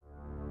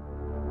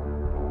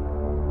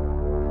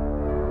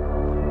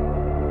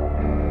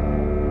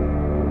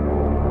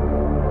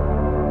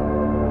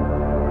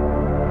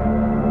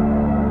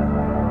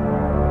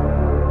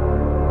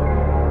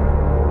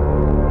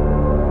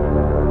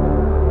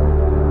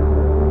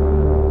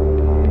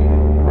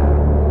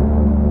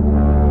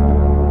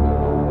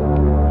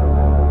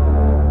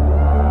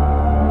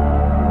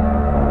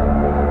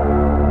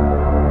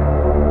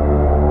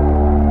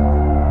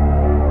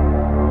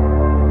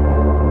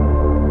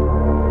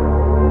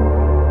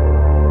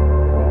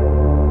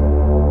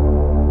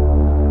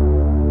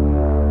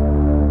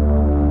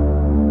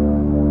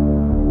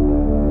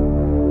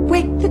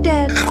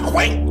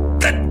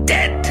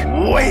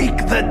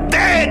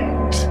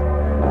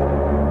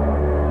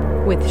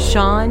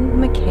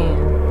and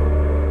McCann.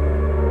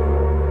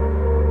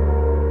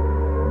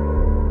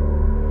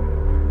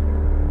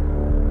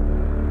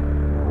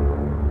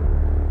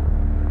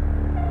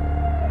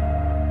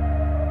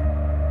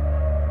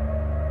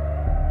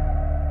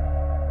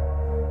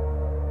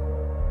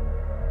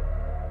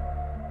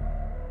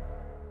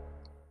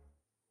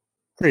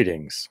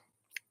 Greetings.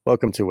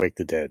 Welcome to Wake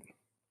the Dead.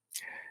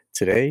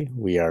 Today,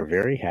 we are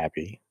very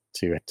happy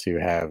to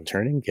have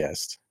returning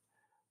guest,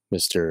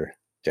 Mr.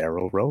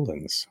 Darrell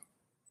Rowlands.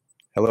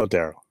 Hello,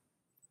 Darrell.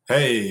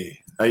 Hey,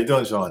 how you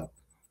doing, Sean?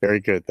 Very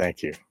good,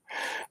 thank you.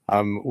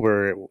 I'm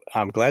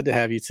glad to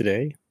have you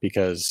today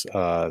because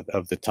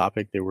of the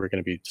topic that we're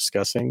going to be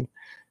discussing.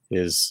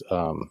 It's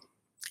an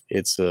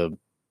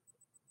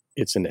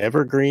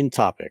evergreen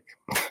topic.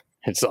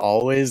 It's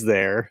always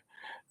there.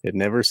 It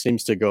never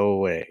seems to go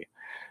away.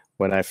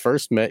 When I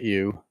first met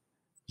you,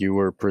 you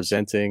were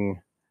presenting,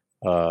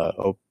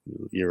 you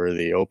were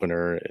the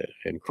opener,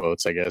 in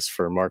quotes, I guess,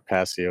 for Mark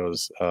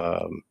Passio's,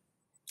 The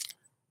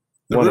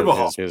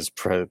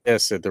Rubahall.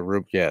 Yes, at the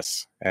Rub,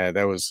 yes.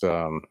 That was,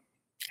 I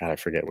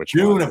forget which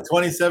June one. of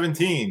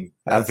 2017.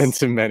 I've been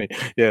to many,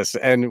 yes.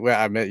 And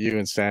I met you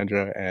and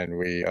Sandra, and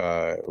we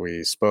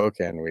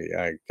spoke, and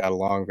I got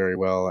along very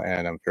well,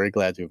 and I'm very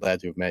glad to have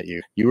met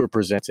you. You were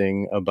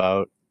presenting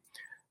about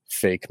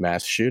fake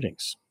mass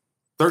shootings.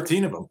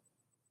 13 of them.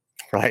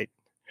 Right.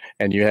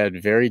 And you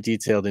had very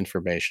detailed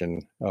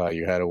information.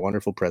 You had a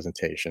wonderful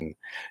presentation.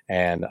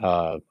 And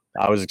I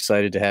was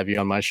excited to have you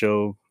on my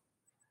show.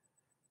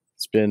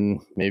 It's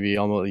been maybe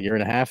almost a year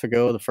and a half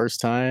ago the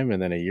first time,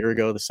 and then a year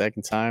ago the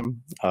second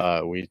time.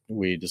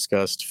 We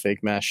discussed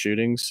fake mass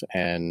shootings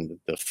and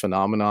the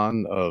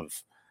phenomenon of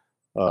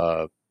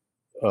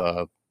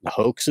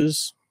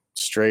hoaxes,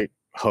 straight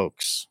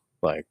hoax.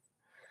 Like,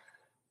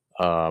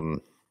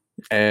 and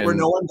where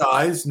no one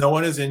dies, no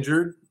one is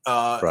injured.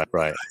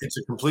 Right. It's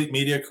a complete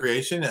media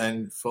creation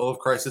and full of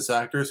crisis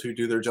actors who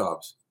do their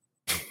jobs.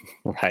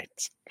 Right.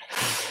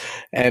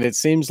 And it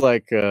seems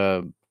like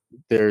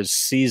there's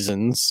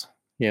seasons,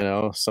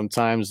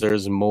 sometimes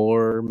there's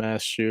more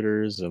mass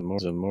shooters and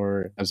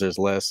more, as there's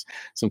less.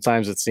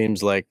 Sometimes it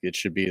seems like it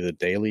should be the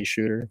daily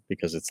shooter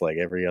because it's like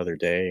every other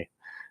day.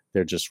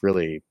 They're just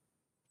really,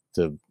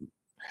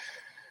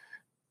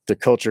 the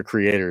culture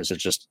creators are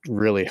just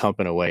really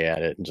humping away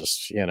at it and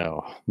just,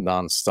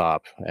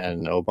 nonstop.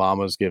 And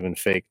Obama's giving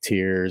fake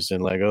tears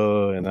and like,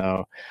 oh, and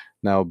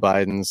now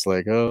Biden's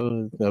like,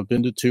 oh, I've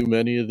been to too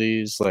many of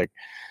these. Like,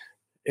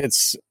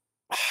 it's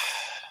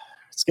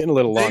getting a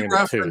little long in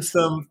the tooth.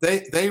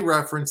 They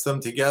reference them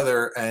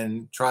together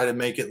and try to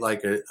make it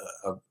like a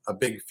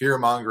big fear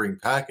mongering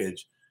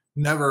package.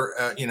 Never,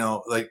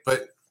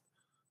 but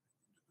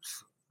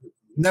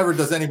never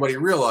does anybody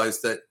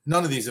realize that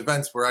none of these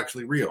events were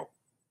actually real.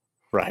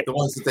 Right. The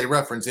ones that they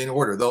reference in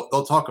order.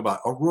 They'll talk about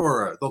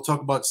Aurora. They'll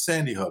talk about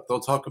Sandy Hook. They'll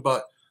talk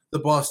about the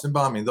Boston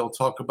bombing. They'll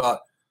talk about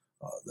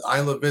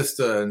Isla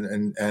Vista,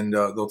 and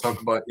they'll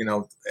talk about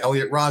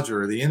Elliot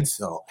Rodger, the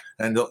incel,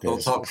 and they'll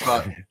talk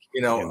about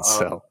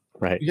incel.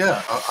 Right.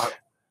 Yeah.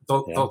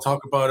 They'll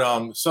talk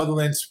about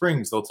Sutherland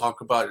Springs. They'll talk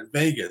about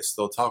Vegas.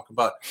 They'll talk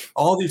about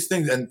all these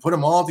things and put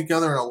them all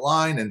together in a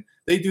line. And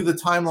they do the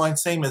timeline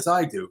same as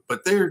I do,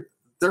 but they're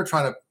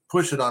trying to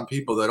push it on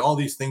people that all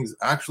these things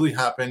actually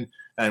happen.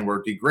 And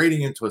we're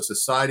degrading into a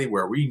society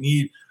where we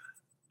need,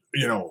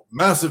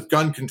 massive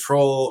gun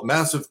control,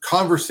 massive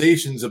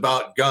conversations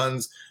about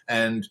guns,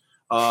 and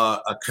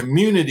a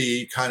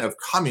community kind of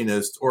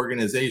communist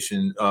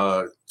organization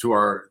to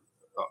our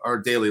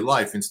daily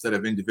life instead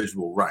of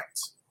individual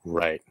rights.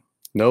 Right.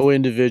 No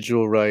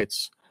individual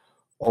rights.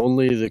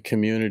 Only the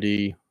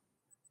community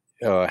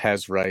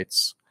has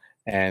rights,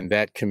 and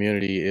that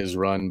community is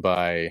run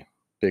by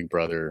Big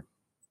Brother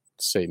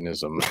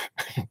Satanism.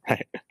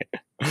 Right.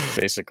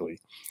 Basically.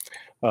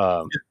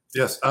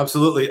 Yes,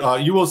 absolutely.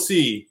 You will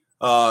see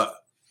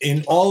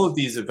in all of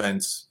these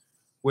events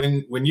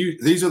when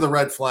these are the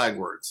red flag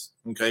words.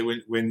 Okay,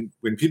 when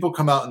people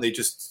come out and they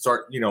just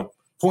start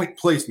point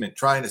placement,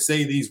 trying to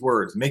say these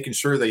words, making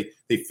sure they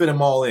fit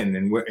them all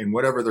in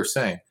whatever they're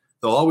saying,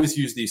 they'll always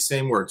use these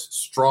same words: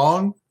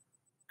 strong,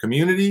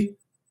 community,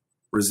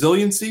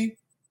 resiliency,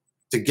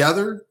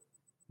 together,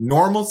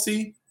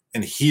 normalcy,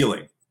 and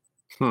healing.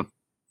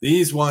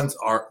 These ones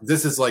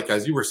this is like,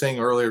 as you were saying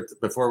earlier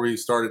before we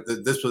started,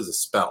 this was a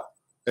spell.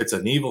 It's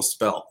an evil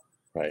spell.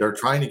 Right. They're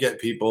trying to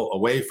get people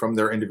away from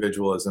their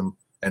individualism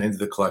and into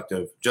the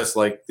collective, just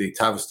like the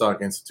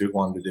Tavistock Institute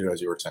wanted to do,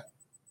 as you were saying.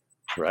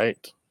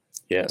 Right.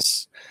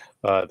 Yes.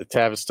 The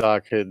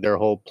Tavistock, their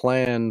whole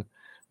plan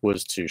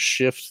was to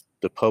shift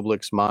the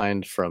public's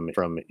mind from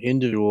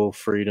individual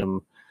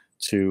freedom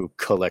to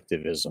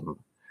collectivism.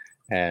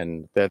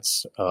 And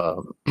that's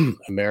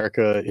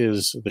America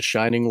is the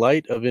shining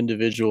light of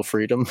individual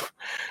freedom.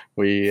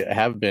 We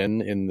have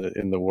been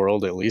in the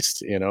world, at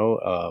least.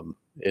 We're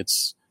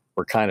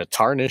kind of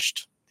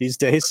tarnished these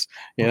days.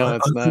 It's not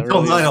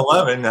until really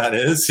 9/11. That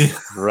is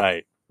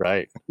right.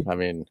 I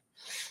mean,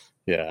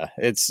 Yeah,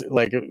 it's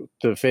like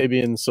the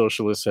Fabian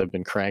socialists have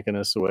been cranking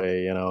us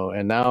away,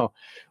 and now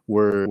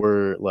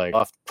we're like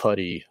off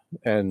putty,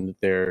 and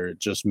they're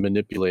just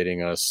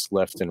manipulating us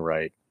left and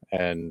right,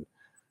 and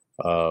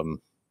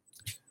um,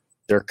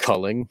 they're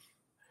culling.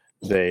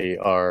 They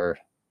are,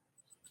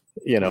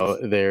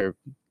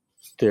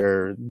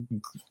 they're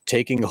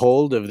taking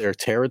hold of their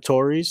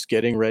territories,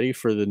 getting ready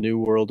for the new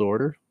world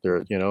order.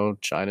 They're,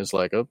 China's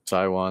like, oh,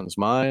 Taiwan's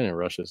mine, and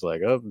Russia's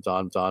like, oh,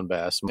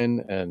 Donbass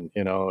mine, and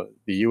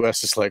the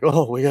U.S. is like,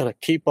 oh, we got to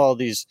keep all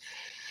these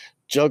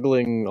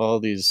juggling all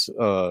these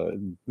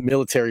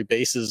military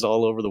bases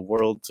all over the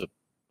world to.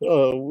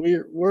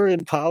 We're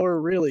in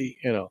power, really,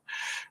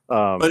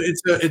 But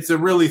it's a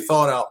really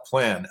thought out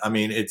plan. I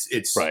mean,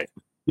 it's right.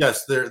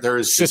 Yes, there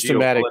is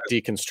systematic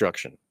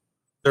deconstruction.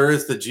 There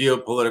is the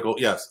geopolitical,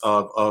 yes,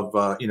 of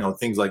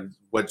things like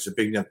what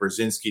Zbigniew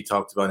Brzezinski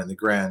talked about in the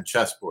grand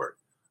chessboard,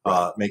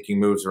 making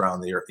moves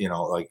around the,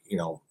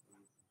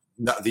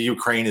 the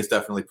Ukraine is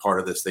definitely part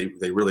of this.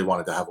 They really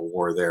wanted to have a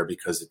war there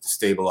because it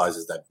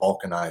destabilizes that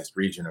Balkanized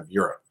region of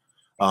Europe.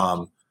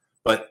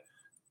 But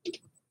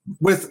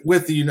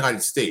with the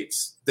United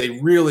States, they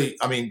really,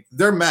 I mean,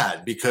 they're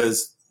mad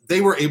because they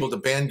were able to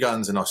ban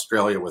guns in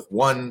Australia with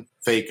one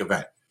fake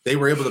event. They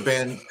were able to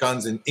ban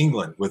guns in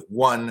England with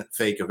one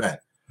fake event.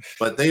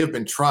 But they have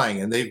been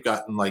trying, and they've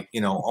gotten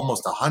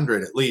almost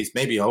 100 at least,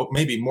 maybe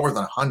more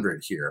than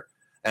 100 here.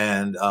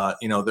 And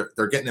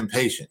they're getting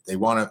impatient. They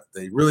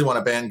really want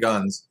to ban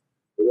guns.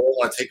 They really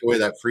want to take away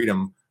that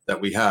freedom that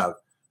we have,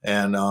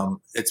 and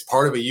it's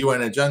part of a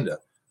UN agenda.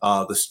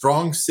 The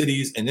Strong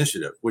Cities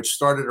Initiative, which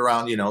started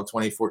around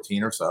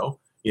 2014 or so.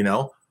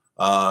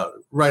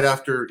 Right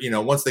after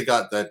once they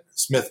got that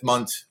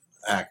Smith-Mundt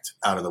Act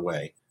out of the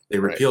way, they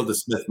repealed the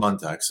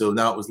Smith-Mundt Act, so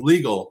now it was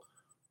legal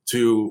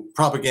to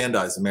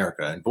propagandize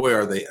America, and boy,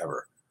 are they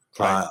ever!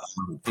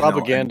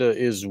 Propaganda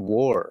is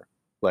war.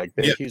 Like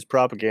they use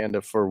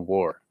propaganda for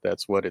war.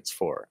 That's what it's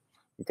for.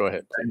 Go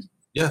ahead, please.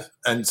 Yeah,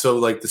 and so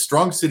like the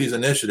Strong Cities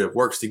Initiative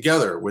works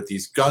together with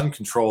these gun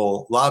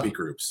control lobby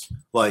groups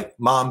like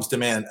Moms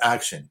Demand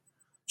Action,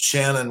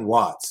 Shannon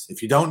Watts.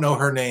 If you don't know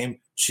her name,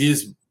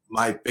 she's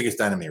my biggest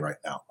enemy right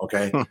now.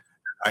 Okay,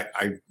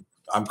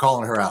 I'm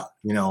calling her out.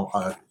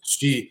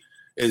 She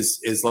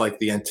is like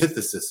the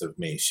antithesis of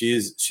me.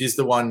 She's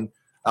the one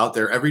out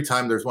there every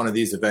time there's one of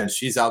these events.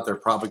 She's out there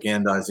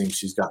propagandizing.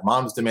 She's got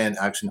Moms Demand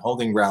Action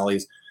holding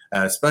rallies,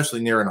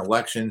 especially near an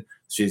election.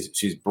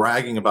 She's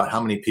bragging about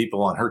how many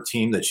people on her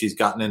team that she's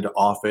gotten into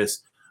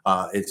office.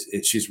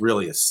 She's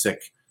really a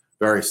sick,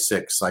 very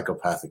sick,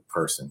 psychopathic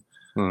person.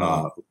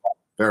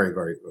 Very,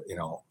 very,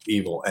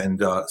 evil.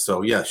 And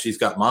so, yeah, she's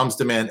got Moms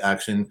Demand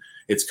Action.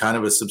 It's kind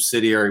of a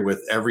subsidiary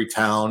with Every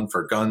Town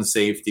for Gun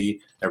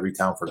Safety, Every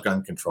Town for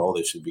Gun Control,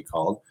 they should be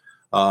called.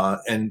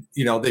 And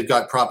they've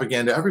got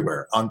propaganda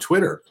everywhere on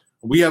Twitter.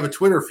 We have a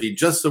Twitter feed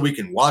just so we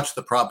can watch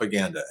the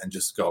propaganda and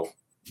just go,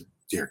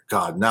 dear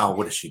God, now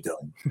what is she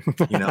doing?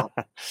 Yeah.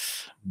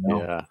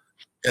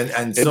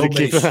 And so many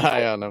keep an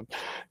eye on them.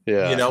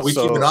 Yeah. We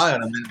keep an eye on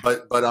them,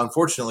 but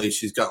unfortunately,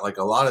 she's got like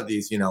a lot of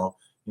these,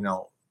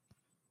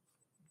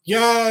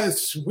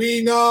 yes,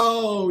 we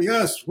know.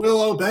 Yes,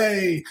 we'll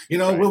obey.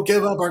 We'll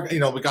give up our.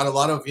 We got a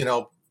lot of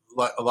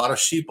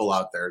sheeple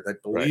out there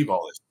that believe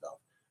all this stuff.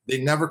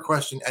 They never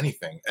question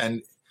anything,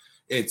 and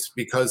it's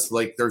because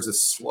like there's a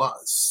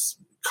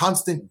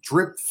constant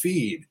drip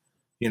feed,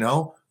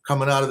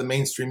 coming out of the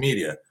mainstream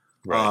media.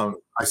 Right.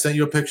 I sent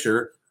you a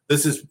picture.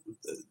 This is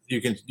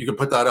you can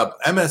put that up.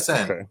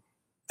 MSN,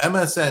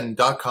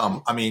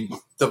 MSN.com. I mean,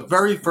 the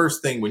very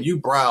first thing when you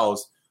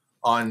browse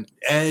on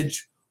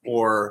Edge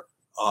or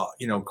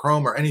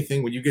Chrome or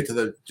anything, when you get to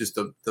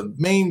the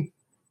main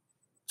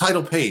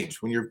title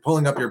page, when you're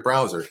pulling up your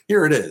browser,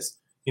 here it is.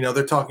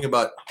 They're talking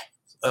about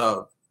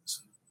 7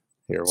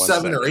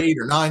 or 8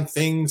 or 9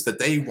 things that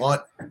they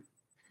want.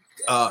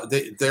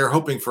 They're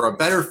hoping for a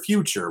better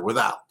future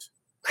without.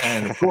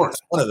 And of course,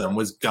 one of them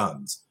was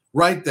guns.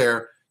 Right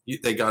there,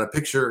 they got a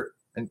picture,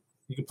 and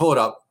you can pull it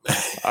up.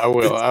 I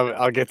will.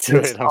 I'll get to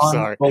it. I'm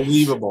sorry.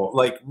 Unbelievable.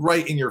 Like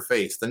right in your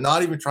face. They're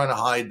not even trying to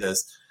hide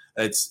this.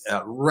 It's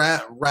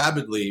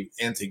rabidly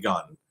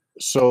anti-gun.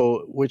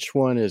 So which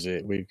one is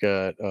it? We've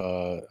got,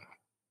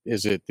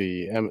 is it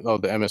the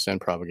MSN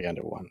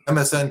propaganda one?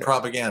 MSN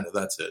propaganda,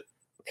 that's it.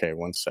 Okay,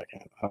 1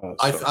 second.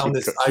 I found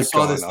this. I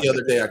saw this the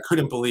other day. I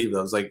couldn't believe it.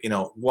 I was like,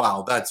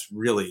 wow, that's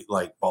really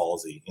like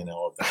ballsy,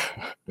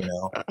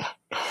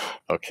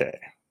 Okay,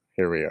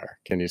 here we are.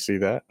 Can you see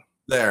that?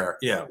 There,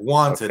 yeah.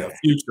 Wanted a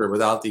future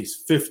without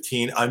these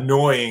 15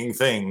 annoying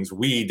things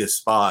we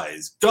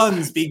despise.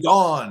 Guns be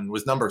gone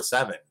was number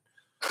 7.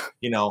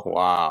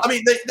 Wow. I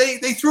mean,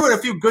 they threw in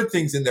a few good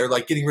things in there,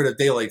 like getting rid of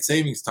daylight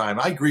savings time.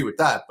 I agree with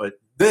that, but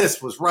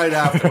this was right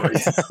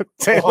afterwards.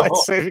 Daylight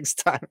savings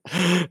time.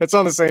 It's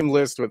on the same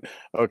list with.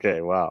 Okay,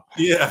 wow.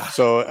 Yeah.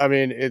 So I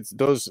mean, it's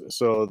those.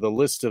 So the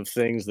list of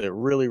things that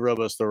really rub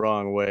us the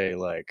wrong way,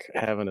 like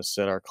having to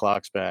set our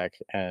clocks back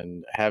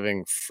and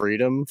having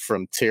freedom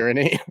from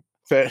tyranny.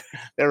 That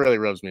really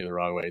rubs me the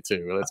wrong way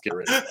too. Let's get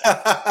rid of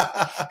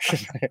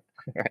it.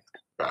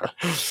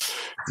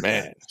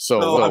 Man, so So,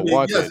 I well, mean, yes,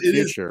 wanted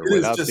future it is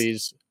without just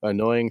these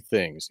annoying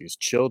things. These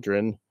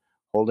children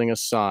holding a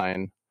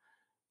sign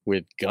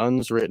with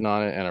guns written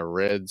on it and a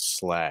red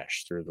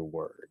slash through the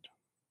word.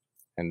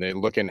 And they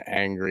looking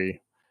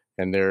angry,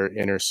 and they're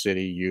inner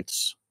city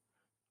youths,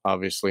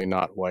 obviously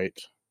not white.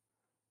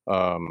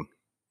 And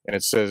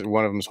it says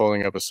one of them's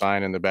holding up a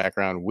sign in the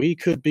background, "We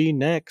could be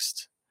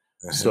next."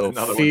 So another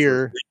one says,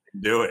 fear, "We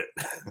can do it."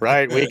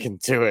 right? We can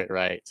do it,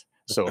 right?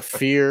 So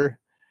fear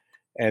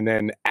and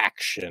then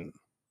action.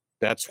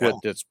 That's Yeah. what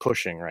that's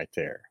pushing right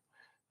there.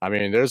 I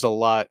mean, there's a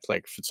lot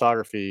like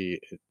photography,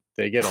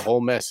 they get a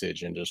whole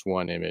message in just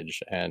one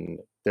image, and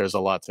there's a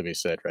lot to be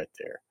said right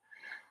there.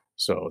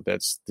 So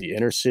that's the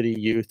inner city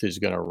youth is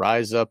going to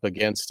rise up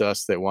against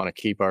us that want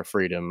to keep our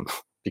freedom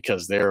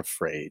because they're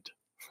afraid.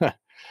 God,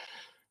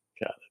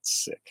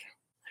 that's sick.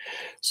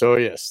 So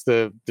yes,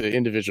 the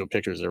individual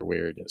pictures are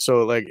weird.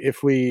 So like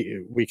if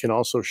we can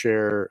also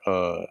share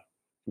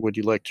would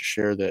you like to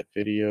share that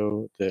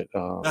video that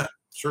Yeah,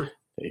 sure.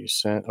 that you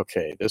sent?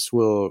 Okay, this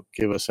will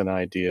give us an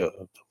idea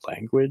of the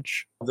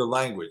language. The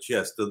language,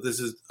 yes. This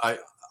is I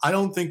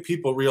don't think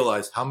people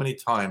realize how many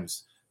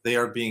times they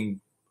are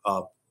being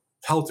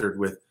peltered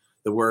with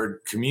the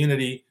word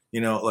community,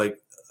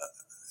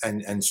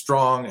 and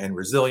strong and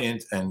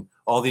resilient and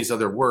all these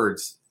other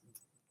words.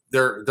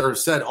 They're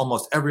said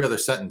almost every other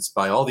sentence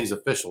by all these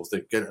officials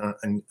that get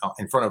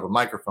in front of a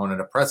microphone at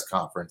a press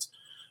conference,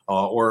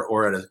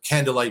 or at a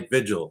candlelight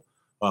vigil.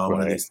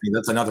 One of these things.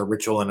 That's another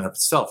ritual in and of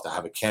itself to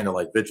have a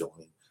candlelight vigil.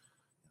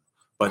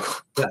 But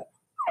yeah.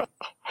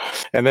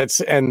 And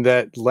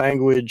that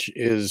language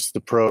is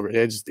the program,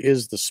 is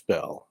the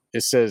spell.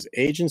 It says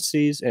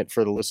agencies, and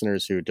for the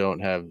listeners who don't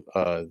have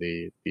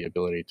the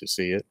ability to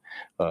see it,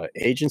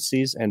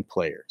 agencies and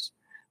players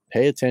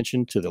pay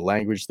attention to the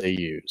language they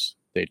use.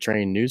 They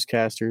train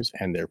newscasters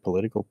and their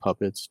political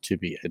puppets to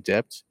be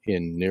adept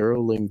in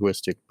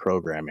neurolinguistic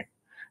programming.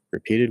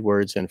 Repeated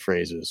words and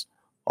phrases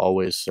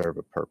always serve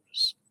a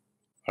purpose.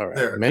 All right.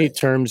 There. Many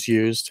terms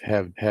used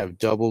have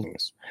double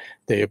meanings.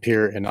 They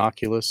appear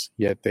innocuous,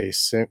 yet they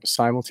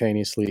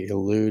simultaneously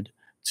allude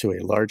to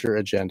a larger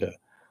agenda,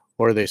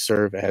 or they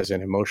serve as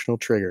an emotional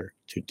trigger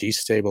to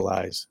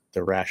destabilize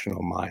the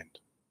rational mind.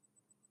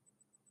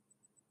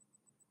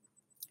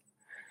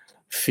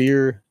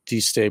 Fear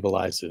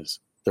destabilizes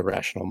the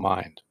rational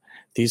mind.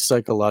 These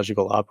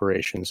psychological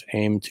operations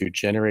aim to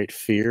generate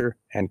fear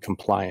and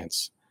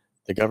compliance.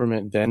 The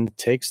government then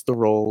takes the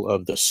role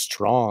of the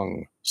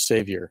strong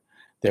savior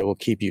that will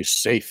keep you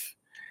safe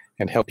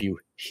and help you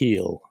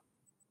heal.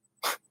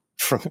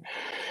 From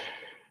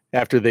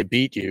after they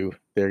beat you,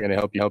 they're going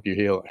to help you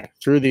heal.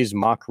 Through these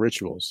mock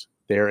rituals,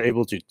 they are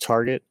able to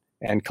target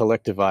and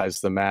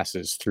collectivize the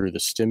masses through the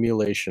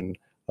stimulation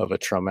of a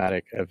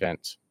traumatic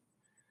event.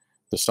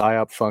 The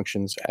Psyop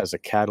functions as a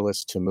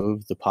catalyst to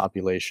move the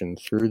population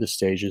through the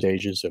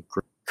stages of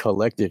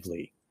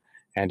collectively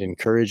and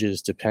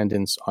encourages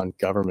dependence on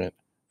government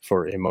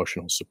for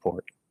emotional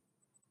support.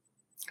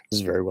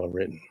 This is very well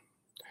written.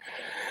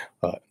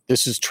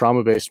 This is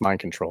trauma-based mind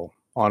control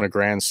on a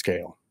grand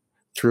scale.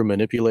 Through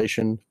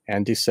manipulation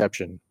and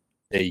deception,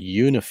 they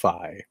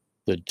unify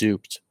the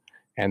duped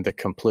and the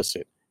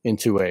complicit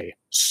into a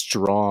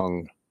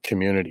strong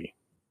community.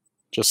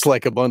 Just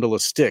like a bundle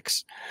of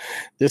sticks.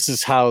 This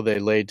is how they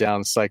lay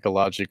down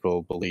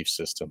psychological belief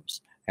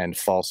systems and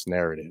false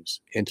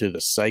narratives into the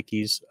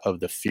psyches of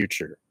the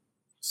future.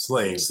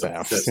 Slaves.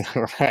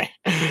 Right.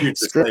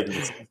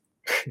 Slaves.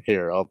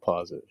 Here, I'll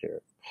pause it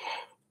here.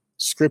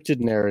 Scripted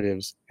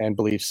narratives and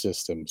belief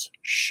systems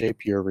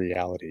shape your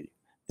reality.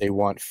 They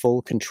want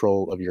full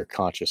control of your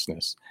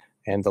consciousness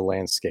and the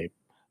landscape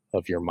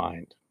of your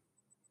mind.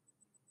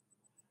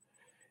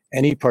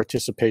 Any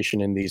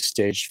participation in these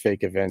staged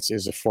fake events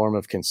is a form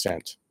of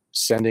consent.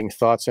 Sending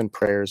thoughts and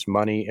prayers,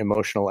 money,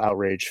 emotional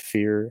outrage,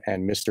 fear,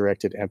 and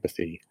misdirected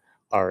empathy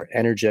are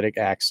energetic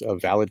acts of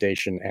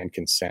validation and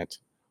consent.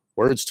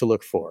 Words to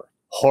look for: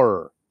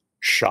 horror,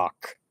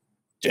 shock,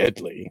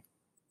 deadly,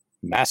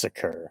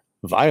 massacre,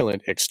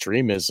 violent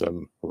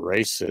extremism,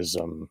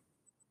 racism,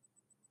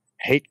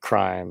 hate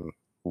crime,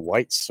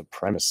 white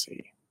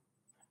supremacy,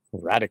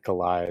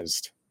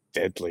 radicalized,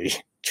 deadly,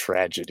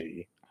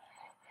 tragedy,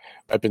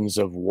 weapons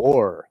of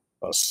war,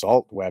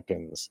 assault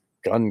weapons,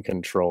 gun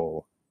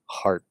control,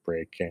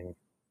 heartbreaking,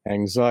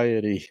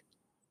 anxiety,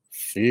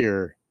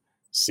 fear,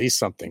 see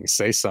something,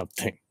 say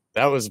something.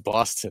 That was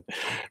Boston.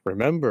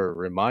 Remember,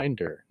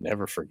 reminder,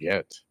 never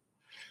forget.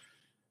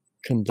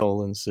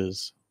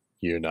 Condolences,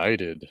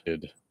 united,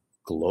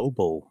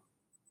 global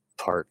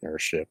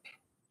partnership,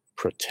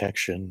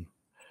 protection,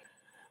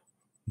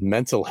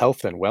 mental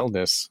health and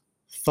wellness,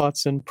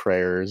 thoughts and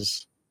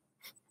prayers,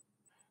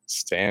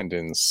 stand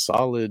in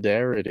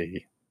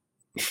solidarity,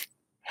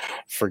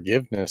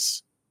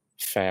 forgiveness,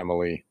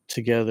 family,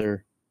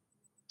 together,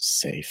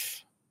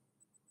 safe,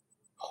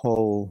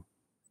 whole,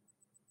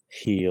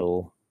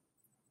 heal,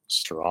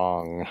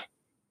 strong,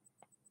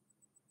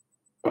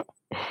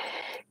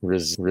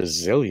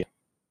 resilient,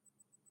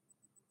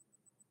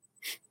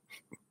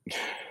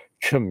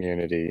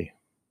 community,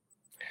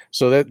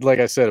 So that, like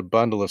I said, a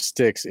bundle of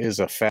sticks is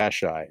a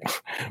fasci.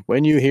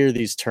 When you hear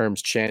these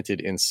terms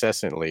chanted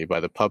incessantly by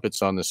the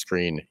puppets on the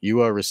screen,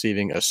 you are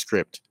receiving a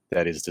script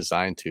that is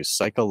designed to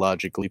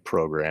psychologically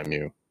program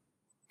you.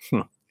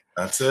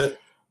 That's it.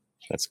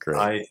 That's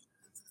great.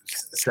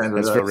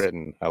 Sandra, That's well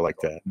written. I like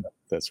that.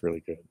 That's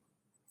really good.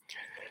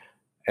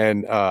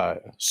 And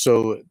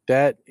so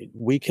that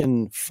we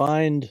can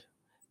find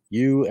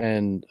you,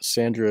 and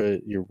Sandra,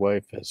 your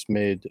wife, has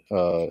made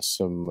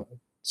some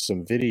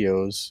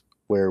videos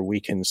where we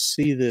can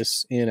see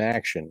this in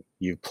action.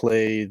 You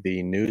play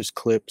the news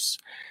clips,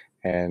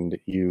 and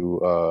you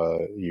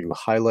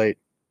highlight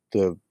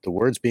the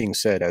words being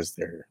said as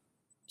they're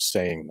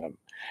saying them,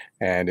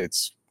 and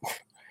it's,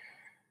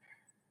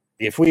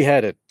 if we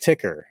had a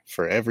ticker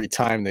for every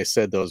time they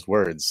said those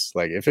words,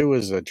 like if it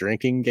was a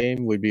drinking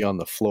game, we'd be on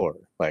the floor.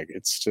 Like,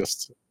 it's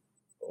just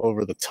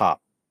over the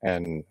top.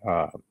 And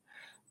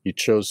you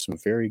chose some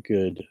very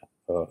good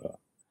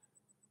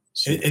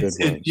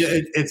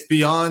it's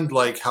beyond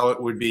like how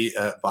it would be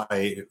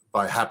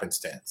by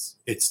happenstance.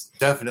 It's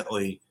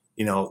definitely,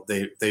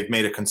 they've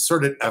made a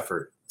concerted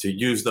effort to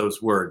use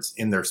those words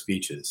in their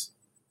speeches,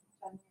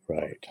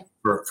 right,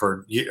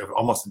 for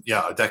almost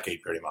a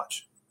decade, pretty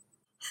much.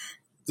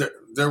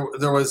 There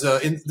was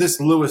in this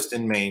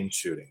Lewiston, Maine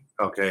shooting,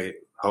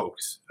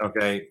 hoax,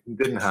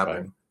 didn't happen,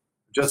 right.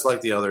 Just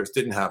like the others,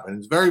 didn't happen.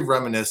 It's very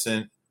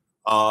reminiscent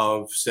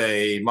of,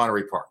 say,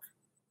 Monterey Park,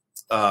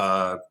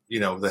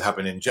 that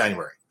happened in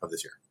January of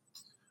this year.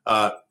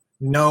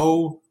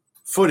 No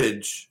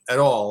footage at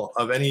all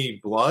of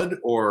any blood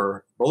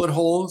or bullet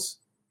holes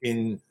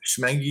in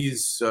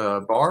Schmenge's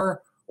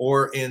bar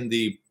or in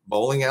the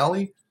bowling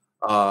alley.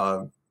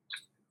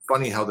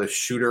 Funny how the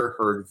shooter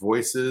heard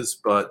voices,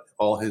 but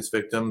all his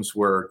victims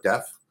were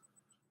deaf.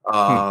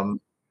 And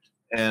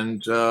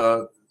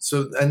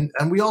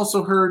we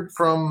also heard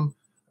from,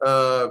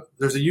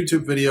 there's a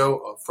YouTube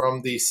video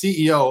from the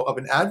CEO of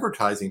an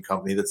advertising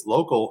company that's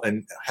local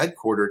and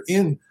headquartered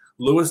in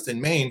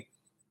Lewiston, Maine.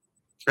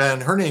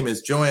 And her name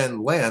is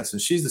Joanne Lance,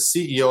 and she's the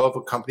CEO of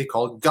a company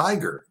called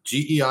Geiger,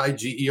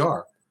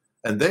 Geiger.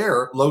 And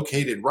they're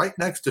located right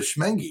next to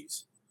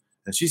Schmenge's.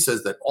 And she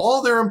says that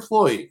all their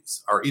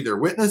employees are either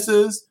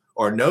witnesses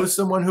or know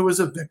someone who was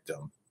a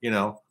victim.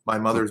 My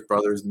mother's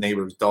brother's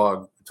neighbor's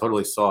dog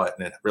totally saw it,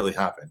 and it really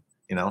happened.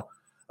 Yeah.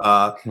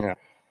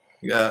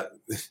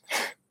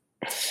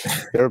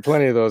 There were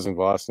plenty of those in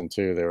Boston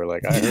too. They were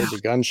like, I heard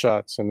the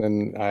gunshots, and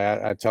then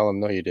I tell them,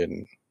 no, you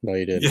didn't. No,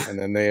 you didn't. Yeah. And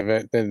then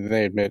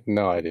they admit,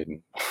 no, I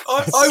didn't.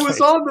 I was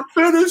on the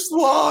finish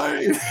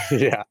line.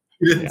 Yeah.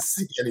 You didn't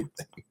see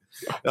anything.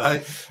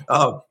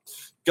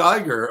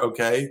 Geiger,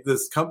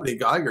 this company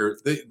Geiger,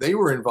 they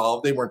were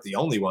involved. They weren't the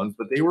only ones,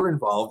 but they were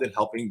involved in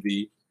helping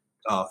the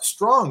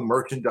strong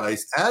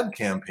merchandise ad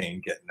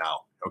campaign getting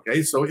out.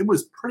 So it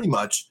was pretty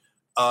much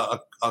a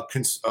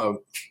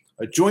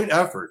joint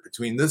effort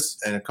between this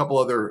and a couple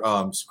other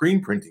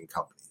screen printing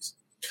companies.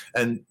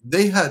 And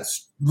they had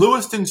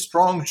Lewiston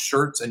Strong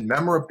shirts and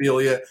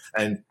memorabilia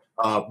and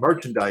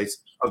merchandise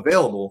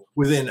available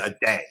within a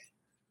day.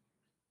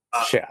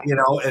 And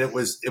it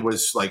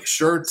was like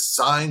shirts,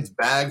 signs,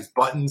 bags,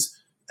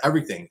 buttons,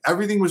 everything.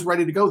 Everything was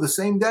ready to go the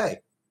same day.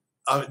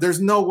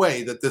 There's no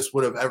way that this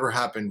would have ever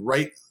happened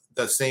right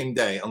the same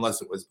day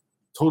unless it was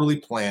totally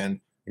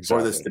planned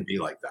for this to be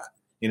like that.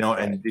 Right.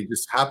 And they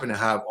just happen to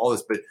have all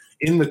this. But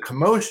in the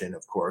commotion,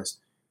 of course,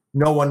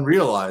 no one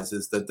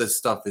realizes that this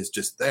stuff is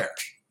just there.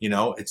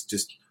 It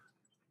just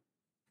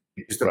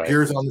right.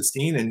 appears on the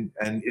scene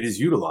and it is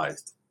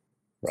utilized.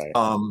 Right.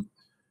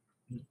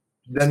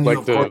 Then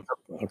like go ahead.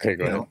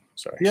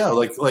 Sorry. Yeah,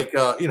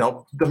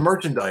 the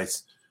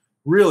merchandise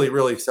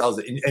really sells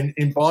it. And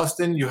in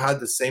Boston, you had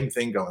the same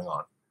thing going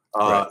on.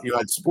 Right. You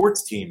had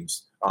sports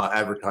teams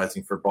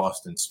advertising for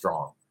Boston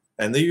Strong,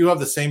 and you have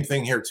the same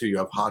thing here too. You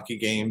have hockey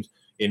games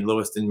in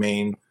Lewiston,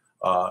 Maine,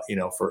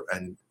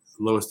 and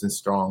Lewiston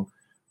Strong.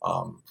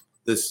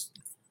 This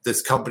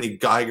company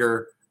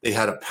Geiger, they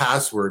had a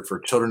password for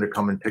children to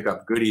come and pick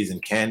up goodies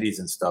and candies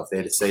and stuff. They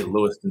had to say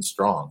Lewiston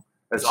Strong.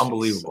 That's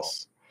unbelievable.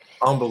 Jesus.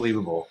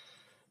 Unbelievable.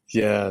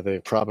 Yeah, they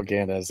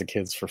propaganda the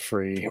kids for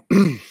free.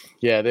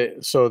 Yeah,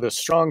 so the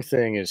Strong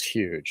thing is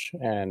huge,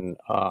 and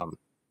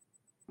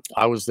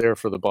I was there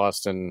for the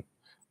Boston.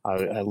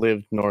 I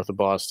lived north of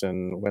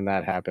Boston when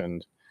that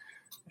happened,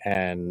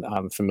 and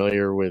I'm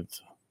familiar with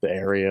the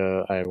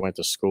area. I went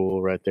to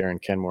school right there in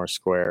Kenmore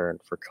Square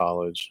for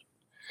college,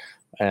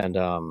 and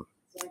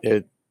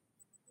it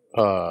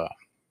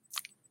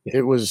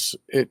was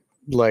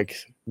like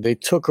they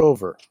took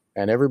over.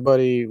 And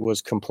everybody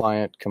was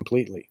compliant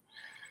completely.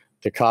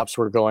 The cops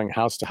were going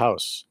house to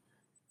house.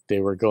 They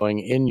were going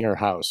in your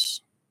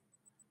house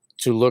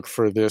to look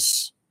for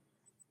these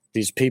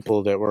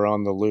people that were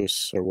on the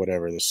loose or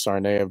whatever. The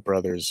Tsarnaev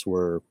brothers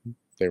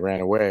they ran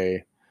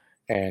away,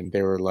 and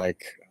they were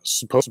like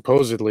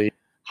supposedly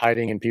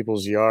hiding in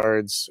people's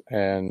yards,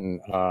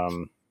 and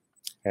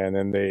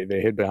then they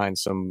hid behind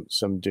some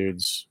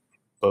dude's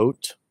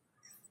boat,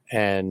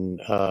 and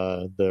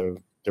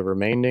the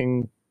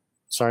remaining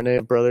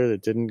Tsarnaev brother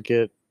that didn't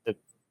get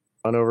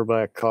run over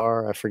by a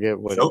car. I forget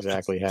what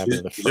exactly happened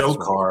in the first Joe one.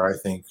 Carr, I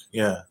think.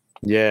 Yeah.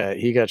 Yeah,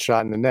 he got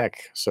shot in the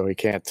neck, so he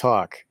can't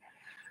talk.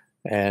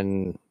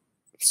 And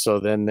so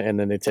then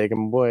they take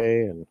him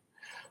away, and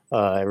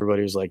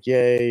everybody was like,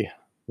 "Yay,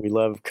 we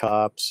love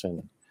cops!"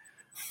 And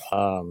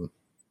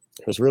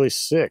it was really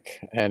sick.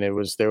 And there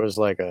was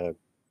like a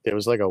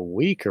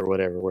week or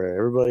whatever where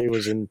everybody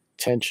was in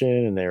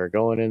tension, and they were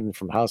going in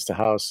from house to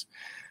house.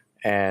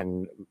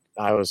 And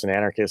I was an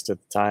anarchist at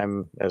the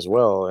time as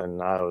well,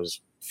 and I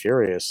was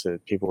furious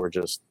that people were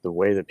just the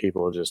way that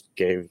people just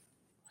gave,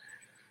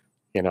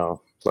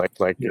 like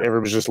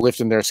everybody was just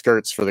lifting their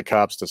skirts for the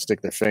cops to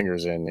stick their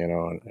fingers in,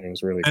 and it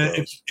was really And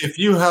gross. if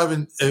you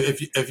haven't,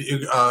 if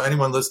you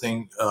anyone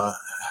listening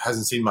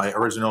hasn't seen my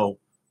original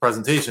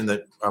presentation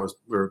that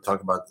we were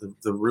talking about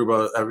the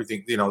Ruba,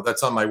 everything,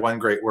 that's on my One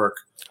Great Work.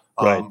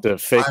 Right, the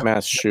fake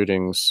mass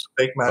shootings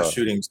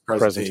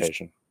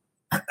presentation.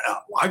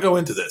 I go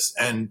into this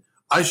and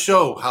I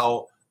show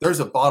how there's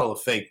a bottle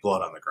of fake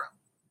blood on the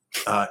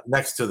ground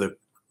next to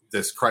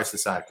this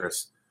crisis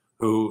actress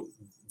who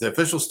the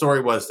official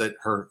story was that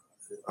her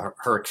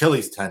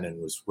Achilles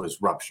tendon was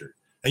ruptured,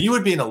 and you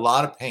would be in a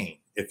lot of pain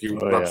if you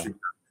ruptured,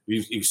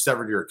 you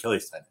severed your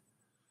Achilles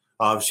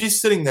tendon. She's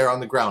sitting there on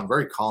the ground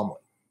very calmly,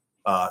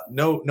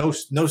 no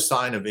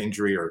sign of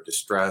injury or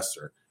distress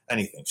or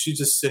anything. She's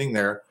just sitting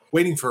there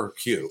waiting for her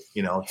cue,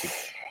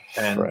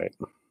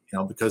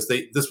 because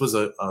this was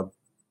an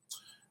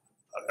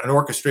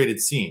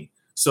orchestrated scene.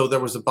 So there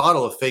was a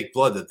bottle of fake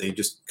blood that they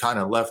just kind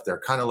of left there,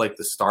 kind of like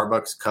the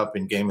Starbucks cup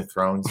in Game of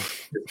Thrones,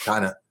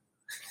 kind of,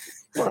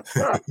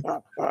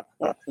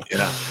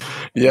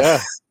 yeah,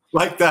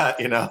 like that,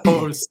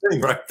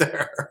 sitting right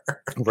there,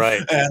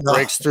 right. And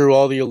breaks through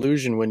all the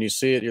illusion when you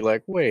see it. You're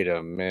like, wait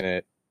a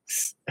minute,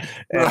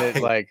 and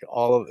it like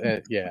all of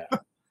it, yeah.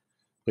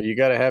 But you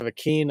got to have a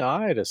keen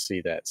eye to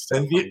see that stuff.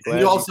 And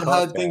you also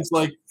had things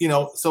like,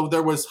 so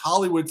there was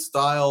Hollywood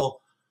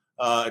style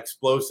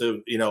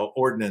explosive,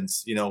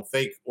 ordnance,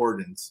 fake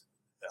ordnance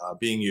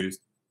being used.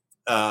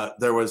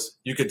 There was,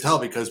 you could tell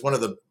because one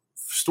of the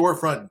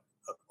storefront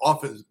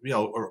office,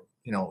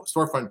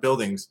 storefront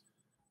buildings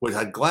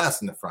had glass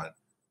in the front.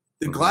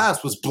 The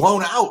glass was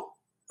blown out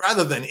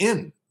rather than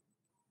in.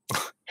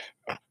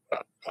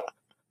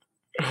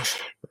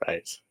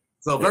 Right.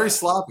 So very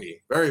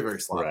sloppy, very,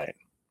 very sloppy. Right.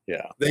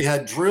 Yeah. They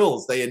had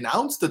drills. They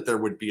announced that there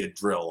would be a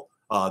drill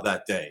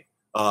that day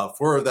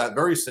for that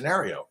very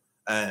scenario.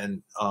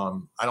 And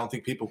I don't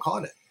think people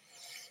caught it.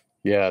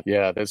 Yeah.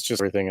 That's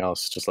just everything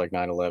else, just like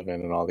 9/11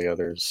 and all the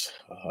others.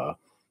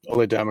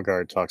 Ole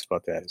Damagard talks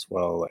about that as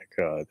well. Like,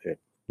 they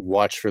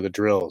watch for the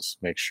drills.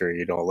 Make sure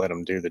you don't let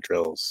them do the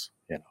drills,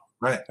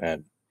 Right.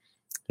 And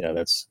yeah,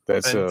 that's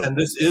and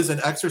this is an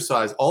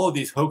exercise. All of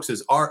these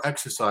hoaxes are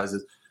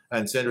exercises.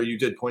 And Sandra, you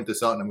did point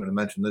this out, and I'm going to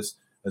mention this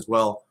as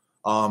well.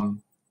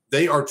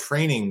 They are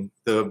training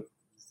the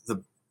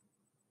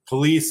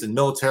police and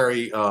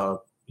military,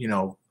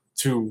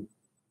 to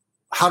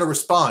how to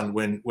respond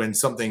when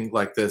something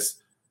like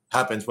this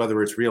happens,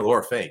 whether it's real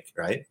or fake,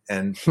 right?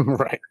 And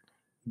right.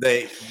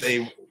 They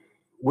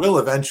will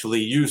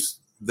eventually use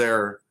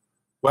their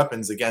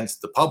weapons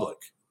against the public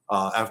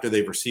after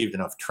they've received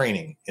enough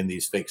training in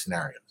these fake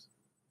scenarios.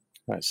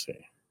 I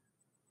see.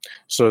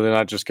 So they're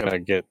not just going to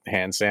get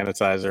hand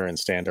sanitizer and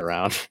stand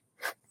around?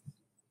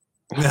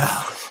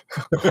 No.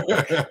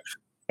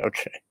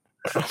 Okay.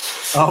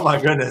 Oh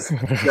my goodness.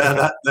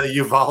 The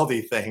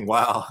Uvalde thing.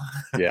 Wow.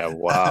 Yeah.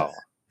 Wow.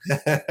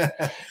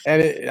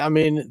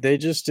 And they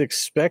just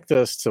expect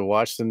us to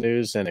watch the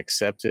news and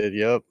accept it.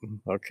 Yep.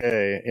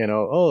 Okay.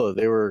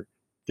 They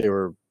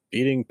were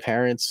beating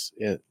parents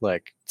to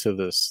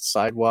the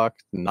sidewalk,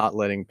 not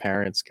letting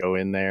parents go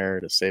in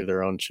there to save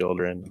their own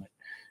children.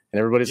 And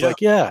everybody's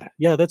like, yeah,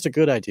 that's a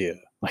good idea.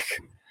 Like,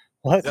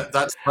 what?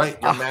 That's right.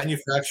 You're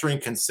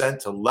manufacturing consent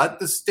to let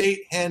the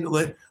state handle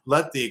it.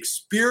 Let the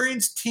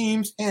experienced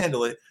teams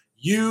handle it.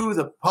 You,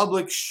 the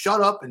public,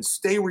 shut up and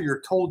stay where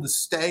you're told to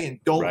stay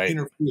and don't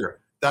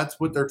interfere. That's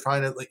what they're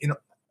trying to,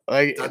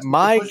 like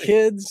my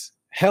kids.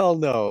 Hell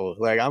no.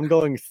 Like, I'm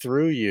going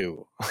through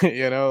you.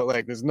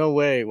 Like, there's no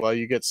way while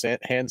you get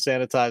hand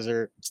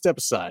sanitizer. Step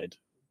aside,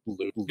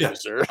 loser.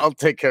 Yeah. I'll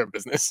take care of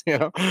business.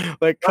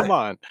 Like, come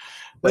on.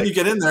 Then you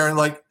get in there and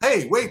like,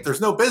 hey, wait,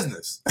 there's no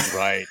business.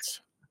 Right.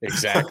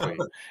 Exactly.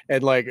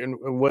 And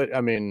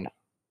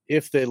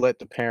if they let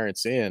the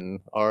parents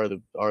in, are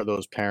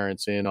those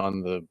parents in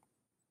on the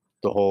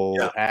whole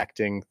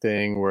acting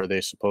thing? Were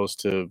they supposed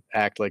to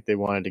act like they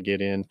wanted to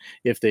get in?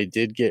 If they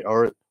did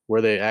or were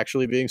they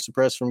actually being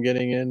suppressed from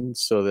getting in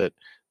so that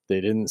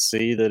they didn't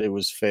see that it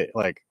was fake?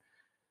 Like,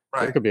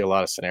 there could be a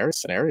lot of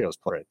scenarios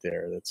right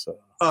there. That's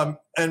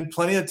and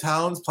plenty of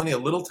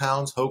little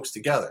towns hoax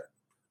together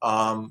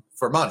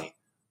for money.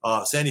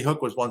 Sandy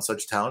Hook was one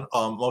such town.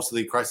 Most of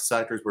the crisis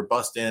actors were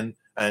bussed in,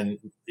 and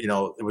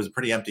it was a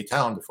pretty empty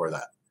town before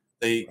that.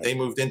 They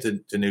moved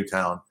into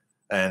Newtown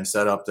and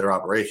set up their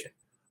operation.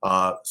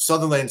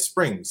 Sutherland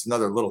Springs,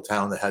 another little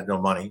town that had no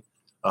money,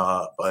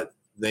 but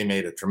they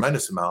made a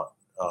tremendous amount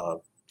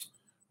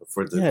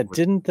for the. Yeah,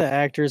 didn't the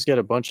actors get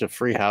a bunch of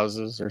free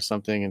houses or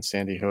something in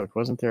Sandy Hook?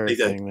 Wasn't there a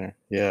thing there?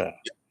 Yeah.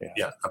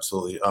 Yeah,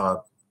 absolutely.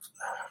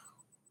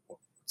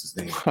 What's his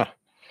name?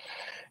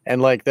 And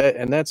like that,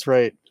 and that's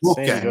right.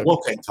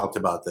 Wolfgang talked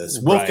about this.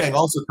 Wolfgang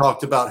also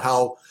talked about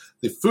how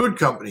the food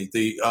company,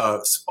 the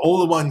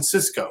Olawan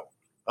Cisco,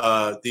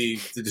 the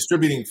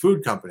distributing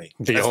food company,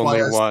 the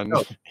only one.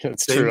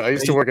 It's true. I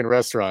used to work in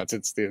restaurants.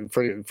 It's the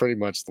pretty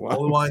much the one.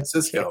 Olawan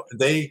Cisco.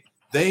 They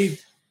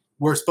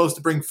were supposed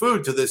to bring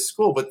food to this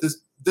school, but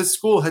this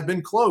school had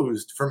been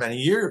closed for many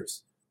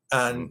years,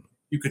 and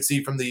you could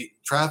see from the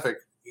traffic,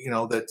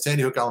 that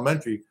Sandy Hook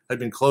Elementary had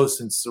been closed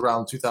since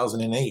around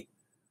 2008.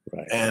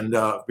 Right. And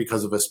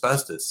because of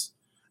asbestos,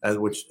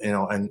 which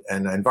and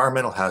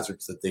environmental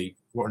hazards that they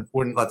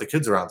wouldn't let the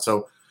kids around.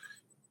 So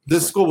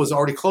this school was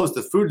already closed.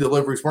 The food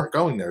deliveries weren't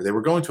going there; they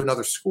were going to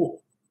another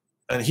school.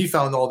 And he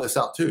found all this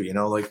out too.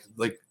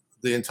 Like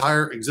the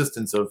entire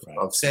existence of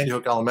Sandy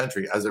Hook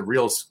Elementary as a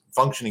real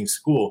functioning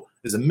school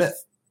is a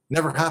myth.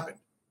 Never happened.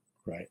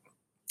 Right.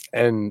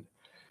 And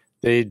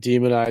they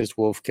demonized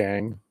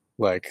Wolfgang.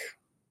 Like,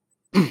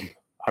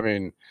 I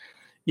mean,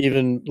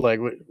 even like.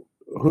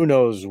 Who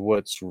knows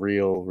what's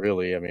real,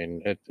 really? I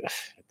mean, at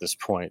this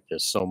point,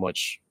 there's so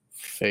much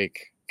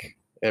fake,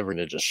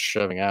 everything just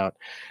shoving out.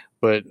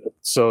 But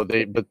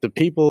the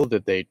people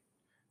that they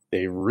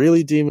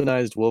really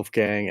demonized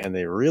Wolfgang and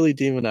they really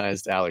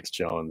demonized Alex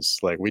Jones.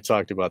 Like we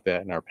talked about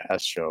that in our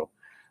past show.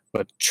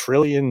 But $1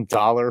 trillion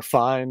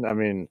fine. I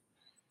mean,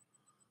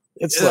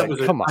 it's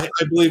come on. I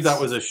believe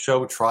that was a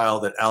show trial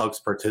that Alex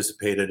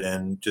participated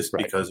in just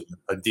because of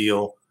a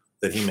deal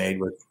that he made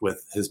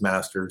with his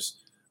masters.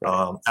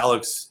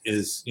 Alex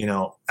has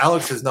not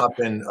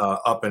been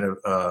up in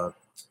up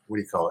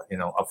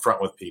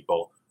front with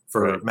people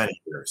for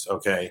many years.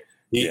 Okay.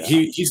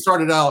 He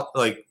started out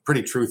like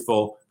pretty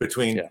truthful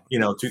between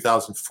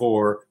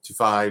 2004 to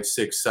 5,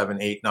 6, 7,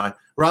 8, 9.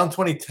 Around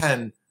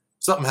 2010,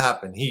 something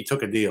happened. He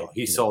took a deal.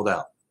 He sold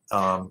out.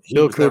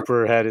 Bill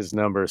Cooper had his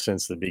number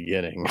since the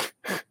beginning.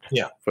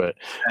 Yeah, but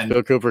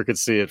Bill Cooper could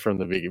see it from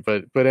the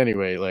beginning. But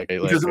anyway,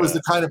 because it was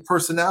the kind of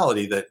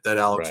personality that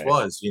Alex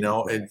was.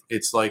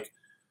 It's like.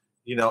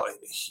 He's not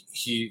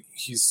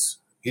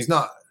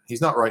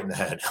right in the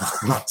head.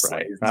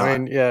 Right.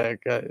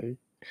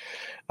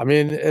 I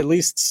mean, at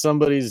least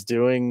somebody's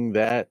doing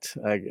that.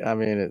 I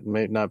mean, it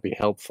may not be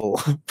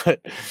helpful,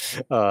 but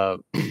it's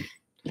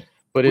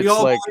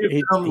like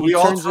he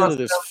turns into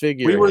this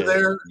figure. We were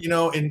there,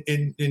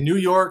 in New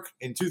York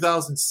in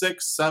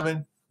 2006,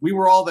 7. We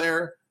were all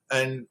there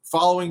and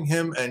following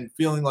him and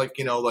feeling like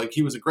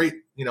he was a great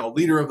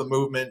leader of the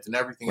movement and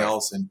everything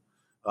else, and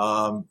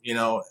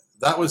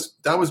that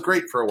was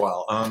great for a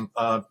while.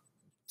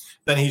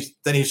 Then he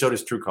showed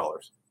his true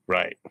colors.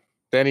 Right.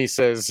 Then he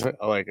says,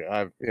 like,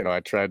 I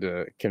tried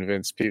to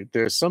convince people.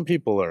 There's some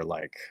people are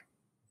like,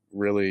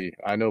 really,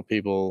 I know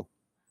people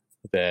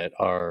that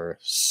are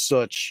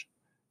such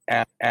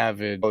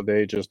avid.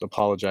 They just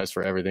apologize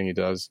for everything he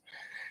does.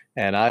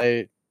 And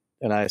I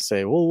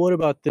say, well, what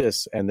about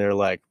this? And they're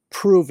like,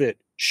 prove it.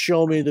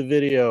 Show me the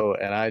video.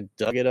 And I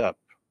dug it up.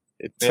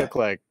 It took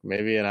like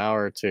maybe an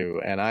hour or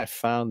two. And I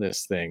found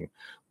this thing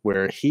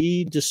where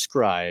he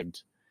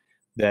described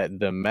that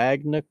the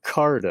Magna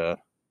Carta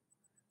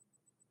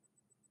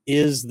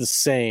is the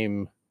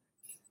same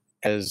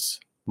as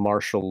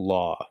martial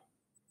law.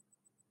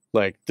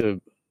 Like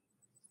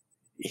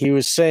he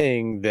was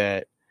saying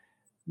that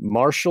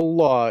martial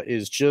law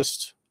is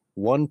just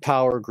one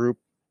power group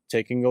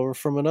taking over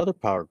from another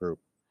power group.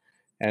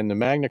 And the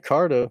Magna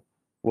Carta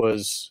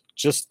was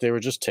they were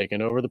just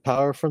taking over the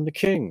power from the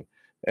king.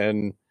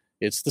 And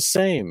it's the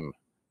same.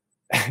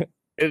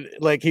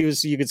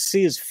 You could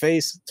see his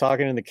face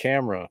talking in the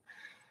camera.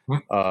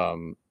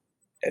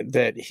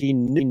 That he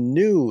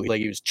knew, like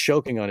he was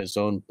choking on his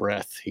own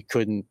breath. He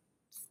couldn't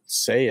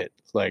say it.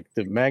 Like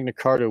the Magna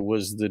Carta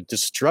was the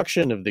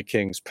destruction of the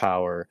king's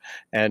power,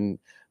 and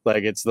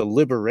like it's the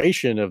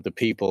liberation of the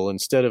people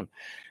instead of.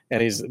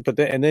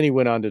 And then he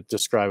went on to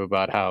describe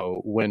about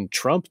how when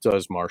Trump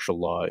does martial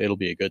law, it'll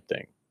be a good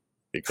thing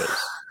because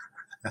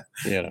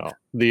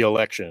the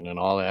election and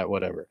all that,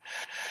 whatever.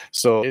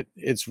 So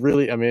it's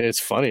really, I mean, it's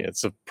funny.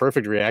 It's a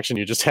perfect reaction.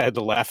 You just had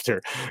the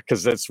laughter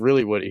because that's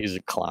really what he's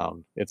a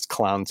clown. It's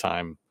clown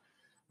time.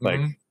 Like,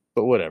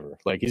 but whatever.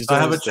 Like I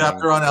have a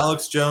chapter on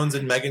Alex Jones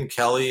and Megyn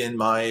Kelly in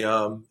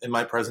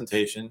my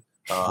presentation.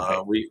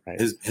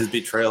 His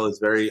betrayal is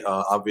very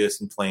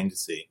obvious and plain to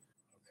see.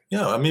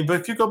 I mean, but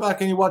if you go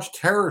back and you watch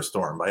Terror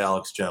Storm by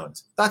Alex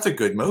Jones, that's a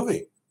good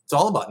movie. It's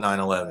all about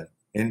 9/11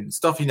 and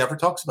stuff he never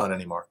talks about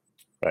anymore.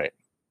 Right.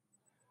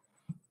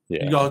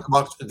 Yeah. You go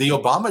watch The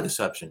Obama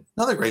Deception,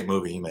 another great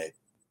movie he made.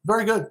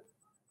 Very good.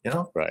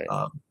 Right.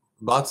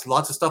 Lots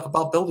of stuff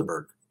about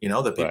Bilderberg,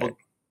 that people,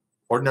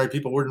 ordinary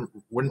people wouldn't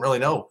really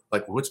know.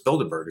 Like, what's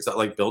Bilderberg? Is that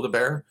like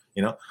Build-A-Bear?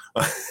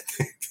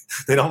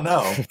 They don't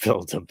know.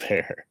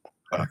 Build-A-Bear.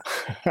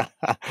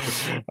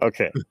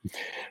 Okay.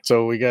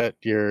 So we got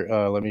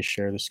your, let me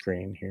share the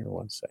screen here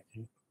 1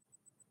 second.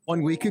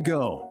 1 week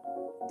ago,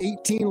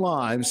 18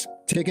 lives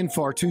taken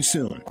far too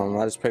soon.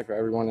 I just pray for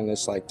everyone in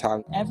this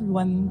time.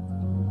 Everyone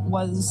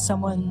was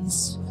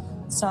someone's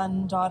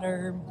son,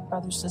 daughter,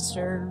 brother,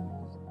 sister,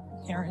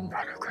 parent.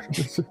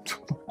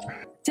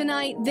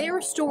 Tonight,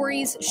 their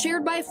stories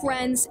shared by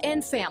friends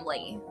and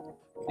family.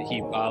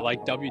 He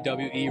liked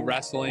WWE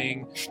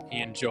wrestling.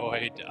 He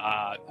enjoyed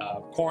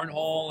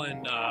cornhole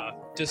and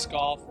disc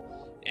golf.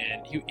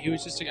 And he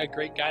was just a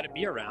great guy to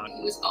be around.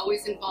 He was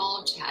always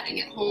involved, chatting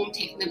at home,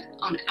 taking them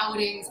on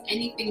outings,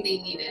 anything they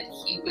needed.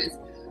 He was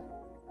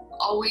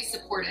always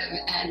supportive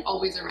and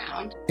always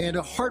around. And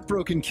a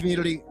heartbroken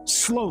community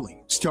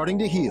slowly starting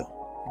to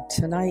heal.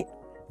 Tonight,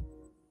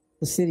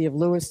 the city of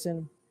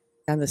Lewiston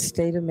and the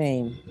state of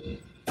Maine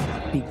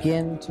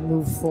begin to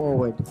move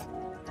forward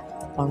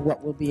on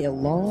what will be a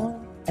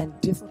long and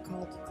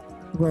difficult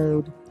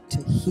road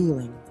to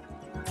healing,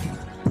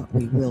 but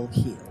we will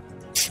heal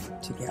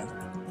together.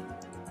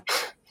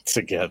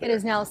 Together. It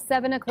is now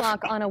 7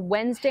 o'clock on a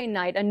Wednesday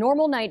night, a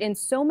normal night in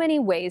so many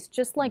ways,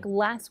 just like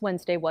last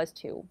Wednesday was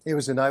too. It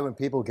was a night when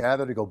people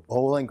gathered to go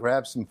bowling,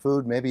 grab some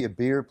food, maybe a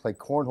beer, play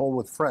cornhole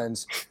with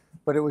friends.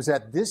 But it was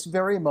at this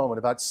very moment,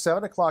 about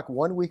 7 o'clock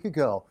 1 week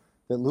ago,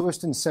 that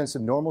Lewiston's sense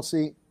of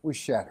normalcy was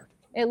shattered.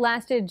 It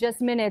lasted just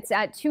minutes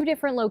at two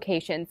different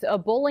locations, a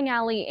bowling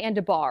alley and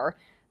a bar.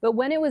 But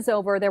when it was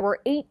over, there were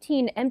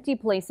 18 empty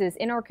places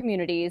in our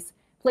communities,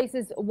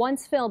 places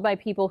once filled by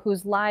people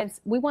whose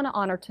lives we want to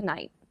honor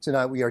tonight.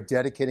 Tonight, we are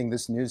dedicating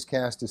this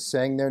newscast to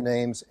saying their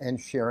names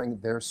and sharing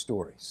their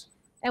stories.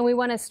 And we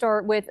want to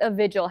start with a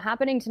vigil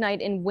happening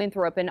tonight in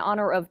Winthrop in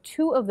honor of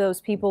two of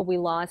those people we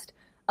lost,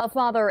 a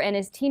father and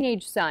his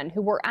teenage son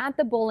who were at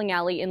the bowling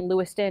alley in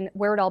Lewiston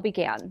where it all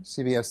began.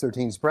 CBS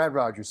 13's Brad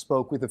Rogers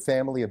spoke with the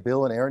family of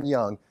Bill and Aaron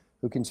Young,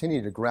 who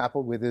continue to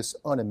grapple with this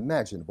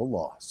unimaginable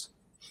loss.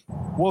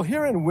 Well,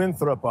 here in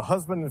Winthrop, a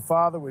husband and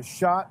father was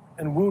shot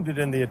and wounded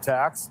in the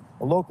attacks.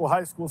 A local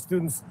high school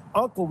student's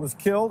uncle was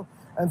killed,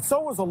 and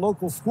so was a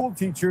local school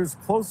teacher's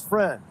close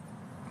friend.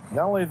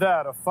 Not only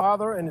that, a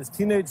father and his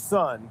teenage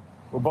son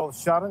were both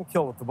shot and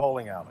killed at the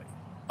bowling alley.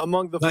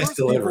 Among the first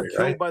people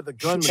killed by the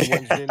gunman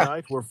Wednesday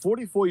night were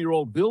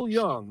 44-year-old Bill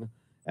Young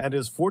and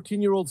his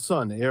 14-year-old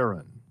son,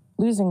 Aaron.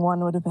 Losing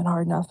one would have been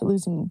hard enough, but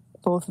losing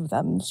both of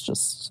them is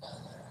just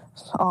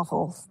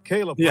awful.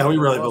 Kayla, yeah, we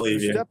really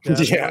believe you.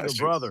 Stepdad and her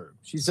brother.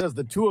 She says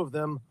the two of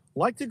them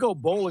like to go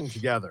bowling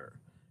together.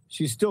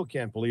 She still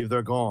can't believe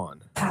they're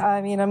gone. I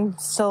mean, I'm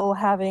still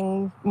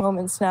having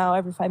moments now.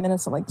 Every 5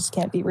 minutes, I'm like, this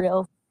can't be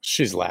real.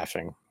 She's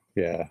laughing.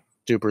 Yeah.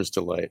 Duper's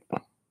delight.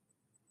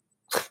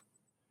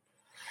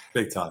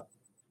 Big time.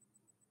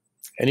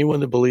 Anyone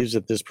that believes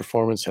that this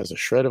performance has a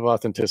shred of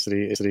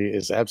authenticity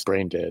is absolutely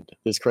brain dead.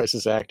 This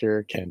crisis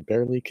actor can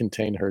barely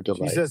contain her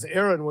delight. She says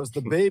Aaron was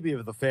the baby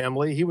of the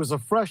family. He was a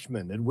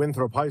freshman at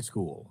Winthrop High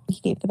School.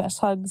 He gave the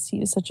best hugs. He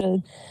was such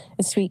a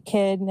sweet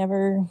kid,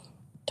 never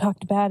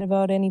talked bad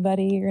about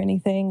anybody or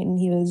anything, and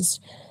he was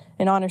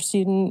an honor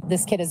student.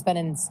 This kid has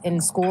been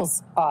in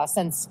schools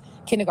since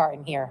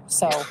kindergarten here,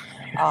 so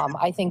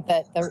I think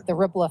that the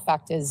ripple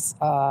effect is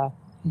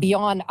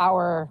beyond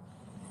our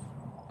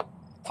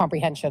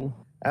comprehension.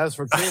 As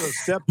for Kayla's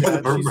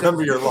stepdad,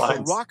 remember your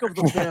lines. The rock of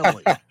the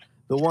family,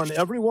 the one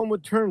everyone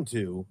would turn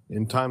to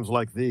in times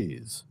like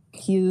these.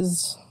 He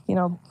was,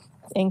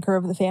 anchor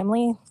of the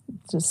family,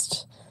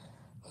 just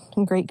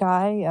a great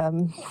guy.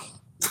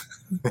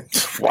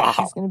 Wow.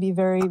 He's going to be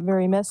very,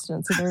 very missed, and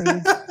it's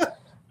very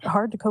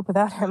hard to cope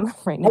without him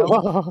right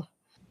now.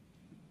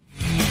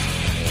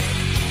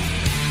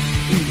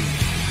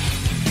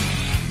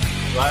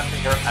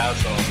 Laughing her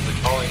ass off,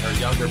 recalling her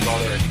younger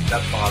brother and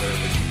stepfather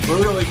was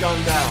brutally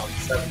gunned down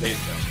 7 days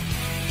ago.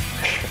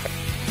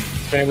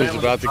 Family's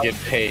about to get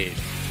paid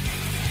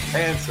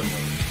handsomely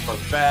for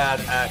bad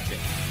acting.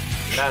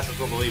 Masses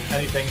will believe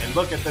anything, and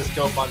look at this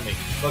GoFundMe.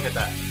 Look at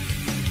that.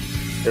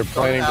 They're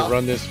planning to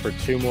run this for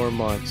 2 more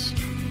months.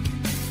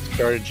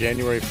 Started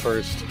January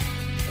 1st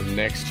of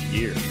next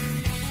year.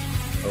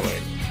 Oh,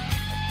 wait.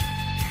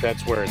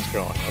 That's where it's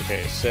going.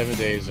 Okay, 7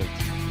 days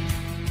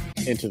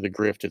into the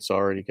grift, it's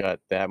already got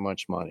that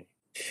much money.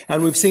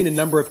 And we've seen a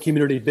number of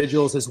community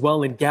vigils as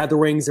well and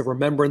gatherings of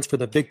remembrance for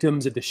the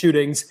victims of the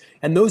shootings.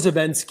 And those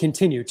events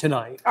continue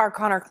tonight. Our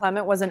Connor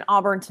Clement was in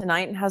Auburn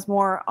tonight and has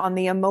more on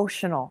the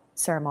emotional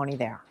ceremony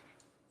there.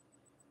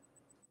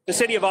 The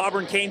city of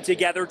Auburn came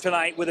together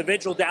tonight with a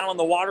vigil down on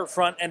the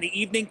waterfront, and the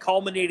evening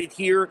culminated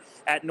here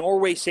at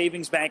Norway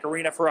Savings Bank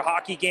Arena for a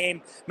hockey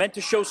game meant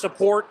to show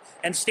support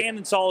and stand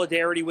in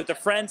solidarity with the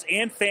friends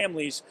and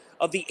families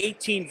of the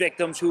 18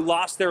 victims who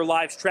lost their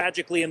lives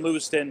tragically in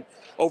Lewiston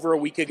over a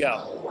week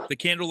ago. The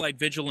Candlelight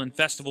Vigil in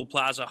Festival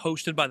Plaza,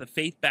 hosted by the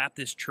Faith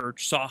Baptist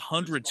Church, saw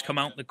hundreds come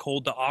out in the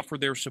cold to offer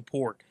their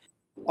support.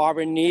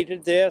 Auburn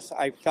needed this.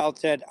 I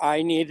felt that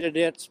I needed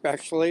it,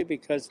 especially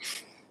because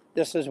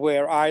this is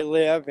where I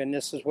live, and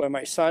this is where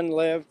my son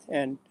lived,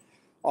 and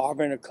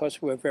Auburn, of course,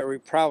 we're very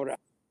proud of.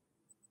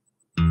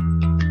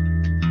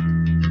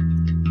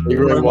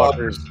 Leroy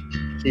Walker's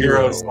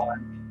Heroes.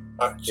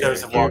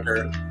 Joseph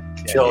Walker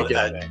killed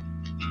at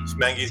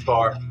Schmenge's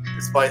bar.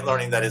 Despite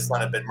learning that his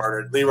son had been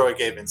murdered, Leroy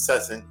gave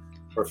incessant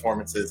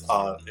performances,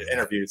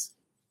 interviews.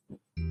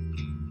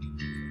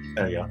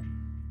 There you go.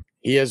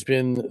 He has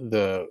been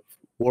the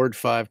Ward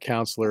 5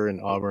 counselor in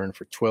Auburn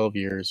for 12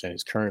 years and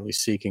is currently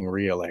seeking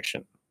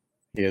re-election.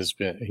 He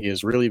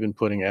has really been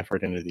putting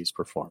effort into these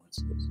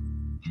performances.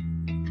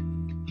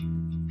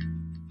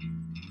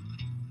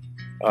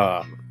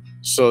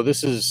 So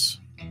this is,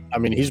 I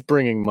mean, he's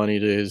bringing money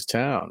to his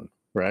town,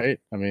 right?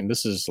 I mean,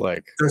 this is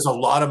like, there's a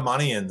lot of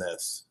money in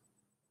this,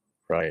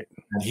 right?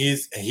 And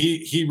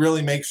he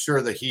really makes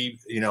sure that he,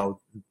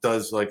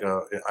 does like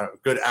a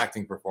good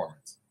acting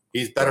performance.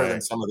 He's better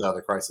than some of the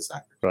other crisis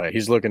actors. Right.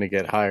 He's looking to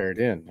get hired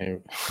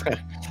in.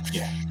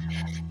 Yeah.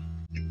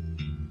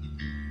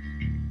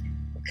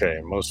 Okay.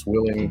 Most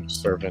willing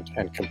servant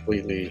and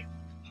completely.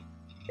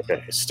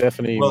 Okay.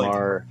 Stephanie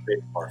Marr.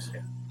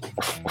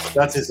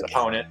 That's his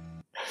opponent.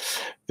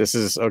 This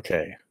is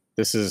okay.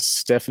 This is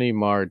Stephanie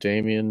Marr.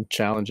 Damien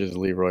challenges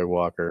Leroy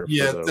Walker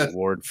for the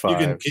Ward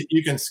 5.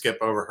 You can skip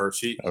over her.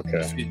 She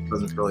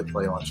doesn't really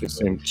play on. She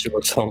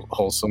looks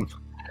wholesome.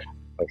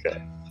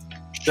 Okay.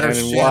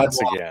 Shannon Watts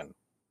again.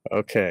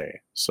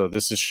 Okay, so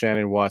this is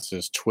Shannon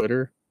Watts'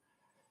 Twitter.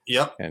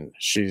 Yep. And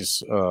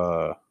she's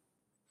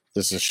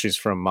she's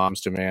from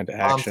Moms Demand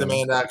Action. Moms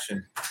Demand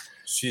Action.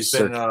 She's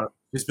been a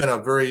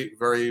very,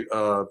 very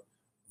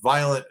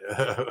violent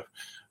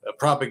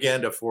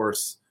propaganda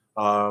force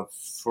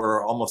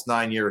for almost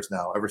 9 years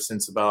now. Ever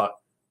since about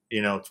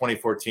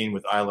 2014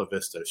 with Isla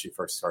Vista, she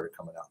first started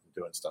coming out and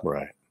doing stuff.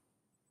 Right.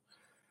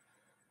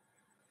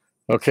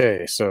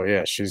 Okay, so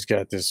yeah, she's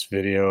got this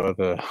video of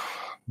the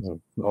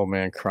old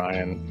man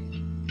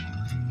crying.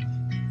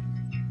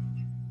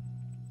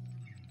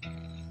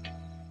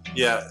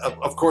 Yeah,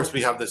 of course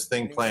we have this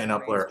thing playing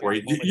up where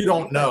you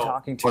don't know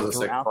talking to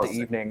throughout the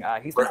evening.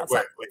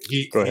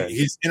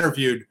 He's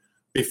interviewed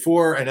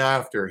before and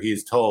after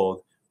he's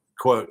told,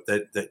 quote,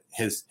 that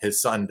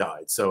his son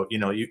died. So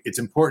it's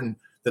important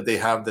that they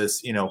have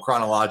this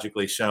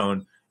chronologically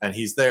shown, and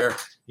he's there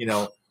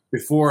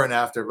before and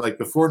after, like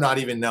before not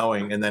even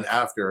knowing, and then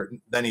after,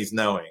 then he's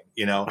knowing,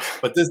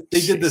 But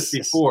they did this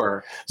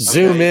before.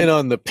 Zoom in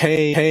on the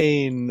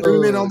pain.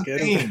 Zoom in on the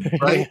pain,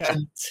 right?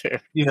 And,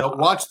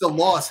 watch the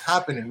loss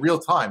happen in real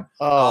time.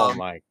 Oh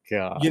my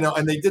God.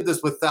 And they did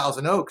this with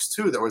Thousand Oaks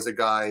too. There was a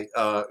guy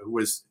who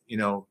was,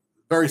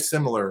 very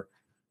similar.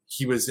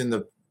 He was in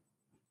the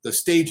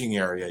staging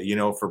area,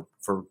 for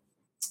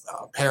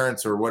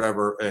parents or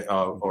whatever,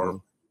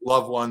 or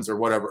loved ones or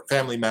whatever,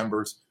 family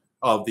members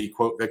of the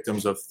quote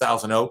victims of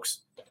Thousand Oaks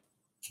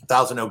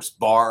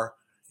Bar.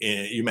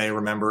 You may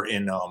remember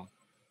in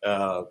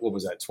what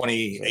was that,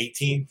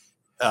 2018?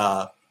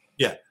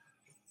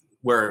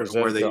 Where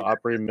they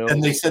Opry Mills?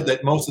 And they said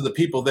that most of the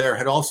people there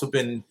had also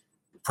been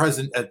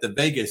present at the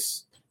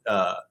Vegas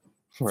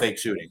fake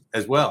shooting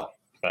as well.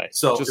 Right.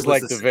 So just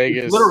like the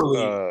Vegas,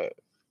 literally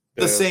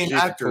the same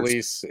actors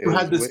police who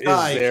had this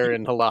guy there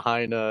in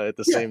Lahaina at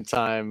the same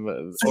time,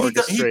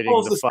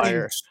 orchestrating the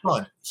fire.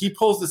 He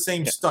pulls the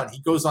same stunt. He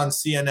goes on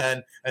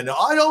CNN and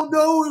I don't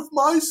know if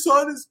my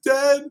son is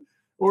dead,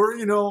 or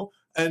and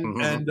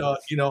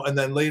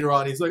then later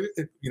on he's like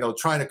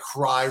trying to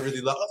cry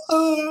really loud,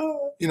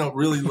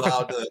 really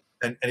loud,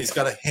 and he's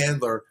got a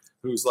handler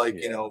who's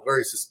like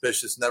very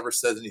suspicious, never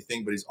says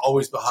anything, but he's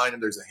always behind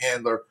him. There's a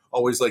handler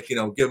always like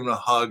give him a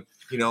hug,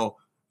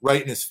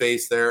 right in his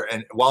face there,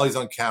 and while he's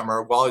on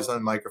camera, while he's on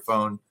the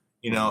microphone,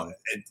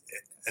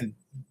 and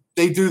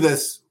they do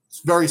this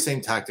very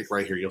same tactic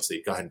right here. You'll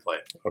see. Go ahead and play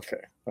it.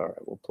 Okay. All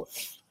right, we'll play.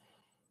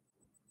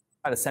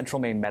 At a Central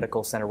Maine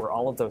Medical Center where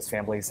all of those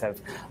families have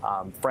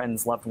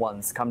friends, loved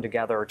ones come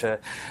together to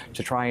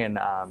try and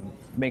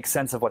make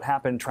sense of what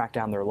happened, track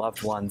down their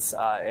loved ones.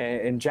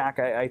 And Jack,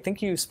 I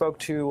think you spoke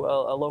to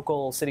a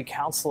local city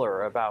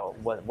councilor about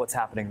what's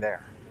happening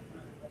there.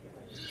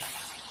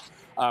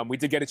 We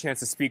did get a chance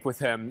to speak with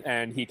him,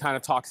 and he kind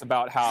of talks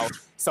about how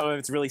some of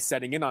it's really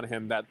setting in on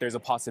him, that there's a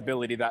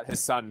possibility that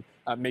his son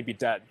may be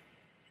dead.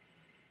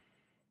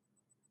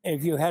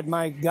 If you had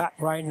my gut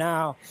right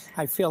now,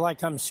 I feel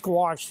like I'm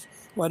squashed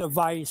with a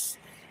vice.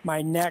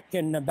 My neck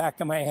and the back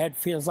of my head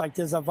feels like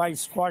there's a vice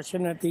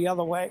squashing it the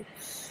other way.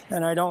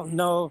 And I don't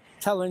know,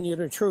 telling you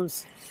the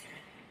truth,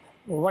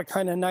 what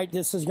kind of night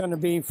this is going to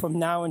be from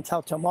now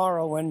until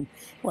tomorrow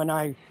when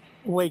I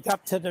wake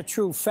up to the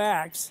true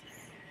facts.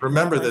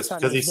 Remember this,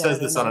 because he says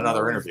this on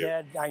another interview.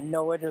 I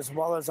know it as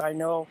well as I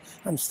know.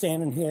 I'm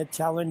standing here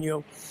telling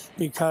you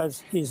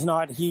because he's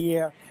not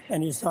here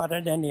and he's not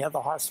at any other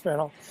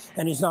hospital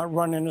and he's not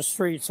running the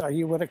streets, or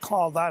he would have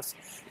called us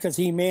because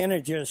he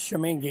manages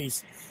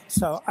Shemingi's.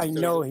 So I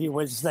know he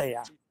was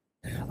there.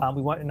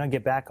 We want to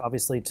get back,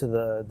 obviously, to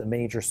the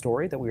major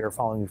story that we are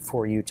following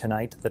for you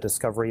tonight, the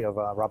discovery of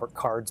Robert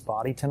Card's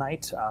body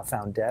tonight,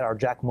 found dead. Our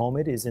Jack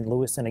Mohammed is in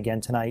Lewiston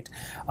again tonight,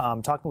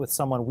 talking with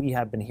someone we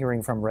have been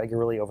hearing from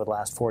regularly over the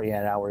last 48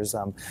 hours,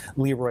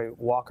 Leroy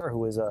Walker,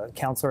 who is a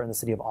counselor in the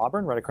city of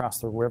Auburn, right across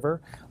the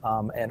river,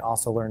 and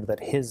also learned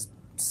that his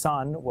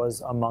son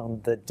was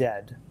among the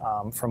dead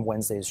from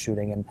Wednesday's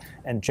shooting.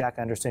 And Jack,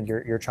 I understand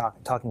you're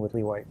talking with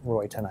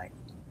Leroy tonight.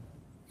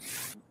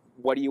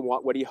 what do you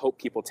want? What do you hope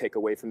people take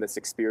away from this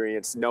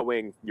experience,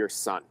 knowing your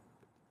son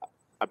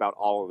about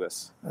all of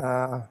this?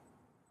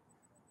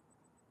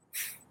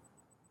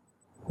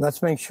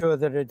 Let's make sure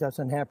that it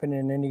doesn't happen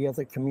in any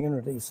other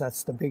communities.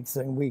 That's the big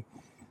thing. We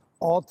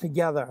all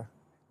together,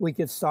 we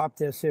could stop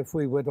this if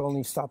we would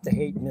only stop the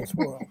hate in this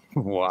world.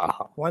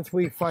 Wow. Once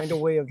we find a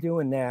way of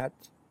doing that,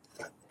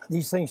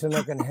 these things are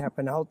not going to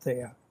happen out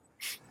there.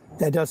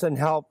 That doesn't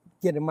help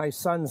getting my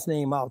son's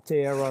name out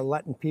there or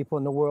letting people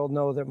in the world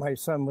know that my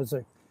son was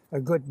a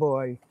good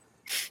boy,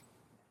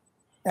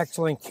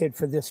 excellent kid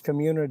for this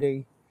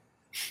community,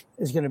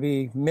 is going to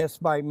be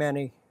missed by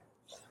many.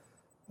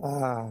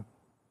 But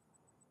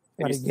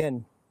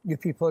again, you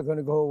people are going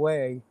to go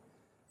away.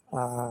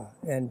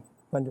 And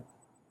when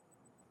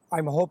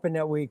I'm hoping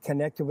that we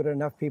connected with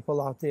enough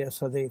people out there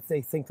so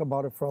they think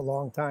about it for a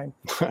long time.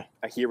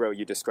 A hero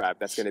you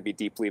described that's going to be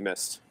deeply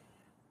missed.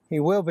 He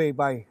will be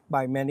by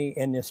many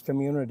in this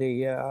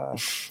community.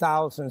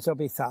 Thousands, there'll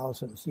be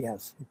thousands,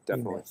 yes.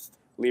 Definitely.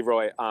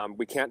 Leroy,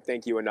 we can't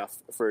thank you enough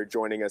for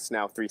joining us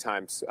now 3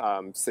 times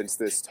since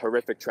this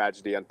horrific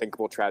tragedy,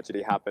 unthinkable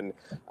tragedy happened.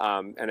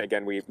 And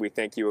again, we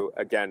thank you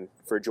again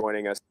for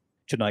joining us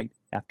tonight.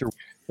 After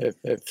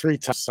 3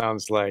 times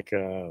sounds like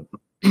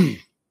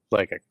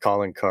like a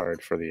calling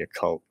card for the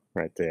occult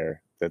right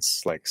there.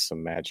 That's like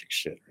some magic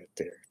shit right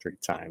there. 3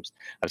 times.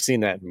 I've seen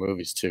that in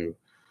movies too,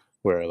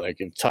 where like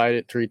you've tied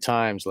it 3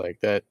 times like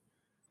that.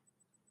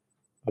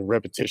 A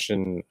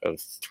repetition of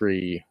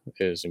 3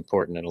 is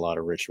important in a lot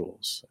of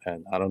rituals,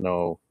 and I don't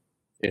know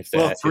if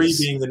that 3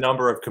 being the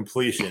number of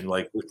completion,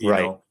 like you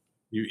right. know,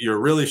 you're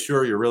really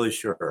sure,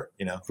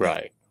 you know,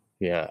 right?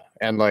 Yeah,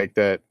 and like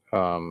that.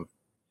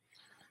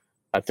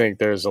 I think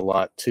there's a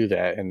lot to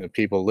that, and the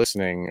people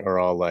listening are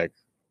all like,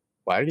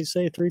 "Why did he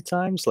say 3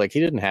 times?" Like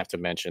he didn't have to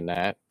mention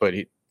that, but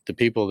the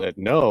people that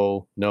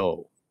know,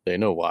 they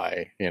know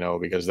why, you know,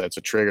 because that's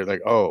a trigger.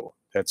 Like, oh,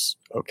 that's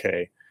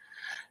okay,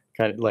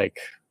 kind of like.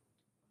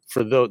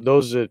 For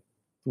those that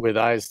with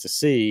eyes to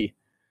see,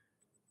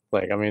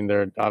 like, I mean,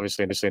 they're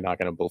obviously not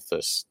going to believe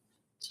this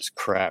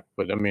crap.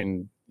 But I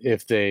mean,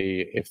 if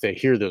they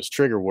hear those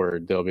trigger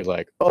word, they'll be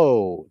like,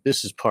 "Oh,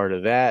 this is part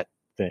of that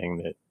thing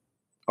that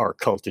our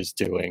cult is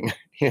doing."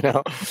 You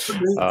know,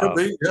 could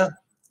be, yeah.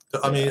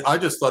 I mean, I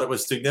just thought it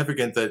was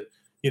significant that,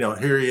 you know,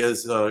 here he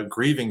is, a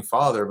grieving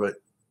father, but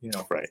you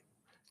know, right,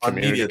 on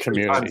media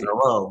 3 times in a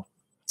row.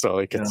 That's all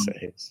I can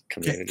say. Is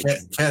community.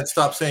 Can't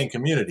stop saying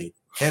community.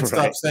 Can't stop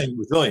right. saying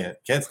resilient.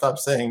 Can't stop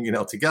saying, you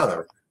know,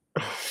 together.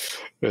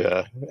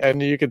 Yeah,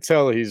 and you can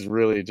tell he's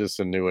really just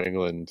a New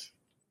England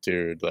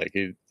dude. Like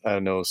I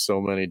know so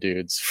many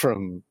dudes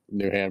from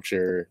New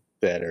Hampshire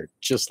that are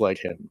just like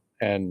him,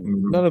 and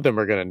none of them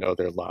are going to know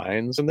their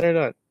lines, and they're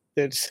not.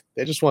 They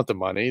just want the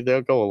money.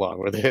 They'll go along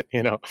with it,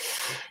 you know.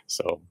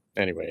 So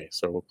anyway,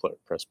 so we'll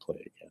press play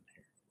again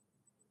here.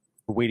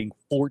 Waiting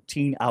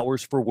 14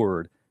 hours for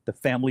word, the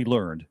family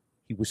learned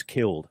he was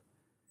killed.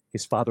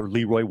 His father,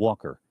 Leroy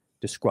Walker,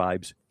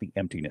 describes the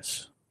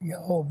emptiness. Your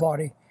whole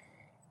body,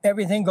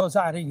 everything goes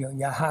out of you.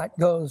 Your heart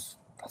goes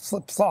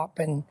flip-flop,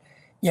 and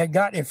your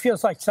gut, it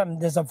feels like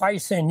there's a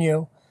vice in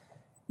you.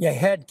 Your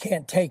head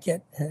can't take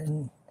it,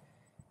 and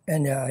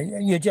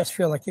you just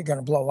feel like you're going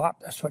to blow up.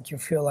 That's what you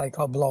feel like,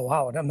 or blow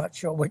out. I'm not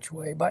sure which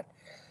way, but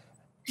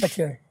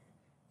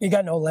you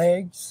got no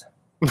legs.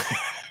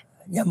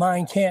 Your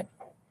mind can't.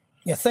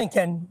 You're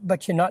thinking,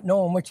 but you're not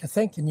knowing what you're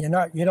thinking. You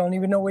don't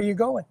even know where you're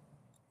going.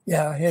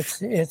 Yeah,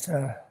 it's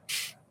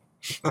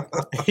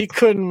he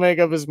couldn't make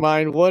up his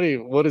mind what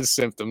his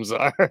symptoms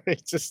are.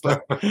 He's just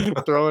like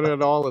throwing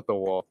it all at the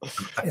wall.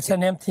 It's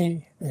an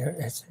empty.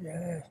 It's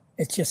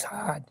just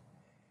hard.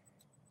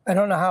 I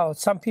don't know how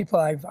some people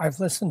I've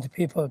listened to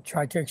people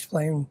try to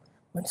explain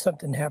when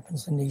something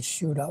happens in these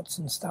shootouts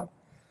and stuff.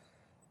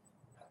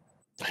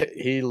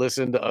 He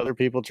listened to other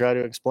people try to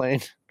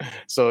explain.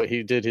 So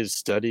he did his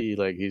study,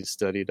 like he's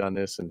studied on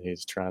this, and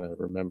he's trying to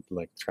remember,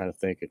 like trying to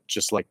think it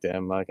just like them.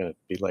 I'm not going to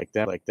be like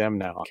them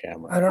now on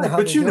camera. I don't know how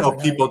but you know,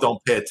 people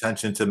don't pay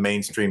attention to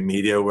mainstream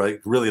media,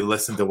 like really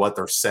listen to what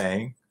they're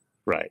saying.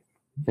 Right.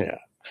 Yeah.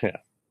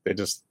 They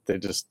just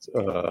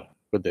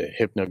with the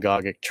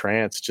hypnagogic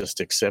trance, just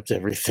accept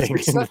everything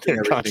into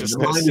their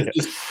consciousness. The mind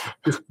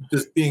is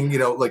just being, you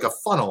know, like a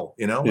funnel,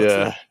 you know?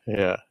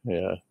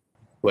 Yeah.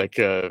 Like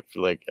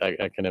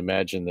I can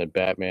imagine the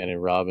Batman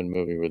and Robin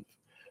movie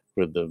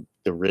with the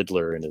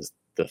Riddler and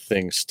the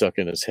thing stuck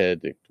in his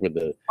head with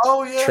the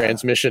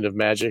transmission of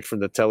magic from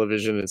the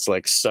television. It's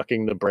like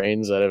sucking the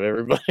brains out of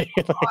everybody.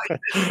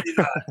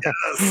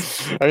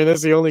 Yes. I mean,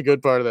 that's the only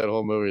good part of that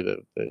whole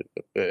movie.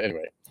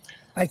 Anyway.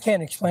 I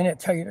can't explain it.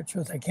 Tell you the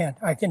truth, I can't.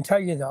 I can tell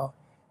you though,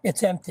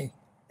 it's empty.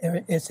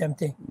 It's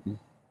empty. Mm-hmm.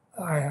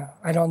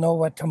 I don't know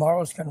what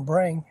tomorrow's going to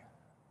bring.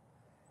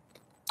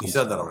 You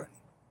said that already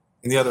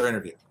in the other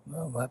interview.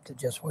 Well, we'll have to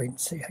just wait and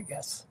see, I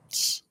guess.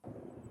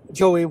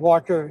 Joey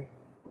Walker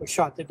was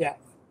shot to death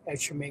at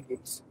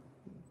Shemigis.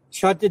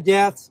 Shot to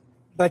death,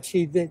 but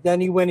then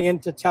he went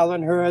into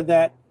telling her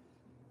that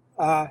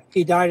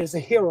he died as a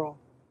hero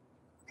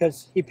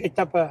because he picked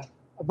up a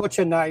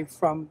butcher knife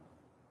from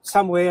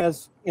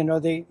somewheres,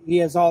 he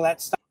has all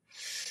that stuff.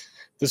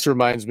 This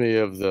reminds me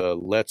of the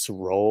Let's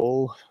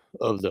Roll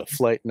of the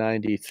Flight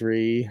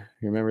 93. You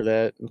remember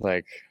that?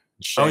 Like,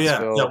 Oh yeah,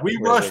 Shanksville, we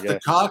where rushed they the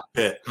got-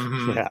 cockpit.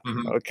 Mhm, Yeah.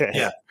 mhm. Okay.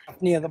 Yeah.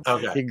 Near the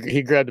Okay.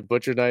 He grabbed a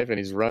butcher knife and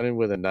he's running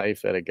with a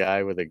knife at a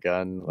guy with a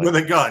gun. With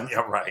a gun,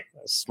 yeah, right.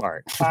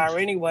 Smart. fire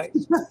anyway.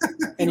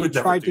 And he would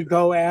never tried to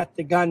go at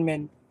the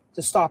gunman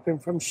to stop him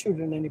from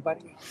shooting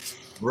anybody.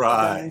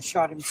 Right. And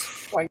shot him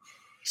twice.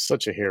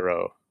 Such a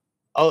hero.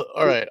 All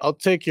right, I'll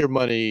take your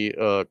money,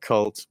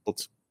 cult.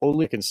 But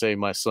only can say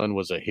my son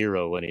was a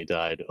hero when he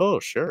died. Oh,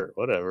 sure,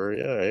 whatever.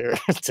 Yeah, here,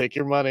 take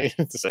your money.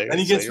 And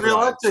he gets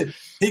reelected.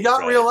 He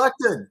got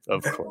reelected.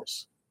 Of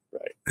course.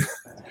 Right.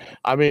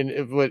 I mean,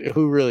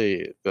 who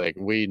really, like,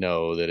 we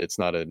know that it's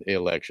not an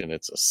election,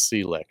 it's a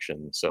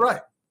selection. So, Right.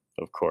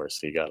 Of course,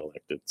 he got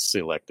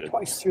selected.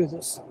 Twice through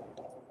this.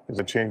 Does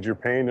it change your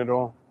pain at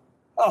all?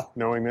 Oh.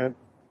 Knowing that?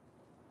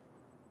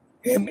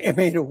 It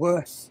made it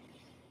worse.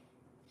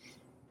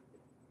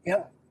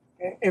 Yeah,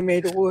 it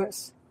made it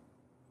worse.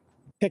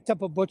 Picked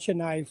up a butcher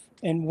knife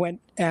and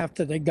went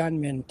after the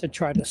gunman to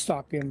try to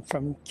stop him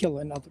from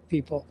killing other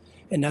people.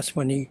 And that's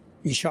when he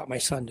shot my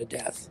son to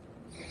death,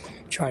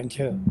 trying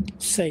to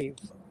save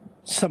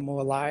some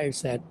more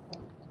lives that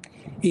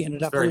he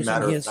ended up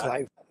losing his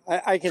life.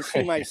 I can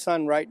see my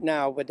son right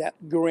now with that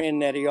grin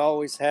that he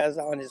always has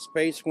on his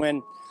face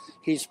when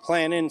he's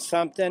planning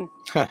something.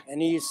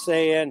 And he's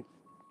saying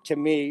to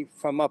me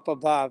from up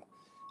above,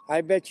 I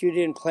bet you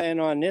didn't plan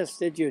on this,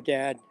 did you,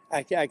 Dad?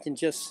 I can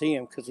just see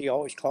him because he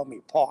always called me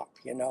Pop,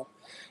 And,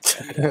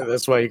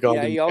 That's why you called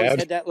him he always Dad?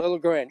 had that little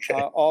grin.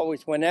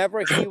 Always, whenever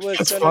he was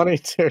That's gonna, funny,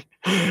 dude.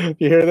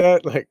 You hear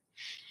that? Like,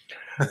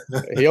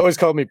 he always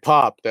called me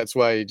Pop. That's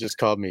why he just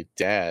called me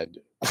Dad.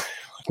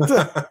 What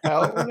the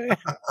hell, man?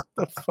 What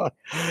the fuck?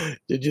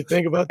 Did you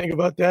think about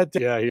that?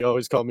 Yeah, he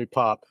always called me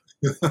Pop.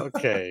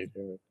 Okay.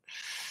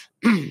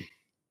 Dude.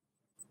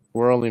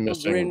 We're only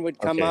missing. grin would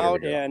come okay, here we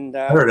out, go. and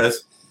There it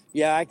is.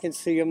 yeah, I can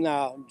see him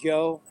now.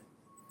 Joe,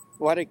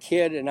 what a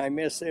kid, and I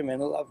miss him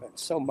and love him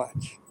so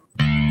much.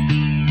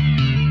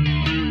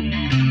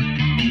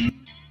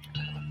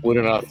 Would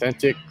an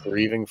authentic,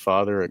 grieving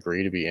father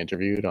agree to be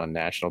interviewed on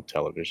national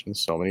television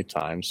so many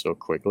times so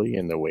quickly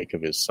in the wake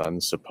of his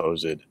son's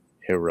supposed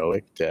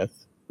heroic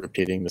death,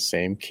 repeating the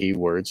same key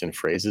words and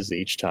phrases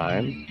each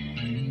time?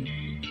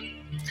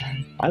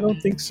 I don't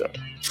think so.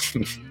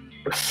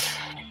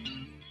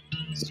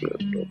 It's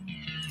really cool.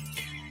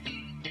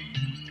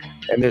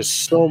 And there's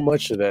so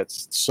much of that,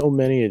 so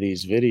many of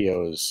these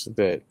videos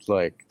that,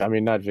 like, I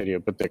mean, not video,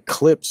 but the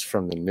clips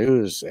from the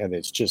news, and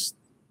it's just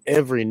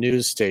every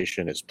news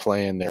station is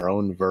playing their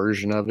own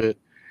version of it.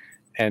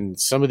 And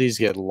some of these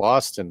get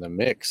lost in the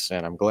mix,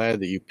 and I'm glad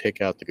that you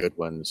pick out the good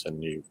ones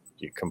and you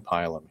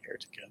compile them here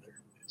together.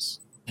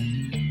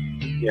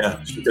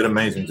 Yeah, she did an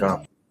amazing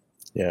job.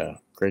 Yeah,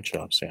 great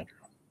job, Sandra.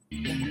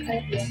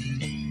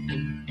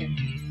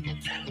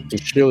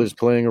 Dashiell is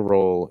playing a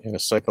role in a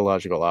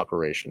psychological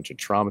operation to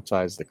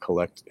traumatize the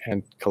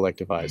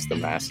collectivize the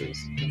masses.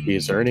 He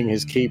is earning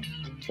his keep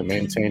to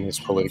maintain his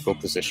political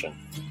position.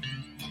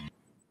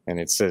 And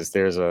it says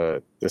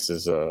this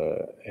is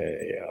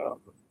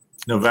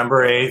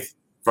November 8th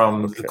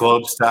from the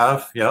Globe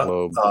staff. Yeah.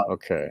 Globe,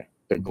 okay.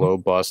 The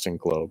Globe, Boston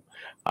Globe.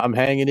 I'm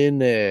hanging in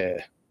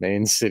there.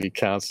 Maine City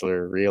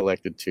Councilor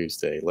reelected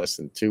Tuesday, less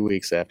than 2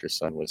 weeks after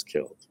son was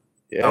killed.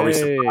 Are we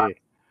Yay. surprised?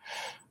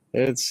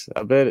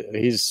 I bet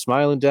he's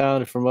smiling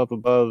down from up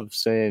above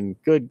saying,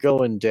 good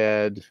going,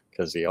 Dad,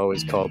 because he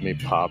always called me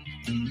Pop.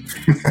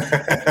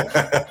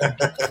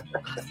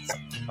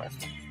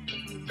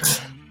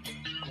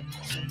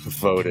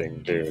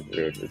 Voting, dude.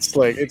 It's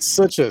like, it's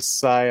such a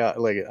psyop.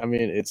 Like, I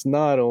mean, it's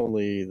not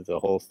only the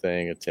whole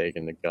thing of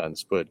taking the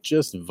guns, but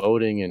just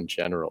voting in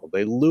general.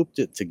 They looped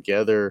it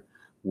together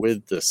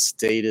with the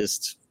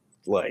statist,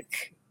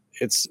 like,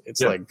 it's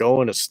like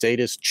going to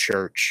statist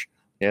church,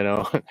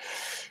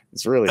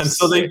 It's really and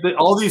so sick. they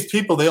all these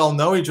people, they all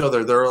know each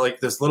other. They're like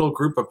this little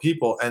group of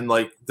people, and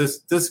like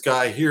this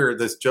guy here,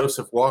 this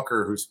Joseph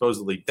Walker, who's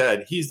supposedly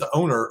dead, he's the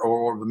owner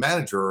or the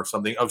manager or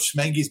something of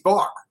Schmenge's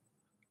Bar.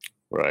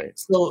 Right.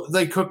 So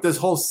they cooked this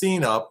whole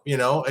scene up,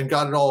 and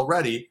got it all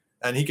ready,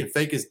 and he can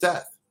fake his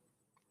death.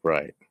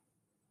 Right.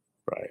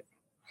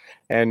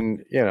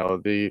 And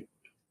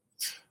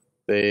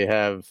they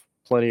have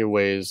plenty of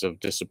ways of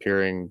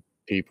disappearing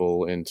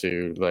people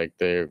into, like,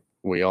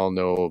 we all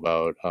know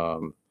about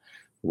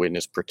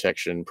witness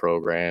protection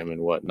program and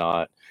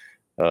whatnot.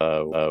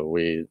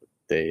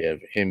 They have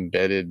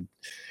embedded,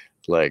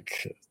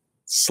 like,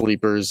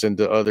 sleepers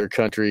into other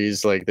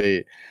countries. Like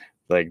they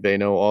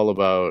know all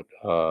about,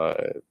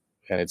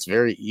 and it's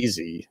very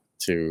easy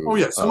to. Oh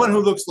yeah, someone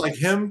who looks like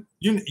him.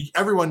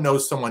 Everyone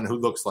knows someone who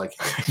looks like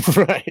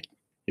him. Right.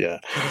 Yeah,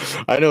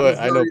 I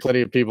know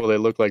plenty of people that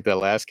look like that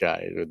last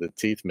guy with the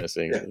teeth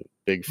missing, and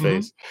big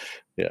face.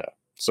 Mm-hmm. Yeah.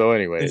 So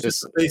anyway, it's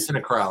just a face in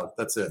a crowd.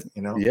 That's it.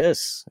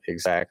 Yes,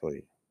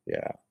 exactly.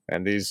 Yeah,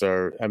 and these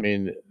are. I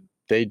mean,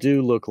 they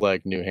do look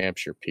like New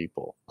Hampshire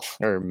people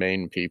or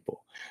Maine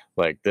people,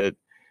 like that.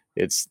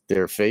 it's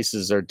their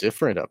faces are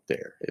different up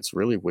there. It's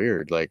really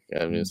weird. Like,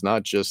 I mean, it's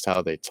not just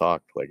how they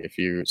talk. Like, if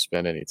you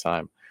spend any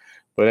time,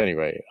 but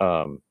anyway,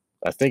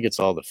 I think it's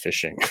all the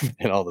fishing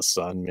and all the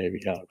sun.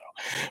 Maybe, I don't know.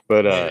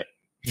 But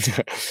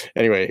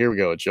anyway, here we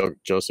go.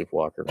 Joseph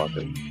Walker.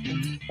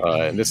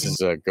 And this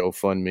is a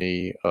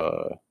GoFundMe,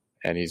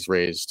 and he's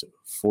raised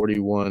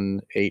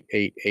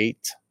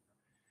 41,888.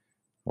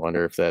 I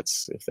wonder if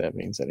that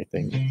means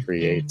anything.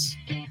 Creates.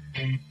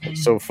 And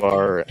so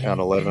far on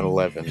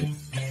 11/11,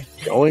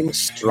 going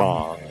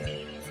strong.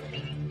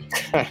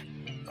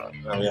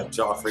 We have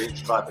Joffrey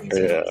clapping.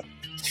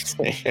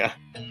 Yeah.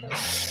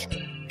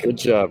 Good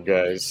job,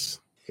 guys.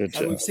 Good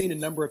job. We've seen a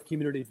number of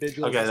community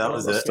vigils. Okay, that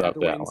was it. Stop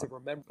that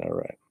one. All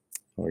right.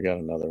 We got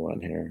another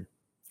one here.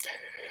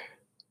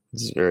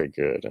 This is very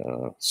good.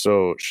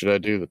 So should I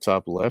do the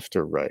top left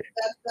or right?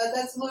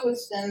 That's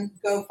Lewiston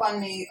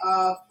GoFundMe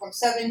from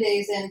 7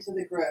 days into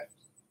the grift.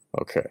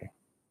 Okay.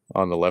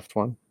 On the left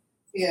one?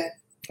 Yeah.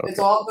 Okay. It's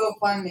all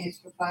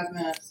GoFundMes for 5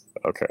 minutes.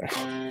 Okay.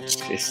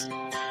 Jeez.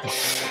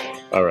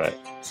 All right.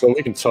 So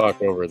we can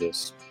talk over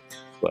this.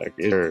 Like,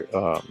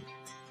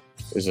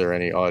 is there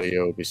any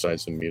audio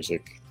besides the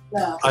music?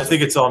 No. I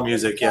think it's all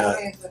music,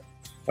 yeah.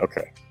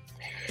 Okay.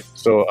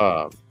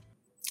 So,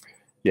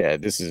 yeah,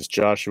 this is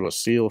Joshua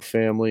Seal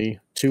family,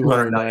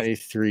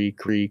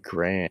 293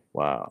 grand.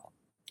 Wow.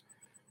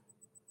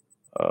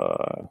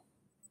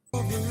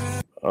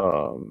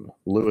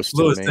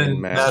 Lewiston,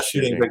 mass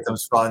shooting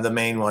victims fund, the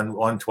main one,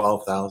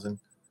 112,000.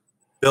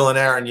 Bill and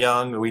Aaron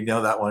Young, we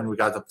know that one. We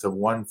got up to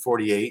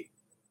 148.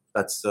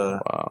 That's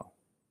wow.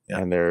 Yeah.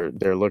 And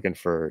they're looking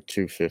for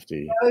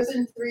 250. That was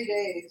in 3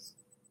 days.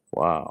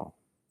 Wow.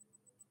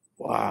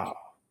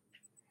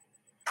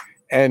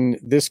 And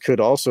this could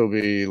also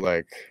be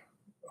like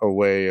a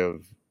way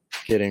of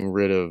getting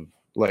rid of,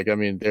 like, I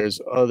mean,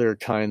 there's other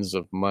kinds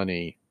of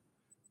money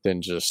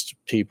than just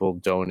people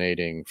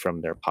donating from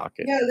their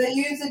pocket. Yeah, they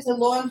use it to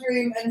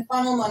laundry and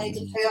funnel money to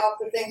pay off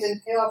the things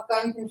and pay off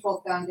gun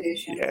control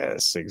foundation.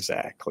 Yes,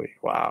 exactly.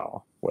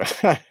 Wow.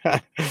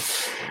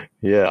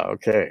 Yeah,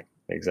 okay.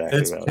 Exactly.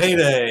 It's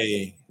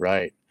payday.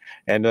 Right.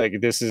 And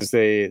like this is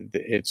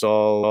it's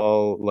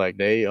all like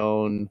they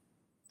own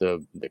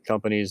the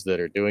companies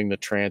that are doing the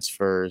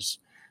transfers.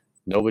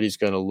 Nobody's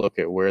going to look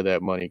at where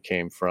that money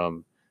came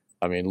from.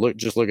 I mean,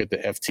 look at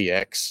the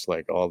FTX,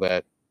 like all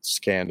that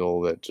scandal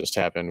that just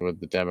happened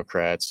with the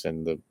Democrats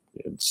and the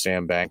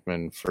Sam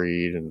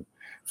Bankman-Fried and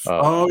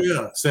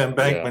Sam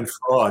Bankman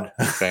fraud.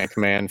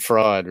 Bankman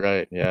fraud,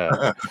 right?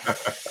 Yeah.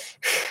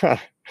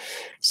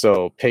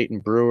 So Peyton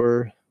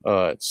Brewer,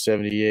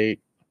 78.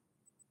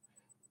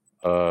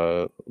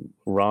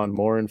 Ron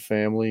Morin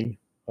family,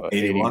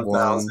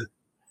 81.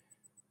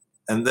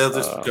 And they'll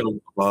just go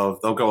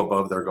above. They'll go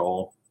above their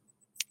goal.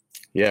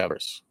 Yeah,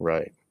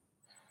 right.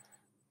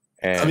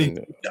 And I mean,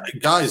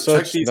 guys,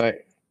 check these.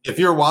 If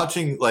you're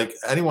watching, like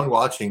anyone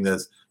watching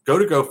this, go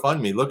to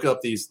GoFundMe. Look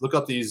up these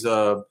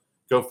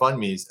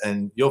GoFundMes,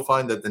 and you'll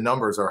find that the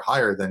numbers are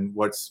higher than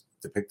what's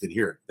depicted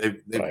here.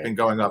 They've been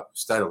going up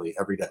steadily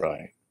every day.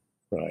 Right.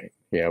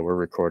 Yeah, we're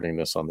recording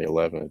this on the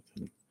 11th.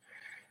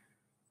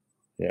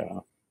 Yeah.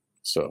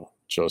 So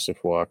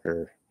Joseph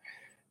Walker,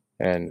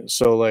 and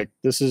so like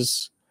this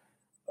is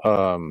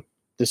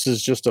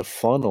just a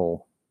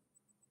funnel,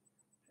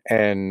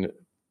 and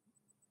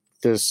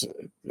this,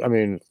 I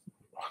mean,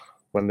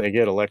 when they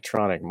get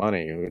electronic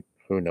money,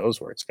 who knows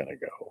where it's going to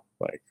go?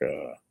 Like,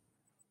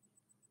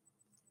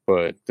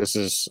 but this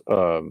is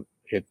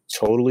it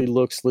totally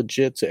looks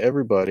legit to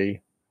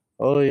everybody.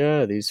 Oh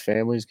yeah, these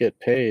families get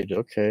paid.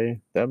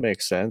 Okay, that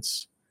makes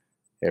sense.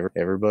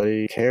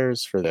 Everybody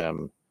cares for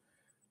them,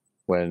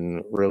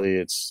 when really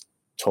it's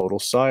total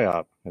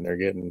psyop, and they're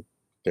getting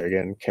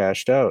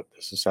cashed out.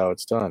 This is how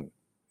it's done.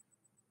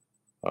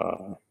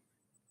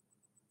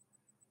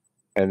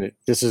 And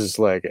this is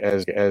like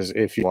as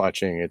if you're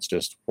watching, it's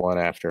just one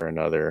after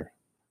another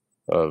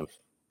of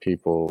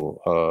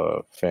people,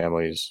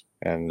 families.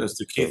 And there's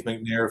the Keith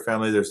McNair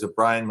family. There's the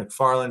Brian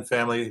McFarland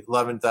family,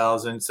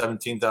 11,000,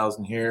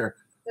 17,000 here.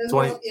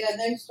 20. Yeah,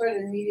 they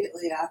started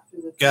immediately after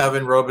the.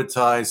 Gavin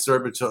Robitaille,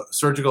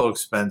 surgical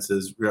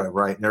expenses.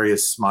 Right, there he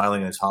is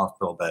smiling in his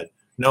hospital bed.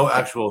 No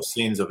actual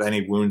scenes of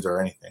any wounds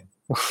or anything.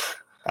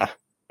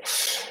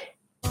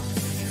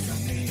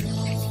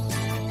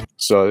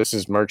 So this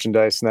is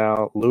merchandise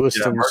now.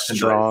 Lewiston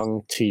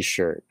Strong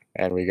T-shirt,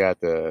 and we got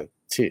the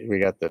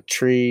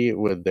tree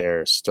with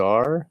their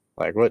star.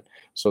 Like what?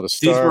 So the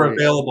star. These were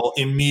available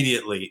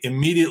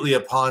immediately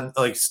upon,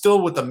 like,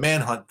 still with the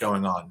manhunt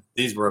going on.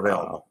 These were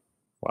available.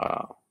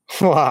 Wow.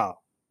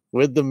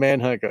 With the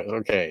manhunt.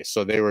 Okay,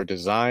 so they were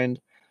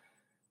designed,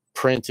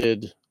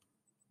 printed,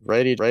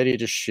 ready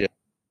to ship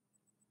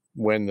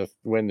when the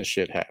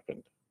shit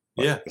happened.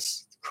 Like, yeah,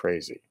 it's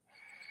crazy.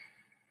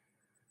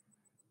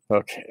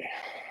 Okay.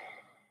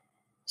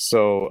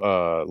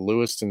 So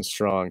Lewiston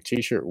Strong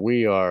T-shirt.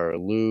 We are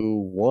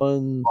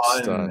One.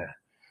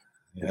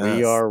 Yes.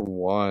 We are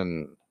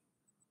one.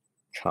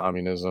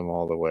 Communism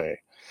all the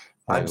way.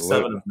 I'm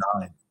 7 of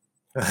 9.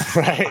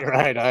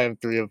 Right. I am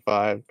 3 of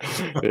 5.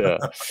 Yeah.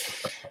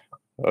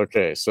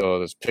 Okay, so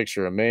there's a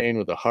picture of Maine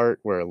with a heart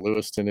where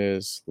Lewiston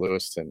is.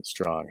 Lewiston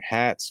strong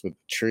hats with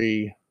the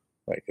tree.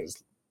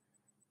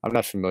 I'm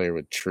not familiar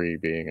with tree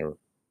being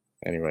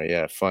anyway,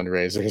 yeah,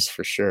 fundraisers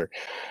for sure.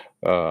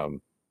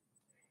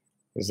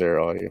 Is there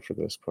audio for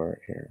this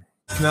part here?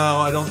 No,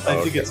 I don't.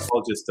 I think it's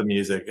all just the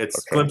music.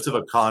 It's Glimpse of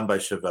a Con by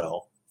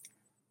Chevelle.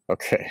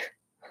 Okay.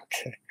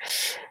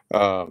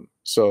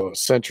 So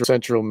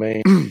Central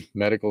Maine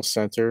Medical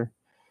Center,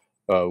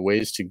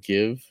 ways to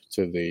give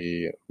to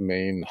the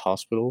Maine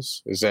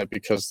hospitals. Is that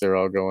because they're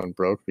all going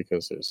broke?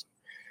 Because there's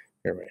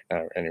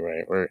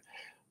anyway, we're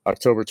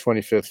October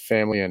 25th,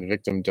 family and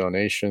victim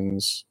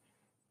donations.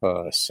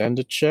 Send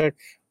a check,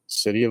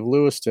 City of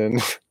Lewiston.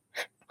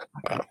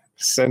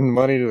 Send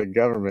money to the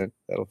government.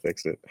 That'll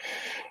fix it.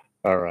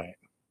 All right.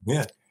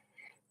 Yeah.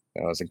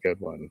 That was a good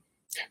one.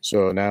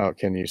 So now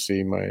can you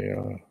see my...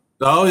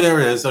 Oh, there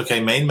it is. Okay,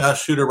 Maine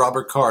mass shooter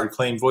Robert Card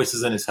claimed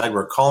voices in his head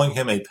were calling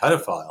him a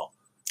pedophile.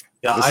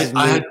 Yeah, I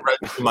hadn't read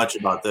too much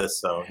about this,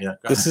 so yeah.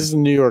 This is the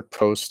New York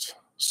Post,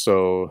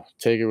 so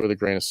take it with a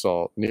grain of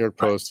salt. New York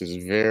Post is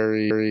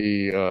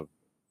very,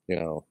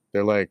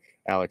 they're like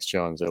Alex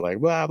Jones. They're like,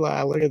 blah,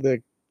 blah, look at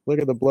the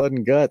blood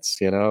and guts,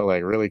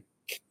 like really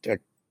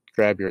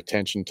grab your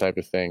attention type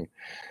of thing.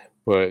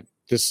 But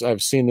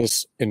I've seen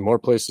this in more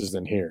places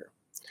than here,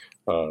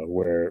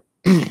 where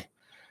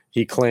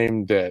he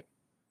claimed that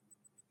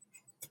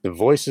the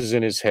voices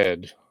in his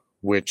head,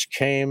 which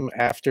came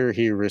after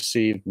he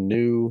received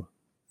new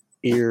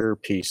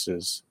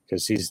earpieces,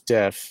 because he's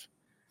deaf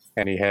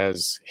and he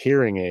has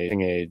hearing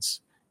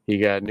aids. He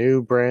got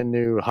brand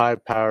new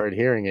high-powered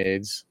hearing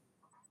aids,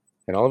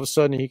 and all of a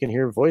sudden he can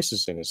hear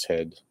voices in his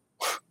head.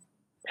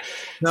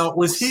 Now,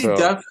 was he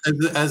deaf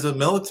as a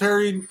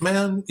military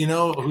man,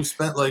 who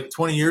spent like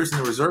 20 years in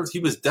the reserves? He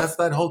was deaf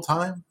that whole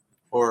time?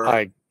 Or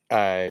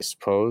I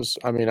suppose.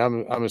 I mean,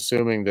 I'm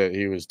assuming that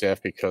he was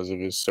deaf because of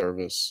his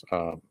service.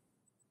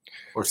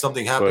 Or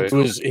something happened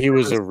to him. He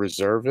was a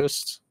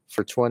reservist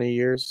for 20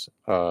 years.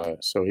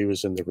 So he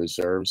was in the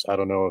reserves. I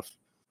don't know if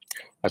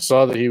I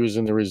saw that he was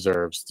in the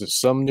reserves.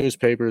 Some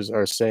newspapers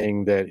are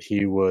saying that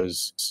he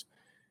was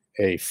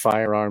a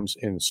firearms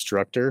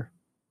instructor.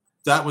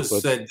 That was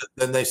said.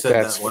 Then they said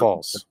that's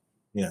false.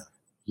 Yeah.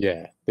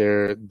 Yeah.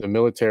 The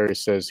military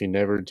says he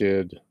never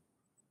did.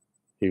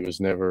 He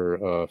was never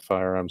a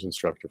firearms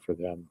instructor for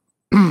them.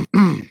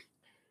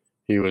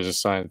 He was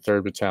assigned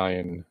 3rd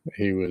Battalion.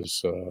 He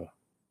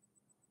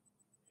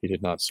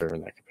did not serve in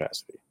that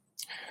capacity.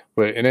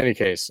 But in any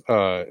case,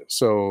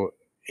 so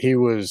he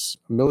was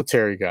a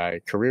military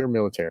guy, career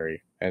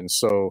military. And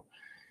so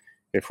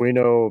if we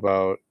know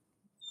about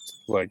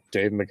like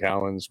Dave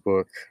McGowan's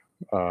book,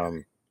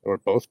 or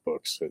both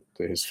books,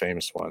 his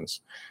famous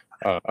ones,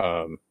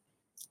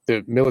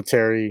 the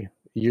military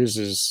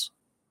uses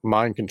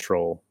mind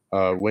control.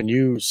 When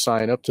you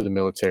sign up to the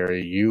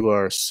military, you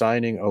are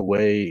signing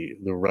away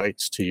the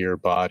rights to your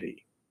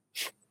body.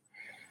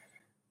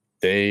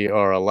 They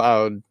are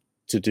allowed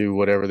to do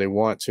whatever they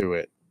want to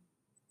it.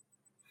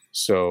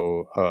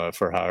 So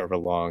for however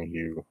long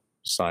you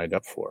signed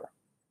up for,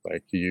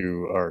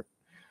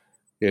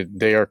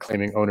 they are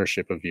claiming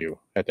ownership of you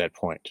at that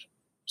point.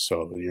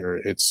 So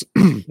it's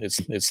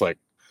like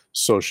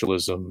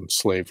socialism,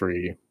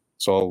 slavery.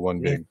 It's all one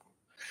big.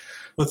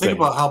 Well, think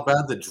about how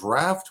bad the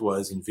draft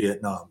was in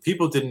Vietnam.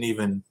 People didn't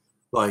even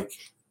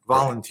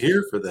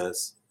volunteer for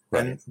this,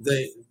 and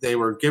they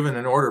were given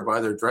an order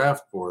by their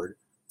draft board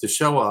to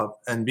show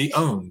up and be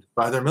owned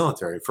by their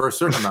military for a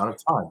certain amount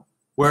of time,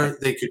 where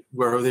they'd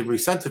be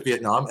sent to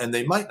Vietnam and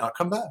they might not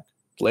come back.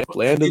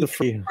 Land of the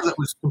free. That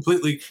was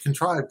completely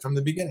contrived from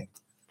the beginning.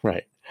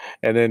 Right,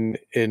 and then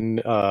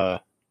in.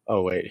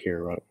 Oh wait,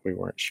 here we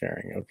weren't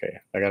sharing. Okay,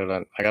 I got it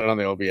on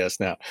the OBS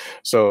now.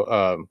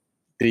 So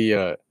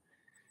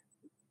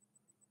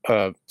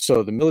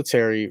so the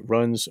military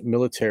runs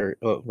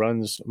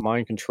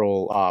mind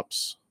control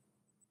ops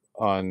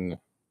on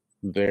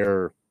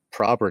their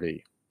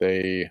property.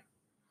 They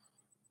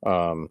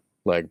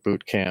like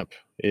boot camp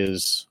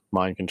is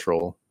mind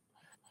control,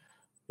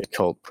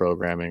 occult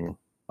programming.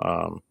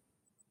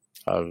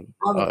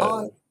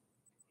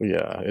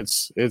 Yeah,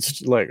 it's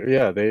like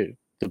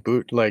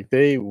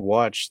they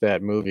watch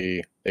that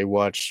movie. They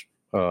watch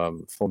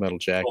Full Metal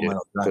Jacket.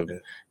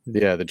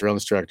 The drill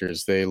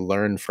instructors, they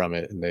learn from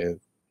it, and they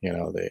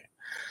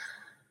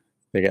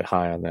get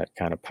high on that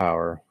kind of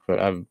power. But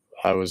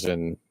I was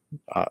in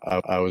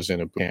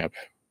a boot camp,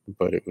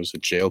 but it was a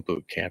jail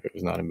boot camp. It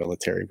was not a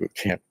military boot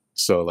camp.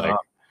 So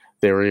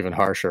they were even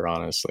harsher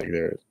on us.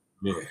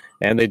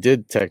 And they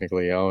did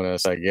technically own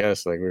us, I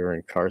guess. We were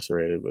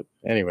incarcerated, but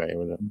anyway.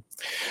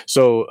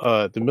 So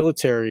the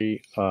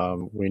military,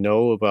 we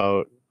know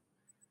about.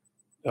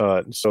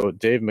 So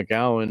Dave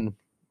McGowan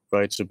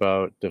writes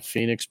about the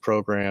Phoenix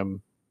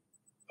program,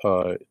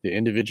 the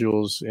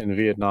individuals in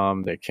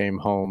Vietnam that came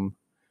home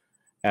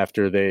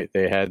after they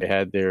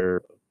had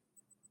their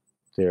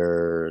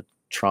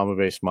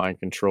trauma-based mind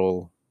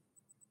control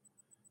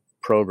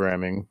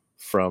programming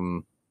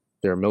from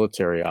their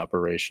military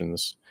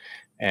operations,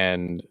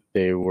 and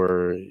they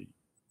were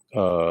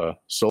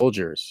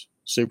soldiers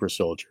super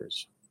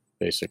soldiers,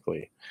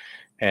 basically.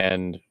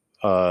 And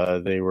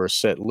they were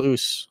set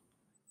loose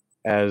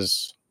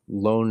as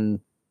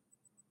lone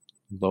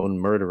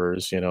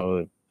murderers.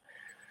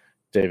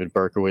 David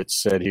Berkowitz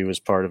said he was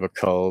part of a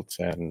cult,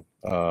 and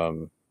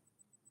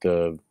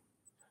the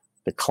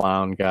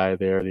clown guy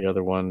there, the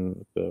other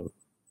one,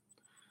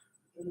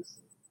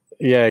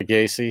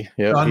 Gacy.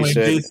 Yeah,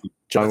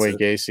 John Wayne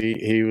Gacy.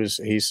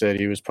 He said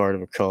he was part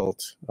of a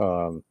cult.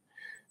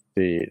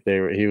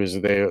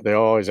 They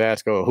always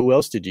ask, "Oh, who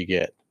else did you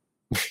get?"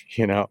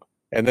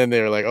 And then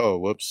they were like, "Oh,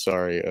 whoops,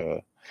 sorry."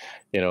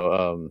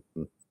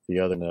 The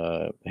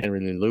other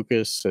Henry Lee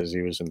Lucas says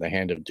he was in the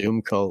Hand of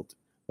Doom cult.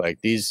 Like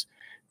these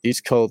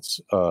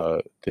cults,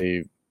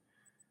 the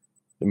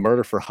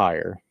murder for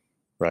hire,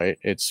 right?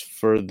 It's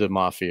for the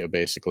mafia,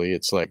 basically.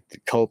 It's like the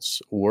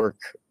cults work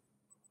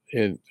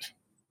in.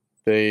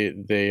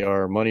 They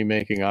are money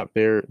making up.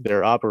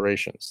 They're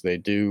operations. They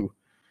do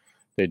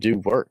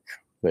work.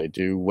 They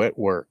do wet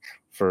work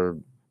for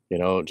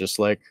just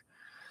like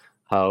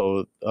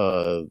how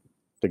the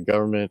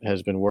government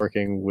has been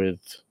working with,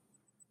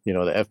 the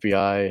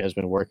FBI has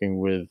been working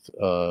with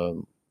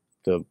the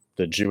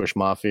Jewish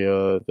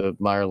mafia, the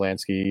Meyer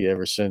Lansky,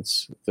 ever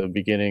since the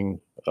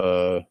beginning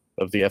of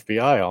the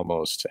FBI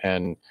almost,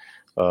 and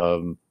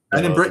in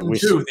Britain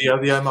too, the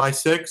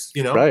MI6,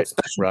 right,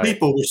 special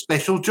people with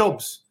special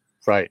jobs.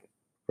 Right.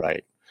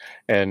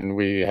 And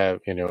we have,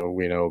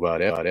 we know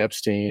about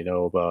Epstein,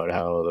 about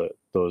how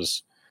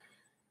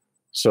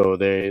so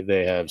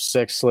they have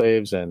sex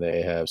slaves and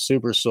they have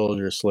super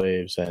soldier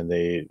slaves, and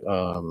they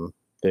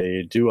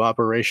do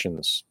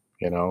operations,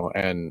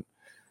 and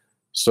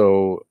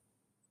so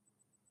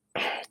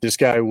this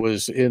guy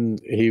was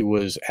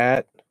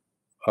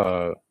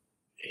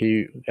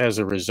as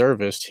a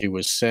reservist, he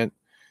was sent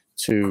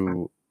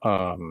to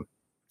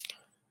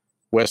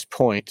West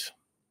Point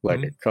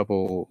a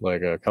couple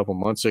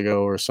months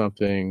ago or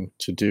something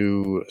to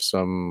do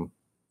some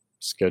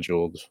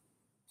scheduled.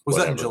 Was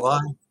that in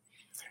July?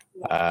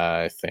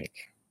 I think,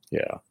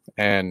 yeah.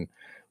 And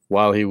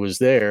while he was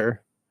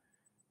there,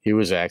 he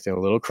was acting a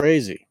little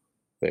crazy,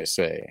 they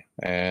say,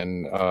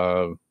 and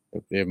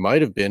it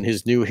might have been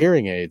his new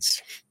hearing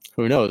aids.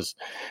 Who knows?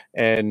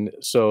 And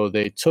so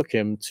they took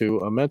him to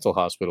a mental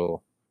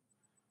hospital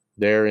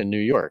there in New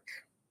York,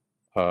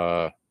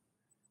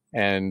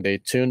 and they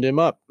tuned him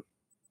up.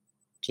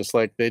 Just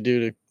like they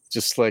do to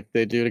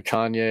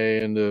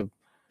Kanye and to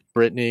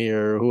Britney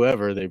or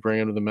whoever. They bring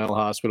him to the mental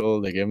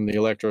hospital. They give him the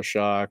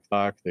electroshock.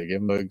 They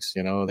give him bugs.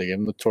 They give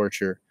him the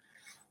torture,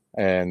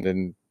 and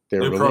then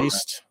they're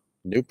released.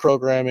 New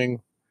programming,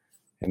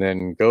 and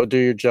then go do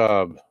your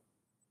job.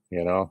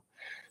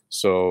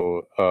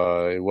 So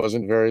it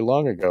wasn't very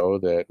long ago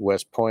that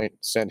West Point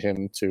sent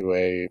him to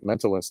a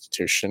mental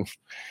institution.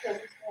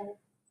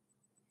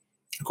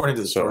 According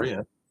to the story,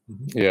 yeah.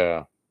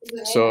 Yeah.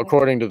 So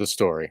according to the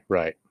story,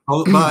 right.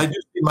 Oh, I do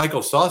see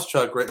Michael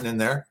Sawchuk written in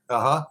there.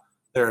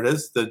 There it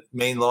is. The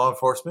main law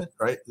enforcement,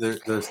 right? There's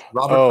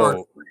Robert Card.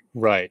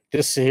 Right.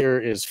 This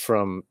is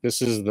from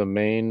the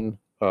main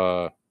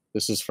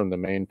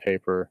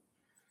paper.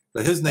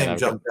 But his name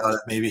jumped out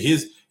at me. Have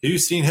you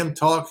seen him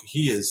talk?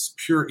 He is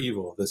pure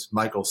evil, this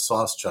Michael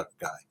Sawchuk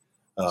guy.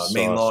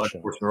 Main law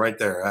enforcement right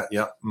there.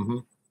 Yeah. Mm-hmm.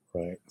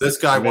 Right. This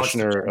guy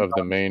Commissioner of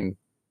the Maine.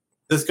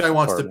 This guy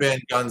wants to ban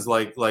guns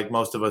like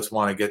most of us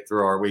want to get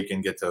through our week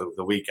and get to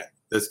the weekend.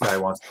 This guy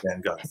wants to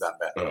ban guns that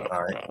bad.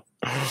 All right.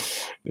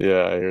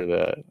 Yeah, I hear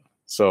that.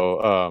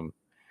 So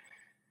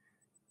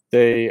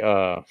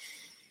they're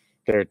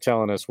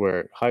telling us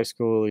where high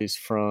school he's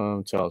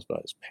from, tell us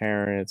about his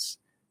parents,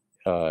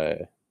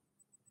 talk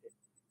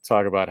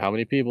about how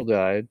many people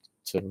died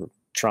to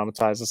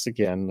traumatize us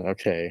again.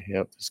 Okay,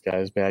 yep, this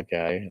guy's a bad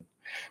guy.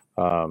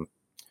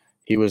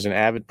 He was an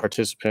avid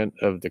participant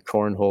of the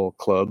Cornhole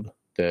Club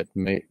that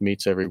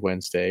meets every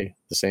Wednesday,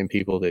 the same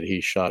people that he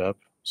shot up,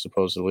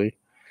 supposedly.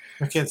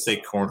 I can't say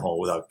cornhole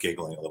without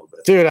giggling a little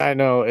bit. Dude, I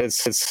know.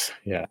 He's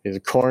a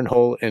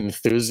cornhole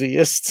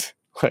enthusiast.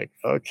 Like,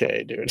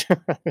 okay, dude.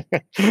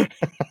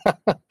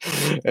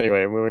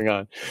 Anyway, moving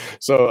on.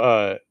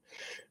 So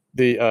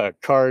the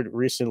Card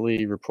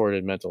recently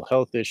reported mental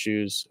health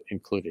issues,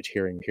 included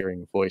hearing,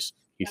 voice.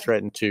 He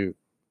threatened to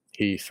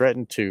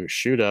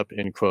shoot up,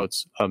 in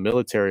quotes, a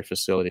military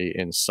facility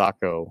in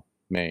Saco,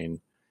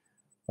 Maine,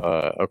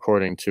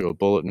 according to a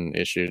bulletin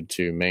issued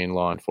to Maine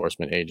law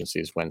enforcement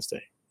agencies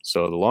Wednesday.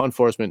 So the law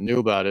enforcement knew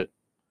about it.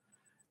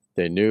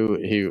 They knew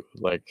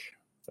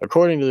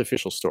according to the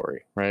official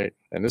story, right?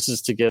 And this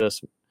is to get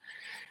us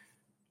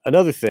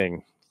another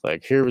thing.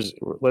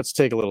 Let's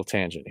take a little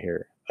tangent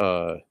here.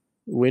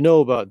 We know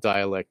about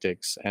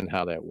dialectics and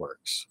how that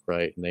works,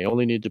 right? And they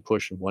only need to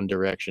push in one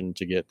direction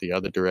to get the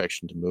other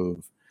direction to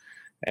move.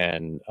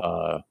 And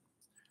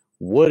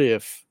what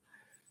if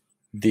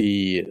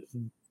they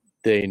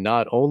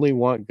not only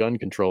want gun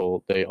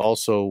control, they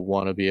also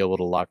want to be able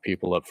to lock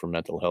people up for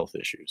mental health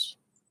issues.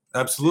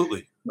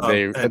 Absolutely.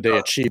 They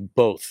achieve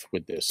both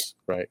with this,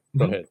 right?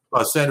 Go ahead.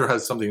 Sandra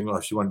has something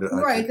she wanted to.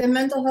 Right. The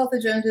mental health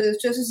agenda is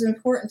just as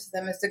important to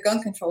them as the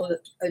gun control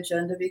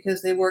agenda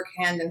because they work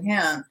hand in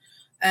hand.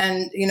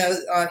 And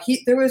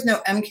there was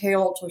no MK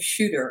Ultra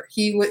shooter.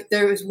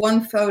 There was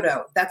one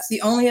photo. That's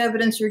the only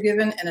evidence you're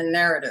given and a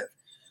narrative.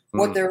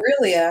 What they're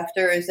really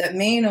after is that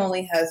Maine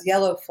only has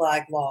yellow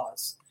flag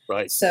laws.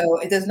 Right. So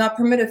it does not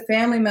permit a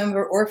family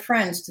member or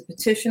friends to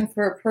petition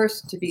for a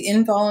person to be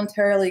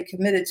involuntarily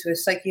committed to a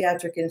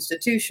psychiatric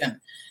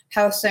institution.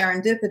 How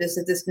serendipitous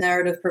that this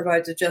narrative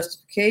provides a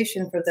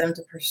justification for them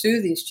to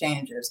pursue these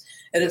changes.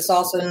 And it's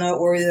also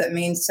noteworthy that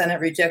Maine's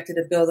Senate rejected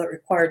a bill that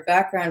required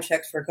background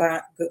checks for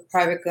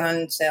private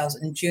gun sales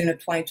in June of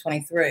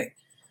 2023.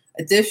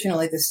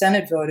 Additionally, the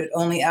Senate voted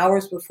only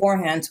hours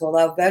beforehand to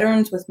allow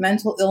veterans with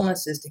mental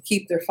illnesses to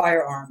keep their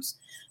firearms.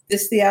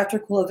 This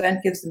theatrical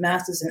event gives the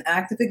masses an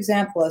active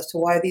example as to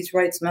why these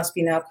rights must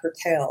be now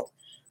curtailed.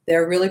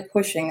 They're really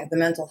pushing the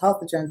mental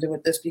health agenda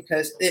with this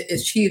because it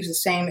achieves the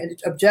same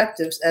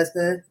objectives as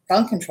the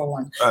gun control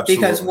one. Absolutely.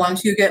 Because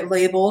once you get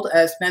labeled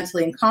as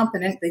mentally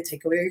incompetent, they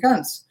take away your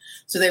guns.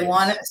 So they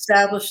want to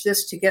establish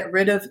this to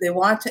they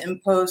want to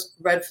impose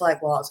red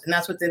flag laws. And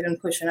that's what they've been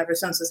pushing ever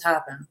since this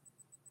happened.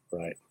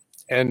 Right.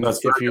 And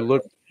thank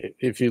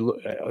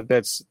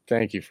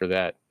you for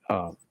that.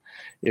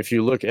 If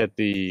you look at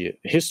the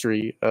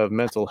history of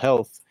mental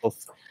health,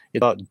 it's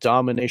about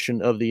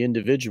domination of the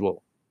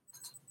individual.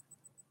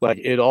 Like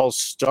it all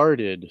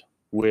started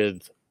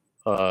with,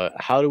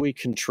 how do we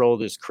control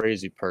this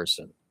crazy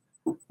person?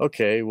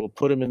 Okay, we'll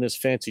put him in this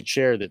fancy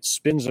chair that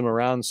spins him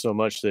around so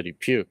much that he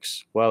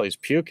pukes. While he's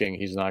puking,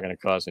 he's not going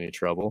to cause any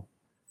trouble.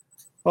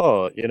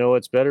 Oh, you know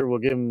what's better? We'll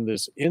give him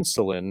this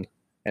insulin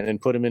and then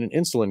put him in an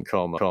insulin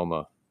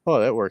coma. Oh,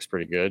 that works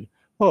pretty good.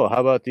 Oh,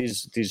 how about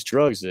these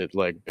drugs that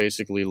like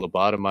basically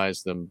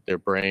lobotomize their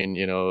brain?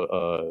 And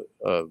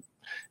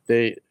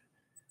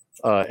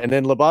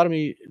then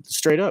lobotomy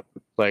straight up,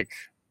 like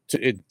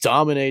it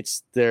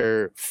dominates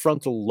their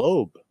frontal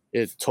lobe.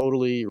 It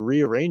totally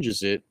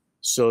rearranges it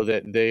so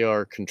that they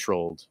are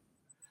controlled.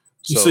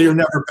 So you're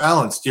never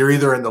balanced. You're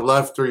either in the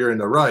left or you're in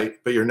the right,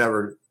 but you're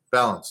never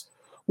balanced.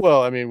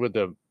 Well, I mean, with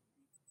the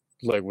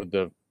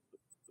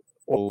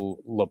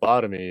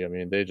lobotomy, I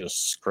mean, they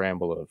just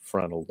scramble a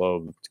frontal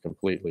lobe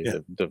completely. Yeah.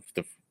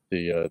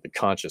 The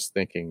conscious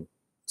thinking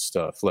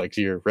stuff, like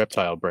your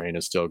reptile brain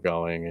is still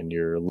going and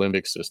your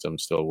limbic system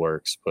still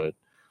works, but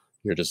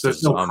you're just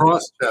there's no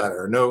cross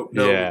chatter, no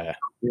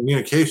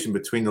communication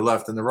between the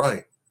left and the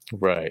right.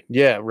 Right.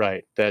 Yeah.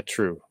 Right. That's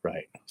true.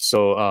 Right.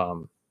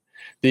 So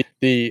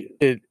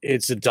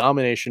it's a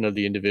domination of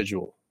the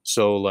individual.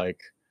 So like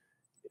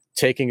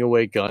taking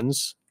away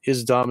guns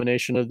is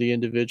domination of the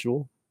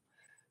individual.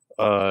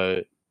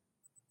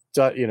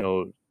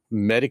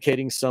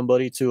 Medicating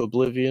somebody to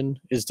oblivion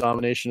is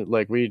domination.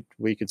 Like we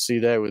could see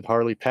that with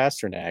Harley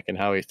Pasternak and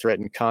how he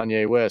threatened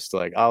Kanye West.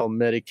 Like, I'll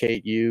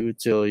medicate you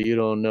till you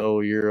don't know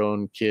your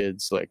own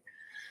kids, like,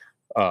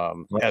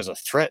 as a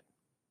threat.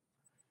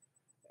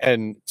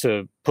 And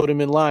to put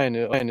him in line,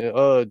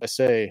 I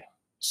say,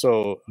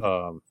 so,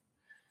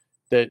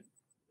 that's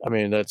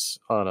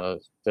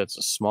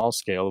a small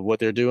scale of what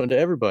they're doing to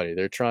everybody.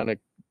 They're trying to,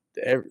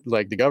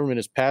 like, the government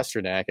is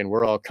Pasternak and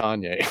we're all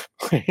Kanye.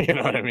 You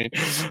know what I mean?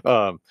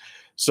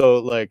 So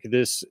like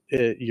this,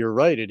 you're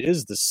right. It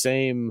is the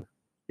same.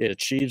 It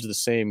achieves the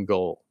same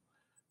goal.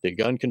 The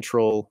gun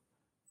control.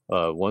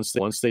 Once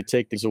they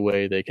take things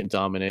away, they can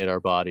dominate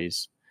our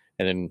bodies.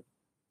 And then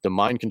the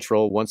mind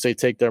control. Once they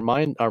take our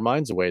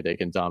minds away, they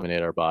can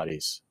dominate our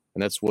bodies.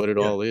 And that's what it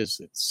all is.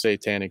 It's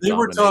satanic. They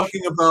domination. were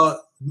talking about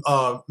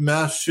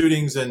mass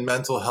shootings and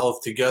mental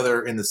health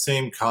together in the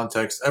same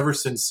context ever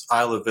since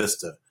Isla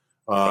Vista.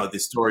 The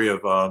story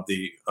of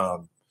the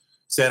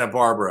Santa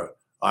Barbara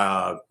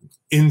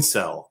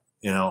incel,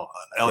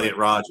 Elliot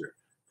Rodger,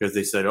 because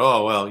they said,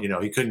 oh, well,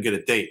 he couldn't get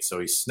a date, so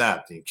he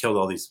snapped and he killed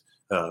all these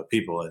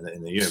people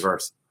in the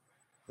university.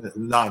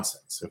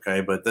 Nonsense,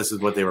 okay? But this is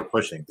what they were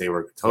pushing. They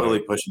were totally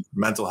pushing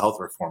mental health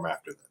reform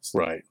after this.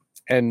 Right.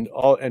 And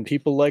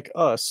people like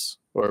us,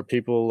 or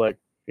people like,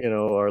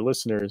 our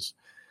listeners,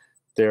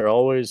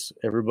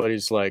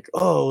 everybody's like,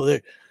 oh,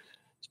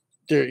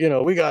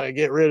 they're, we got to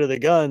get rid of the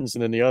guns.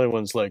 And then the other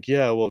one's like,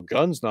 yeah, well,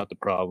 guns not the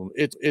problem.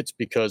 It's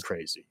because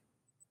crazy.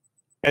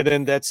 And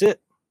then that's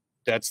it.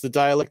 That's the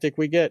dialectic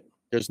we get.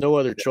 There's no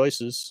other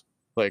choices.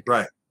 Like,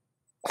 right.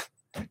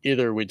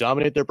 Either we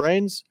dominate their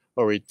brains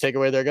or we take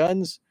away their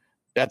guns.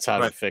 That's how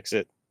to fix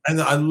it.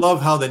 And I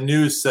love how the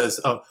news says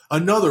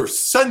another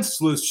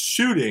senseless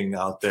shooting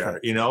out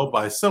there,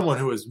 by someone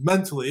who is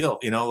mentally ill,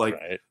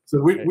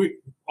 so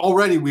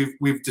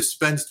we've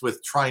dispensed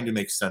with trying to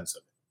make sense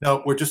of it.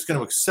 No, we're just going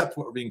to accept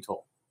what we're being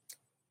told.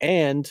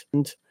 And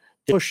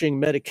pushing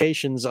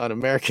medications on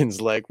Americans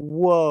like,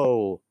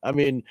 whoa. I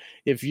mean,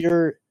 if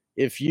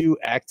you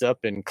act up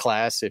in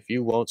class, if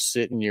you won't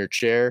sit in your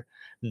chair,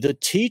 the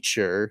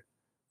teacher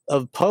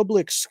of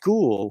public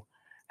school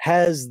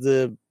has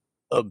the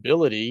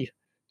ability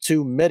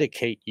to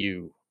medicate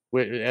you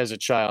as a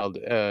child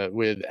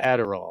with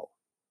Adderall.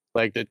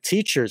 Like the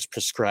teachers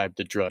prescribe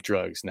the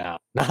drugs now,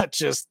 not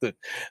just the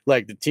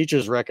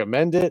teachers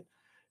recommend it,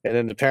 and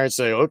then the parents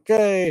say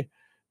okay,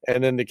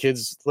 and then the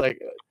kids but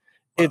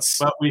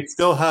we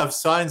still have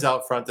signs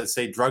out front that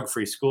say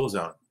drug-free school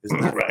zone.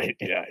 Isn't that right?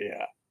 Yeah,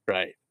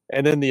 right.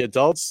 And then the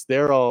adults,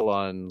 they're all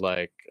on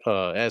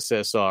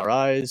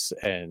SSRIs,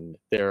 and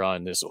they're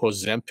on this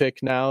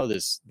Ozempic now.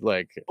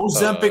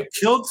 Ozempic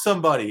killed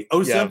somebody.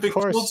 Ozempic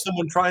course. killed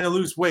someone trying to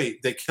lose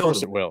weight. They Of killed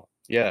course him. it will.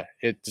 Yeah,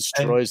 it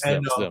destroys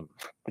them.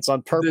 It's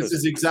on purpose. This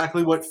is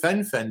exactly what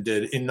Fen-Phen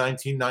did in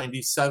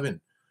 1997.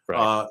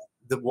 Right.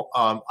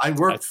 I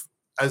worked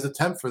as a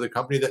temp for the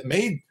company that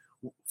made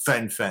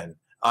Fen-Phen.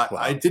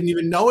 I didn't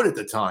even know it at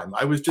the time.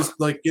 I was just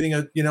getting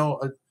a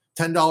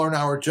 $10 an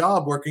hour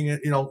job working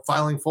at,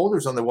 filing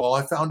folders on the wall.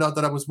 I found out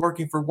that I was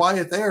working for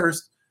Wyatt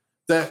Ayers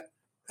that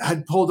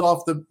had pulled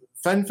off the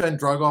Fen-Phen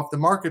drug off the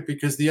market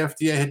because the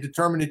FDA had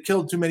determined it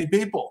killed too many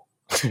people.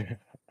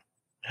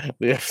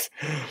 It's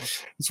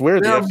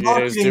weird the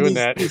FDA is doing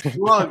that. These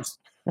drugs.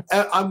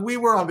 We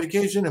were on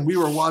vacation and we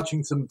were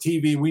watching some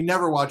TV. We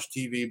never watch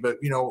TV, but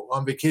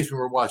on vacation we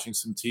were watching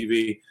some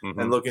TV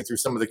and looking through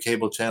some of the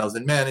cable channels.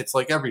 And man, it's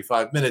like every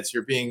 5 minutes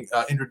you're being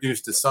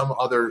introduced to some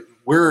other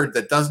word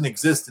that doesn't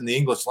exist in the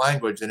English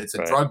language, and it's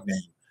a drug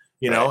name.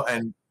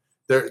 And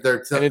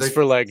they're and it's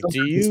for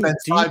do you spend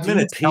 5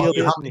 minutes telling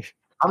you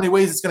how many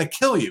ways it's going to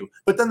kill you,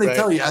 but then they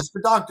tell you, ask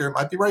your doctor, it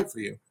might be right for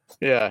you.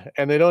 Yeah,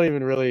 and they don't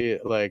even really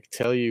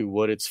tell you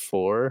what it's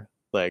for.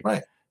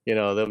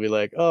 They'll be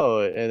like, oh,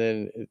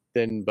 and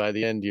then by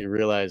the end you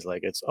realize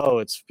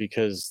it's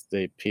because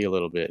they pee a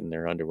little bit in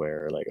their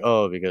underwear,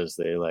 or because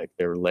they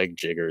their leg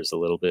jiggers a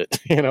little bit,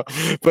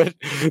 But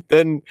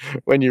then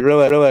when you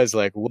realize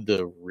what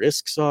the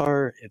risks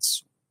are,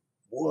 it's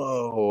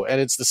whoa. And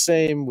it's the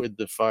same with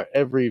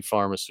every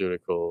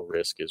pharmaceutical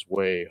risk is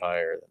way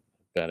higher than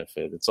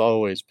benefit. It's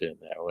always been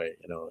that way,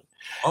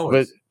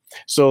 Always. But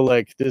so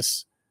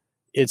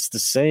it's the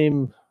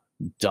same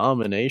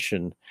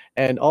domination.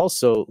 And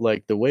also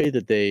the way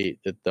that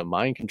the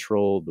mind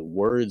control, the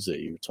words that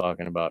you were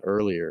talking about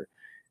earlier,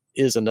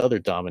 is another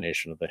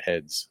domination of the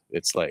heads.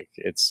 It's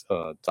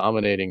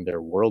dominating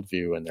their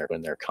worldview and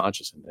their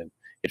conscious, and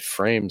it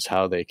frames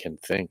how they can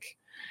think,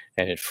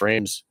 and it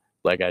frames,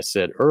 like I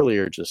said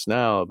earlier just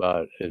now,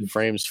 it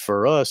frames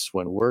for us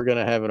when we're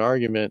going to have an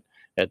argument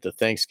at the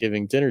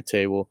Thanksgiving dinner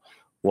table.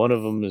 One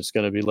of them is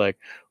going to be like,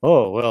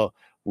 oh, well,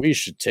 we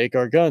should take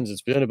our guns.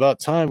 It's been about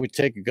time we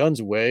take the guns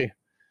away.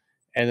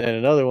 And then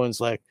another one's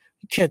like,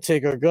 you can't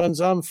take our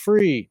guns. I'm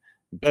free.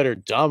 We better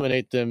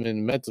dominate them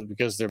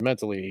because they're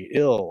mentally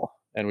ill.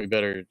 And we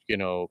better,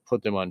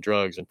 put them on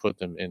drugs and put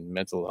them in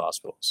mental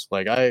hospitals.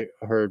 I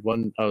heard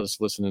I was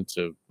listening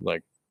to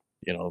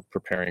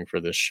preparing for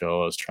this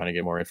show. I was trying to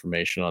get more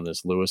information on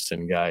this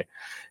Lewiston guy.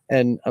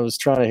 And I was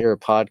trying to hear a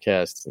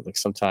podcast.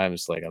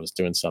 Sometimes I was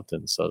doing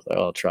something. So I was like,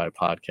 oh, I'll try a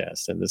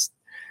podcast. And this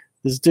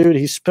dude,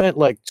 he spent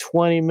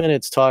 20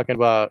 minutes talking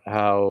about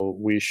how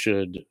we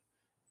should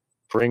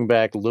bring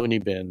back loony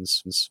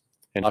bins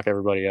and lock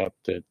everybody up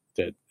that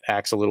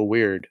acts a little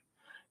weird.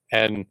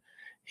 And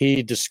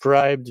he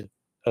described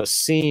a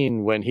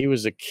scene when he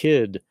was a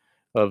kid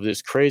of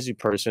this crazy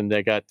person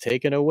that got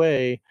taken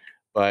away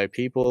by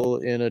people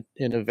in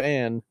a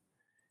van,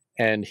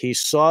 and he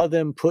saw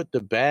them put the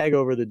bag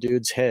over the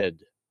dude's head.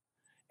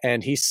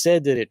 And he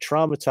said that it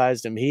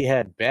traumatized him. He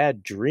had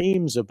bad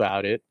dreams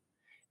about it.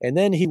 And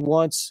then he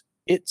wants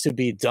it to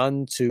be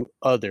done to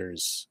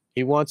others.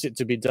 He wants it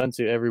to be done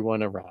to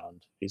everyone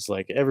around. He's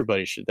like,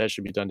 that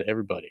should be done to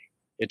everybody.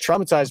 It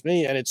traumatized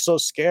me, and it's so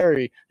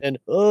scary. And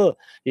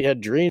he had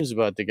dreams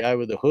about the guy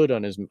with the hood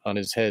on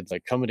his head,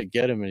 coming to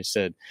get him. And he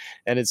said,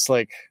 and it's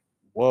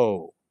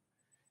whoa,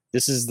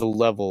 this is the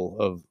level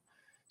of.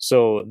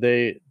 So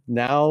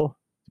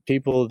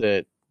people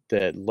that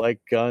like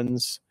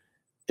guns,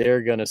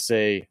 they're gonna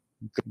say,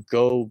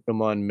 go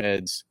them on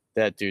meds.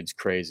 That dude's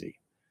crazy.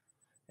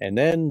 And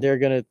then they're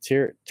going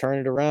to turn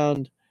it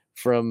around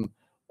from,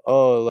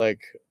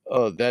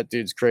 that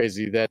dude's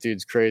crazy. That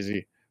dude's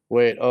crazy.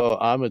 Wait,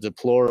 I'm a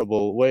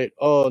deplorable. Wait,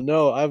 oh,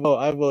 no, I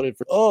voted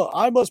for,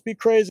 I must be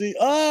crazy.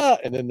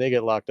 And then they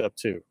get locked up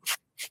too.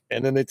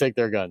 And then they take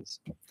their guns.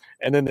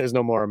 And then there's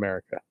no more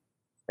America.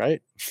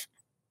 Right?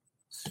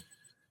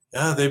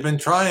 Yeah, they've been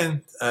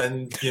trying.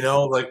 And,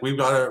 we've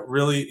got to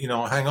really,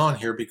 hang on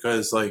here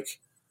because,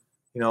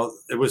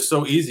 it was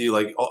so easy.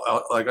 Like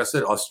I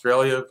said,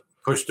 Australia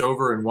pushed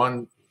over in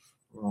one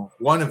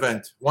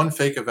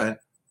fake event.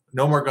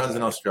 No more guns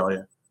in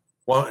Australia.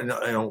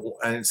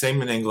 And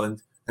same in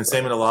England, and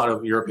same in a lot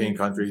of European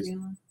countries.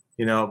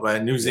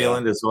 But New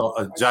Zealand as well.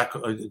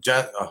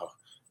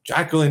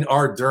 Jacqueline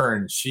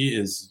Ardern, she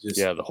is just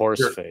the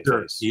horse face,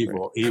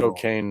 evil,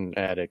 cocaine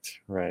addict,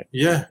 right?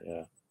 Yeah.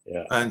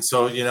 And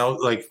so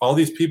all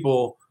these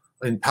people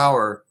in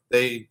power,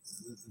 they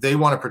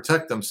want to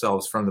protect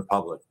themselves from the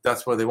public.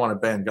 That's why they want to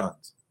ban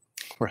guns.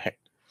 Right.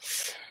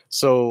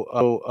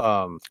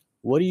 So,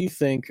 what do you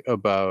think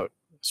about,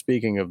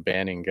 speaking of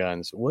banning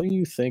guns, what do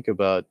you think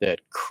about that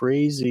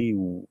crazy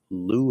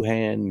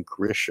Luann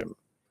Grisham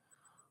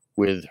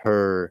with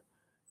her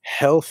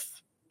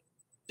health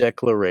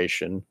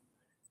declaration.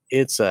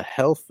 It's a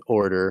health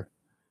order.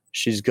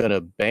 She's going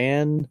to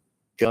ban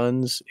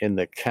guns in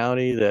the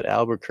county that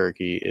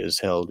Albuquerque is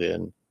held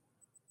in.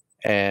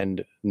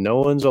 And no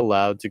one's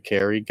allowed to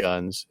carry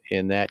guns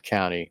in that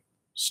county.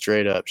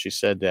 Straight up, she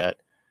said that.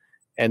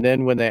 And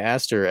then when they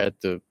asked her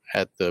at the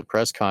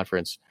press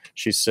conference,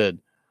 she said,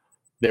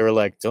 they were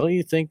like, "Don't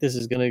you think this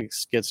is going to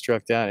get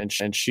struck down?"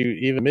 And she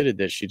even admitted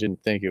that she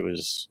didn't think it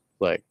was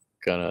like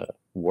going to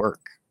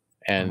work.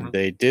 And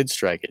they did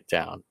strike it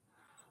down.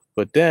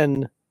 But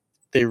then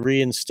they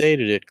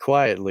reinstated it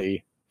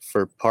quietly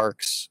for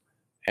parks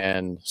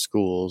and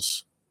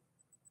schools.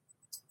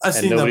 I've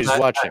seen nobody's them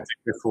watching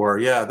before.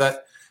 Yeah,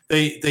 that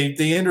they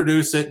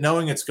introduce it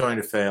knowing it's going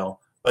to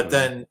fail, but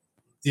then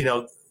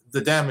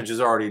the damage is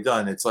already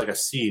done. It's like a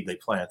seed they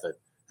planted,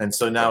 and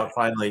so now it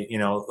finally,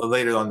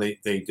 later on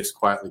they just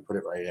quietly put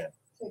it right in.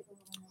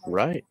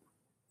 Right,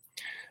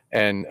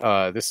 and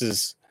this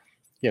is,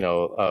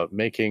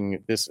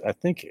 making this. I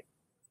think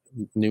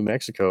New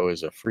Mexico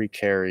is a free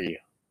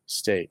carry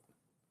state,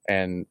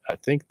 and I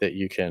think that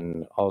you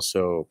can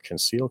also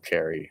conceal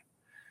carry,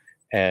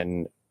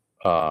 and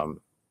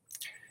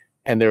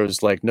there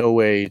was like no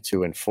way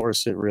to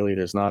enforce it really.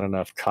 There's not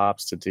enough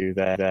cops to do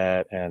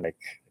that. And like,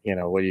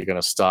 what are you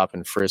going to stop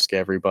and frisk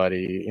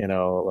everybody?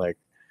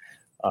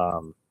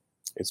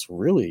 It's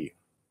really,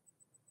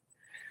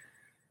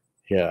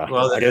 yeah.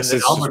 Well, I guess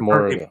it's just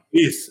more of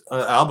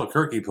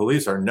Albuquerque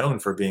police are known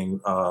for being,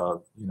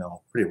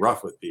 pretty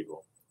rough with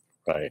people.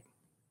 Right.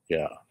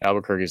 Yeah.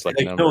 Albuquerque's like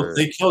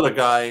they killed a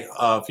guy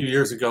a few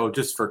years ago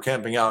just for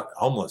camping out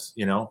homeless.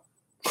 Yeah.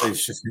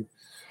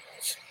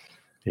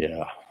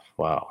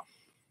 Wow.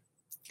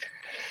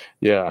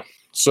 Yeah.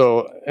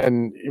 So,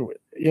 and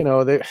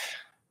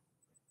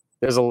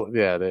there's a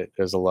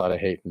lot of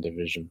hate and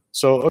division.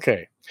 So,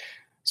 okay.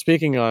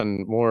 Speaking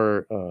on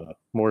more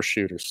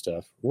shooter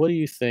stuff, what do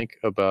you think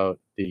about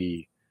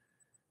the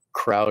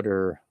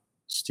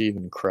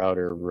Stephen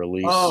Crowder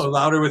release? Oh,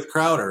 Louder with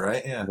Crowder,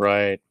 right? Yeah.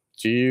 Right.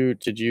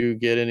 Did you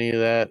get any of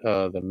that?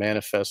 The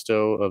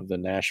manifesto of the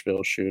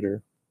Nashville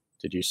shooter?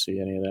 Did you see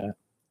any of that?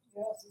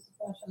 Yes, it's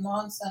a bunch of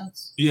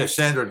nonsense. Yeah,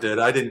 Sandra did.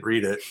 I didn't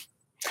read it.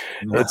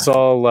 It's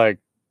all like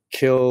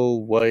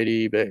kill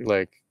Whitey,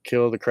 like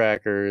kill the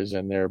crackers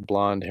and their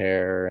blonde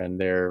hair and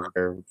their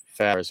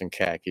fathers and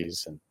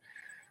khakis, and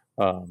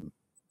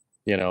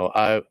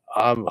I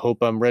hope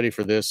I'm ready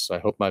for this. I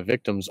hope my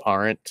victims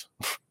aren't,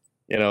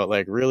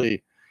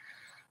 really,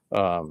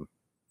 and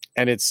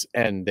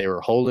they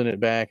were holding it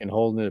back,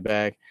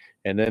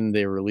 and then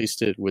they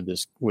released it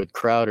with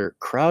Crowder.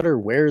 Crowder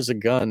wears a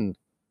gun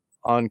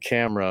on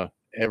camera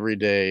every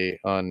day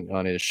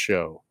on his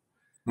show.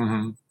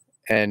 Mm-hmm.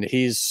 And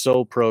he's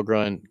so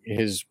pro-gun.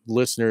 His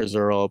listeners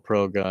are all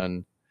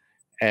pro-gun.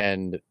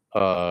 And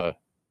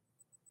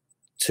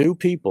two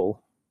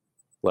people,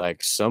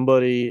 like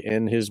somebody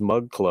in his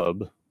mug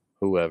club,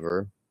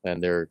 whoever,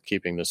 and they're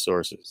keeping the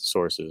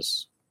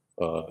sources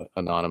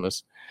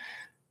anonymous.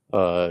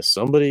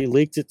 Somebody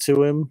leaked it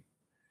to him,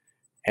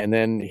 and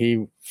then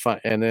he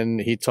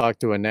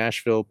talked to a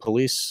Nashville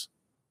police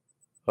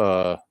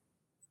cop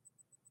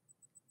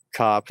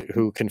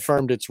who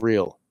confirmed it's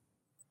real.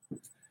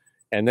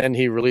 And then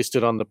he released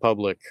it on the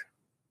public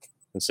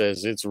and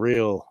says it's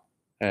real.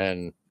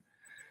 And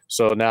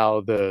so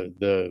now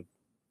the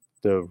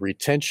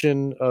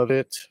retention of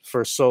it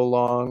for so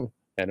long,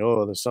 and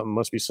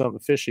must be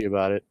something fishy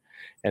about it.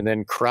 And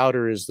then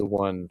Crowder is the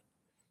one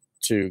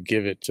to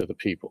give it to the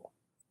people.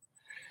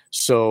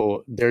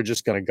 So they're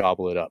just going to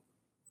gobble it up.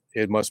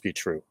 It must be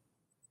true,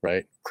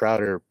 right?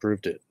 Crowder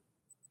proved it,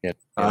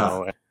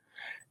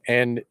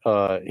 and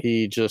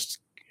he just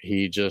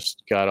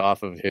got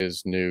off of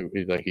his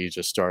he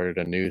just started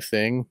a new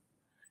thing,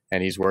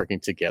 and he's working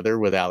together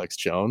with Alex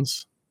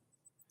Jones.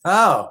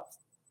 Oh,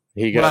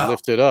 he got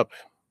lifted up,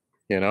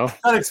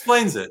 That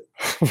explains it.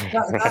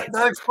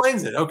 That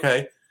explains it.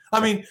 Okay. I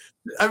mean,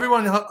 every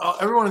one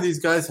of these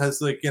guys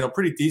has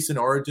pretty decent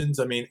origins.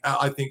 I mean,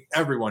 I think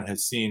everyone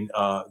has seen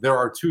There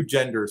Are Two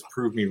Genders,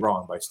 Prove Me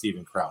Wrong by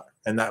Stephen Crowder.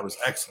 And that was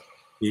excellent.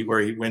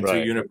 Where he went to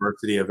a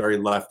university, a very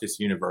leftist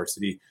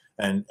university,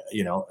 and,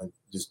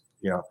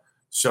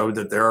 showed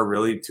that there are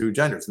really two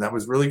genders. And that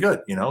was really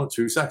good,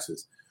 two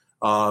sexes.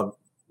 Now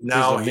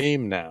he's a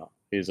meme now.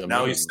 He's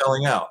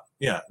selling out.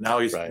 Yeah. Now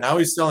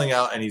he's selling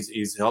out, and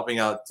he's helping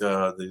out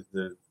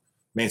the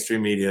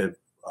mainstream media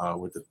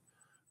with the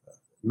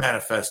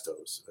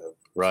manifestos,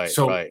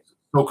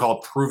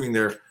 so-called proving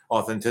their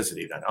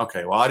authenticity. Then,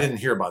 okay, well, I didn't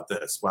hear about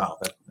this. Wow,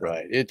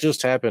 it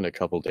just happened a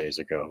couple days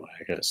ago.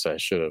 I guess I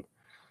should have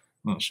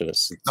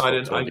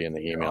told you in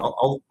the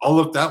email. I'll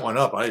look that one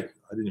up. I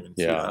didn't even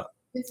see that.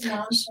 It's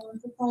nonsense.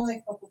 It's only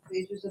a couple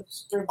pages of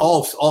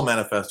scribble. All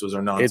manifestos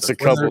are nonsense. It's a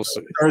couple.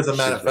 There's a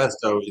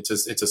manifesto. It's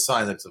a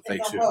sign that it's a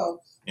fake shooting.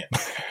 Yeah.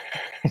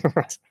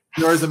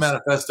 There is a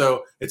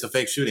manifesto. It's a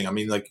fake shooting. I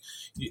mean, the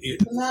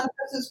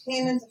manifestos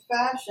came into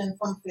fashion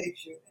from fake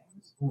shootings.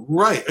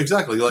 Right.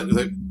 Exactly.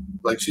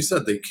 Like she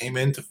said, they came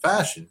into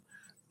fashion.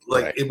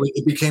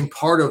 It became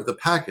part of the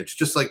package,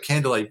 just like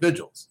candlelight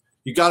vigils.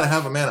 you got to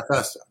have a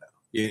manifesto now.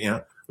 You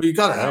know, well, you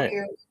got to have.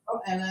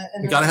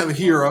 You got to have a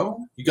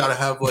hero. You got to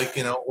have like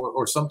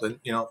or something.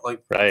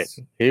 Like right.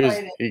 He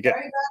got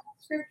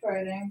script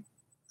writing.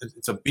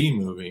 It's a B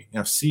movie,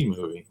 C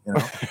movie.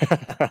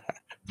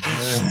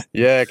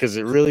 Yeah, because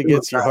it really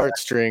gets your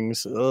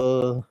heartstrings.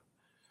 But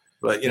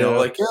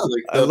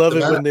I love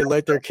it when they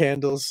light their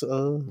candles.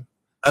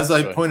 As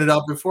I pointed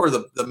out before,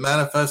 the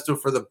manifesto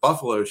for the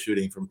Buffalo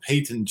shooting from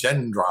Peyton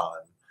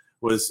Gendron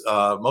was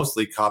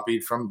mostly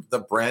copied from the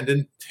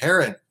Brandon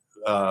Tarrant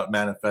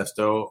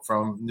manifesto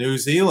from New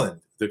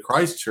Zealand, the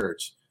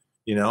Christchurch,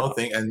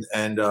 thing,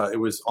 and it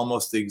was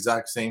almost the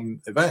exact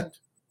same event.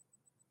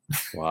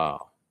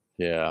 Wow.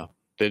 Yeah,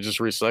 they just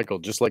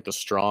recycled, just like the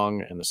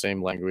strong and the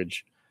same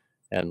language,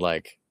 and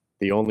like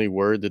the only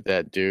word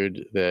that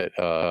dude that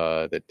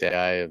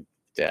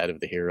dad of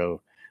the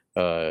hero,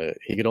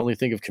 he could only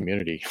think of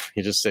community.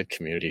 He just said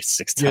community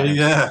 6 times.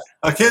 Yeah.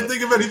 I can't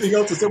think of anything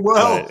else. I said,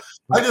 well, right.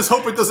 I just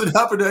hope it doesn't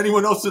happen to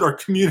anyone else in our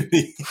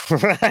community.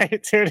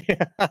 Right, dude.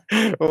 Yeah.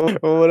 Well,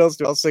 what else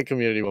do I'll say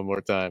community one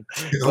more time.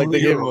 Like they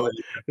gave him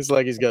it's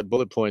like he's got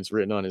bullet points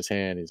written on his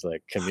hand. He's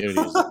like, community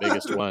is the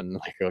biggest one.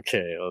 Like,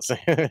 okay, I'll say.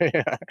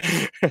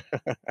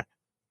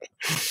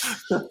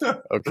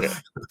 Okay.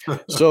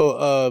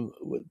 So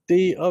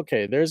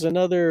there's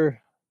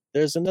another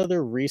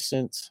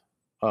recent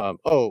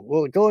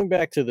going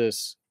back to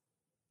this.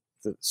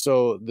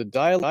 So the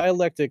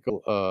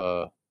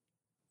dialectical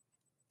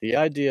the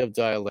idea of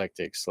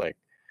dialectics, like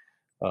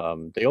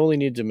they only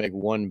need to make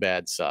one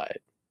bad side,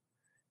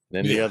 and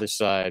then the other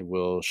side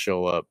will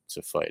show up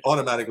to fight.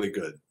 Automatically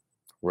good.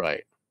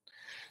 Right.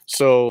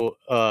 So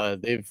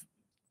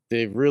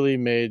they've really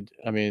made,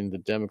 I mean, the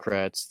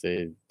Democrats,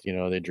 they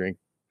drink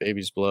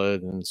baby's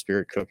blood and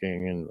spirit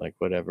cooking and like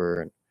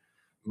whatever, and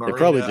they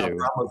probably do.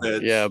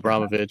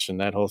 Abramovich and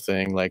that whole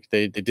thing. Like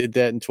they did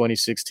that in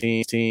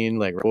 2016,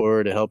 like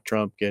to help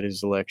Trump get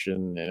his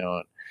election,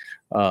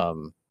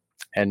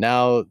 and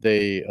now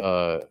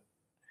it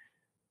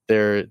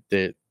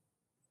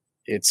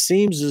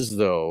seems as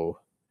though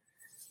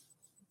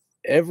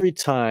every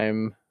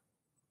time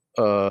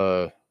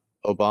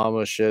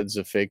Obama sheds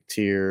a fake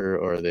tear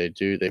or they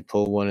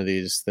pull one of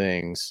these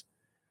things,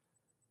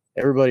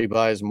 everybody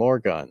buys more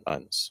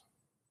guns,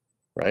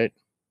 right?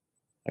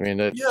 I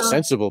mean,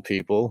 sensible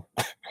people.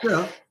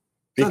 Yeah.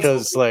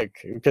 because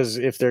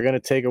if they're going to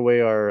take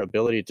away our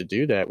ability to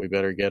do that, we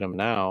better get them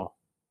now,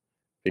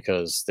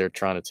 because they're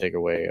trying to take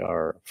away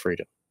our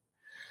freedom.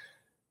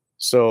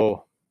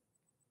 So,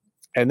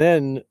 and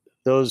then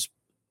those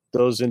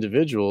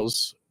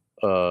individuals,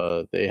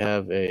 they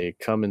have a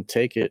come and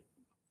take it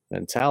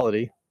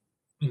mentality.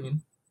 Mm-hmm.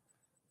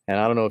 And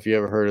I don't know if you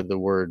ever heard of the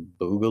word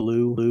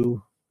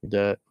boogaloo.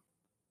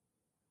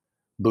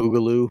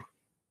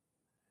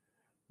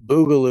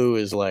 Boogaloo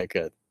is like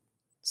a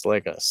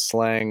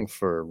slang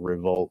for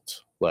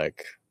revolt,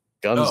 like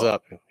guns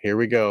up, here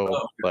we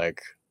go,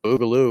 like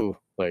boogaloo,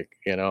 like,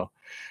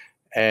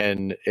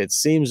 and it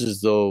seems as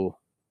though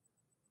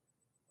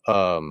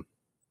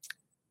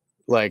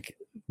like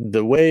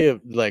the way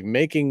of like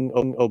making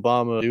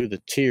Obama do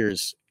the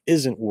tears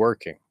isn't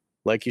working.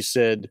 Like you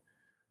said,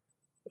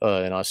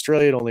 in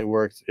Australia it only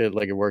worked,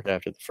 it worked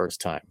after the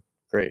first time.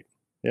 Great,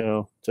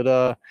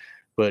 ta-da.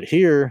 But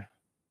here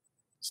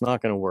it's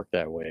not going to work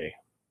that way.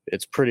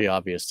 It's pretty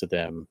obvious to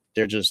them.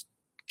 They're just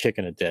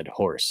kicking a dead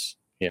horse,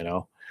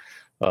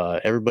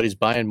 everybody's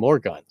buying more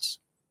guns.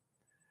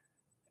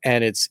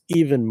 And it's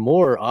even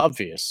more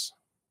obvious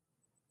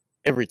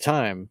every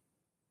time.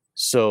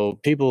 So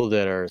people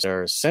that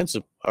are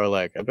sensible are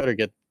like, I better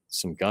get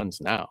some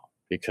guns now,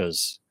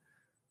 because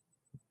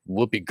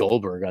Whoopi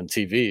Goldberg on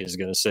TV is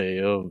going to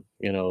say,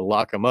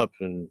 lock them up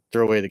and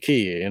throw away the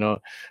key,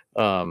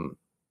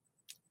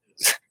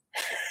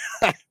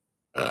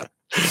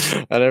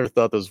 I never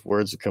thought those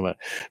words would come out.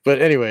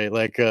 But anyway,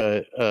 like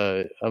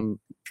I'm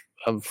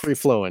free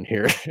flowing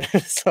here.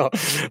 So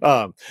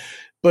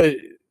but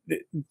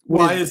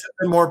why is it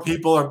that more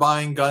people are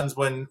buying guns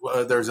when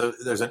there's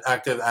an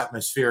active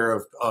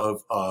atmosphere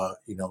of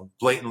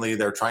blatantly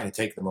they're trying to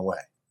take them away?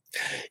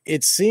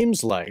 It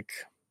seems like,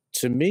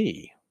 to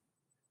me,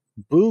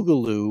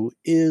 boogaloo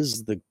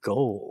is the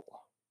goal.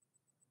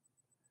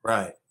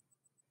 Right.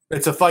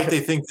 It's a fight they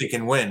think they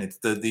can win. It's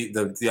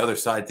the other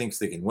side thinks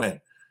they can win.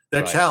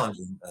 They're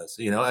challenging us,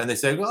 and they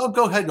say, well,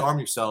 go ahead and arm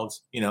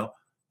yourselves,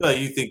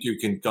 you think you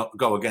can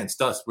go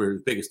against us? We're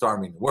the biggest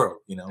army in the world,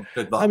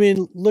 good luck. I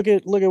mean, look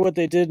at what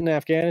they did in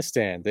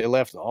Afghanistan. They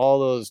left all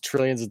those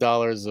trillions of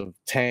dollars of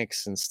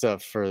tanks and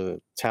stuff for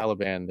the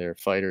Taliban, their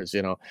fighters,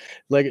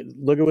 like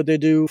look at what they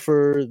do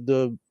for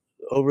the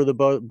over the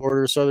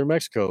border of southern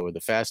Mexico,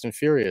 the Fast and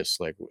Furious.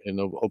 Like in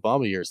the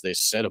Obama years, they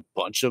sent a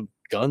bunch of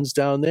guns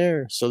down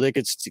there so they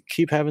could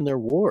keep having their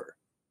war,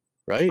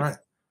 right?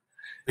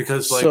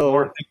 Because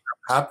more things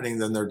are happening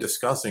than they're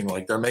discussing.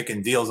 Like they're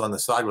making deals on the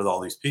side with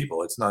all these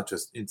people. It's not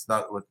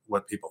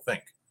what people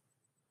think.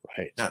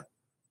 Right. Yeah.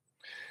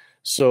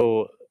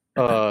 So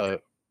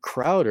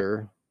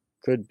Crowder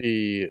could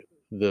be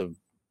the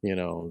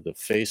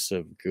face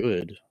of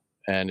good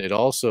and it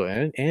also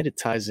and it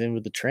ties in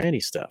with the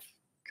tranny stuff,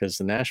 because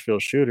the Nashville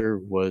shooter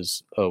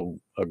was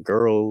a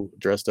girl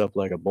dressed up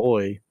like a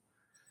boy,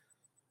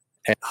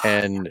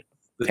 and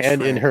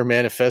in her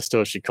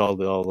manifesto she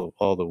called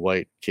all the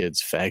white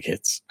kids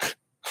faggots.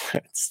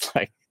 It's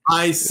like,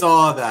 I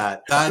saw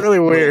that. That's really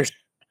weird.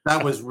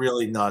 That was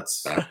really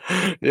nuts.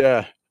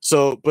 Yeah.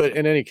 So, but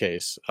in any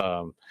case,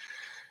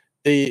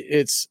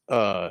 it's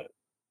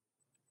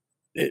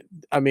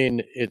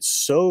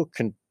so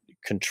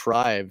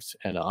contrived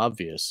and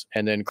obvious,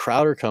 and then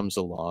Crowder comes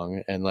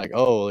along and like,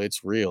 oh,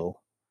 it's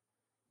real.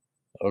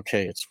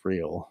 Okay, it's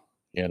real.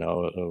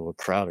 What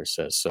Crowder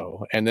says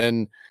so, and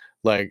then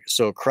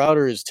so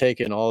Crowder is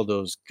taking all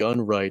those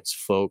gun rights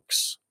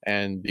folks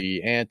and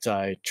the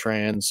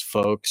anti-trans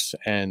folks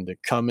and the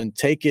come and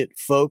take it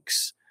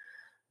folks,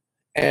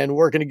 and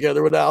working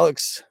together with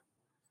Alex,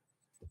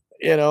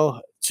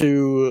 to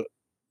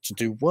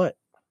do what,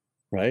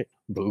 right?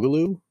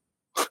 Boogaloo.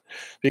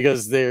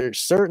 Because they're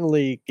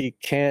certainly, you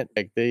can't,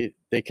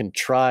 they can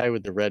try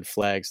with the red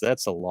flags.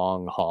 That's a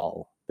long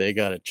haul. They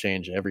got to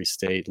change every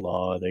state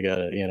law. They got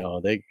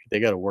to, they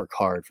got to work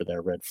hard for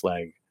their red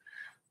flag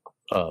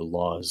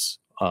laws.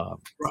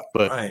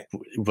 But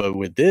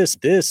with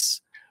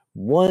this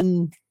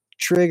one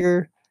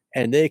trigger,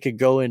 and they could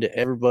go into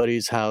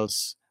everybody's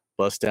house,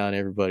 bust down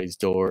everybody's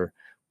door,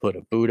 put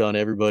a boot on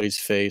everybody's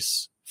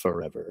face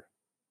forever.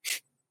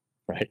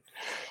 Right?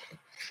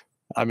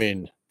 I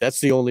mean, that's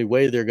the only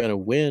way they're going to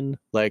win.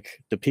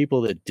 Like, the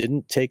people that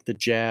didn't take the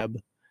jab,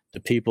 the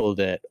people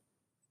that,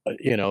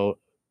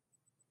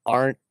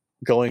 aren't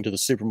going to the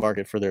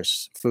supermarket for their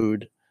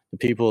food, the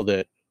people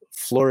that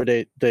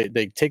fluoridate,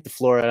 they take the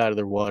fluoride out of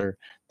their water,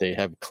 they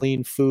have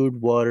clean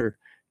food, water,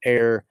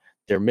 air,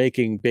 they're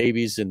making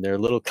babies in their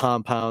little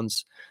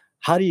compounds.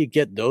 How do you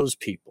get those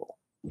people?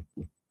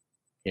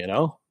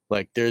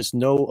 There's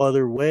no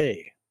other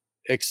way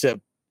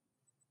except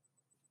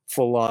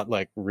full on,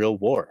 real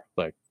war.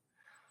 Like,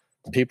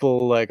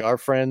 people like our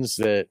friends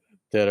that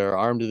are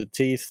armed to the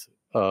teeth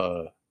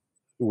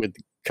with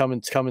come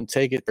and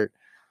take it,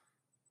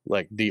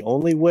 like, the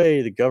only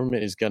way the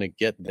government is going to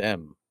get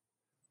them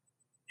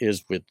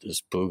is with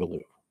this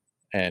boogaloo,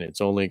 and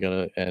it's only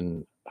gonna,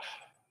 and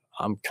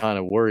I'm kind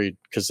of worried,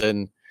 because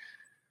then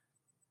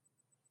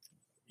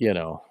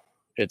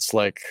it's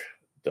like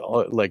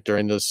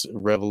during this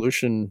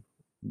Revolution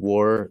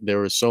War, there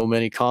were so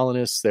many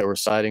colonists that were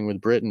siding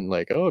with Britain,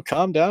 like, oh,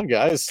 calm down,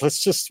 guys,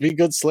 let's just be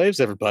good slaves,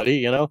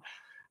 everybody.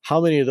 How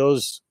many of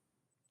those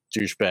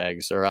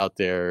douchebags are out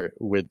there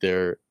with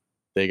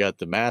they got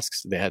the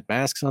masks, they had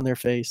masks on their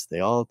face, they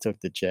all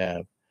took the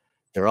jab,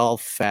 they're all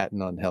fat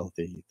and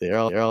unhealthy, they're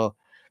all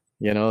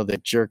they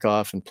jerk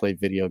off and play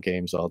video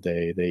games all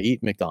day, they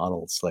eat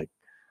McDonald's.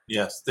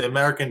 Yes, the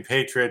American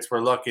patriots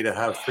were lucky to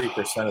have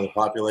 3% of the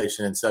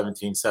population in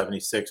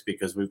 1776,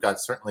 because we've got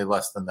certainly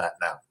less than that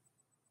now.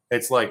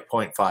 It's like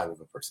 0.5%.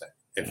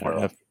 If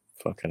we're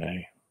fucking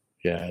A.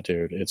 Yeah,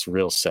 dude, it's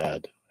real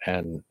sad,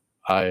 and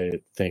I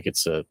think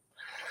the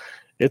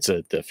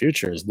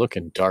future is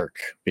looking dark,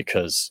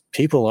 because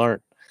people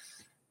aren't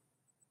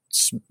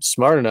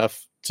smart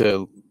enough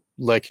to,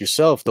 like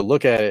yourself, to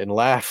look at it and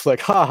laugh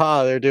like,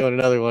 ha, they're doing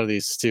another one of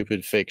these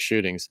stupid fake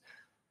shootings.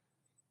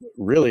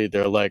 Really,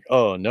 they're like,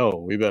 oh no,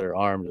 we better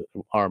arm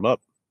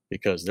up,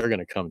 because they're going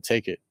to come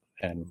take it,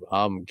 and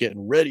I'm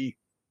getting ready,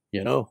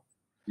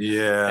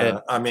 Yeah,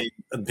 I mean,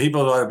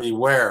 people ought to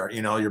beware.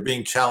 You're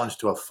being challenged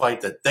to a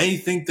fight that they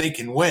think they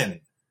can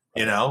win,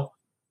 and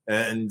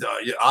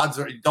odds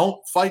are,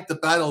 don't fight the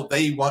battle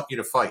they want you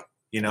to fight.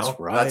 That's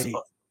right.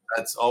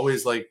 That's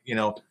always a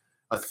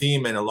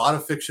theme in a lot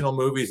of fictional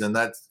movies, and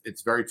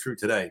it's very true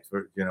today.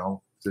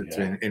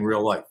 In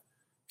real life,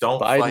 don't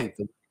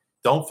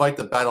fight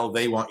the battle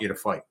they want you to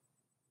fight.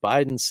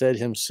 Biden said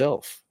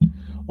himself,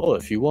 "Oh,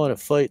 if you want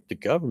to fight the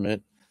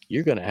government,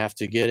 you're going to have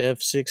to get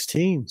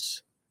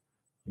F-16s."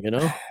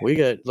 We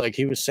got,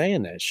 he was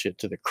saying that shit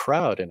to the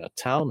crowd in a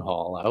town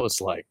hall. I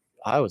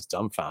was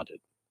dumbfounded.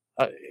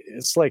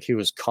 It's like he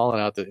was calling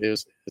out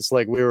it's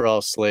like we were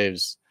all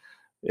slaves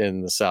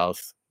in the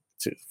South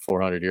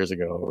 400 years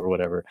ago or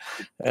whatever.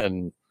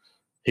 And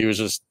he was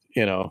just,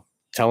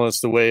 telling us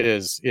the way it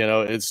is.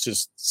 It's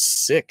just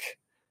sick.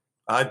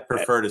 I'd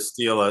prefer to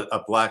steal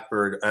a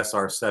Blackbird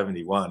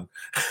SR-71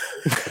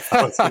 if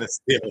I was going to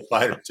steal a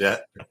fighter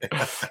jet.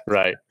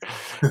 Right.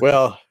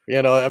 Well,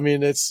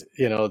 it's,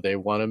 they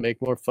want to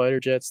make more fighter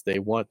jets. They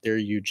want their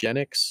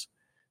eugenics.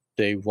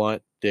 They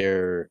want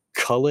their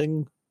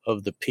culling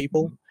of the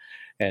people.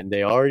 And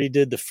they already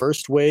did the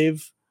first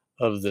wave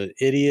of the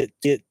idiot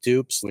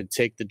dupes would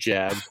take the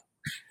jab.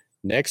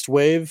 Next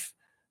wave,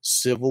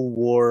 Civil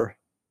War,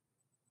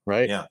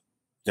 right? Yeah.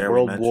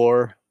 World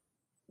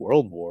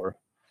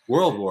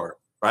War,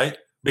 right?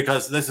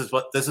 Because this is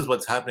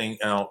what's happening.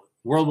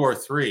 World War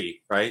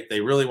III, right?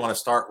 They really want to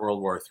start World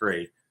War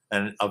III,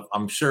 and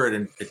I'm sure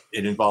it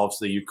involves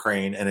the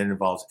Ukraine and it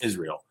involves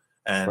Israel,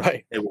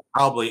 and it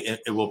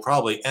will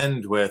probably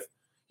end with,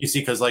 you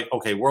see, because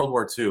World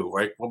War II,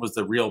 right? What was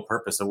the real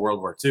purpose of World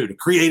War II? To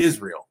create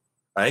Israel,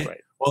 right?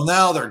 Well,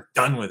 now they're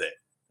done with it.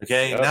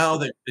 Okay, Yep. now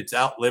that it's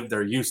outlived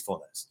their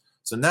usefulness,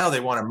 so now they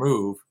want to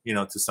move,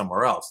 to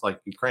somewhere else, like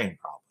Ukraine,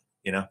 probably.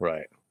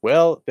 Right.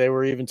 Well, they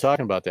were even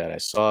talking about that. I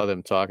saw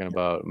them talking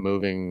about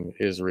moving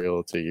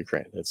Israel to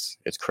Ukraine. It's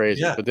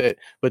crazy. Yeah.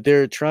 But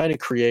they're trying to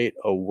create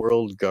a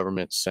world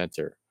government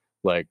center,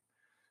 like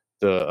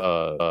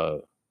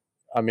the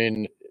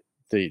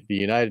the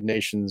United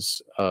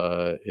Nations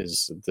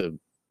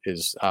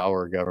is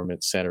our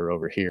government center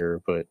over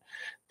here, but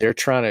they're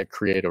trying to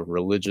create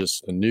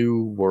a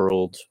new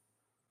world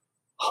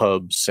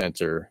hub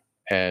center,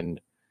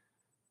 and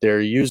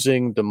they're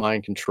using the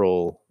mind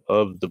control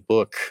of the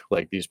book.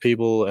 Like, these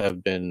people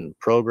have been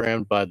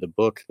programmed by the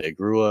book. They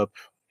grew up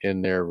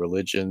in their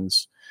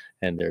religions,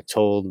 and they're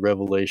told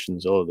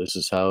revelations. Oh, this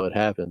is how it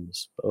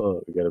happens.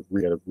 Oh, we gotta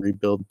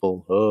rebuild.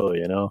 Oh,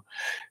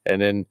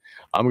 and then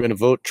I'm gonna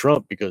vote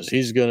Trump because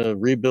he's gonna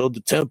rebuild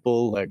the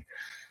temple, like,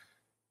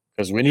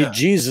 because we need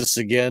Jesus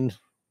again,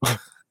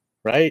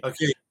 right?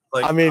 Okay.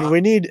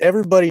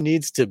 Everybody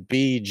needs to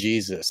be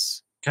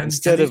Jesus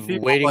instead these of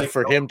people, waiting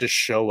for him to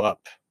show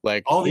up.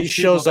 Like, all he these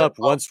people shows that up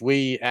once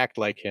we act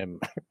like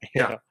him.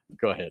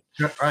 Go ahead.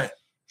 Right.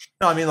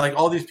 No, I mean, like,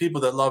 all these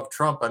people that love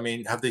Trump. I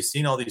mean, have they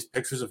seen all these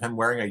pictures of him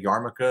wearing a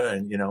yarmulke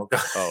and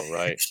Oh,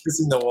 right,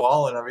 kissing the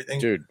wall and everything?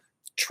 Dude,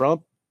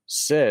 Trump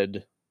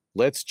said,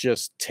 "Let's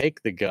just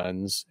take the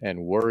guns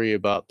and worry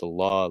about the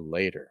law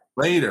later."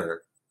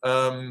 Later.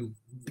 No.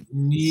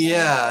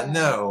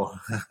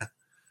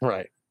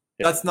 Right.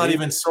 Yeah. That's not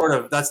even sort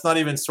of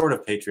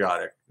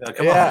patriotic.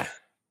 Come Yeah. on.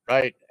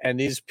 Right. And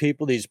these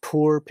people, these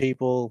poor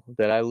people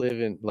that I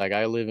live in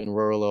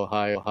rural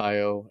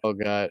Ohio, all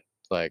got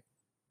like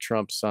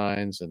Trump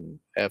signs and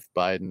F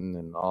Biden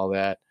and all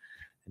that.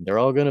 And they're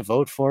all going to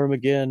vote for him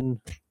again.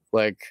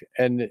 Like,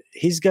 and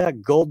he's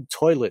got gold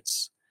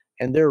toilets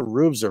and their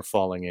roofs are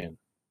falling in.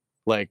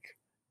 Like,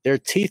 their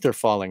teeth are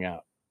falling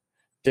out.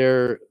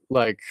 They're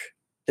like,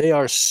 they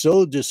are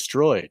so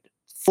destroyed,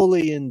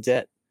 fully in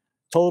debt,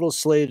 total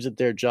slaves at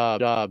their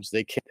jobs.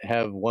 They can't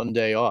have one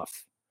day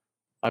off.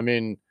 I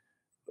mean,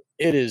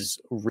 it is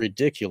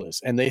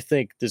ridiculous. And they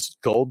think this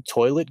gold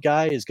toilet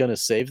guy is going to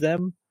save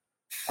them.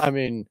 I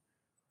mean,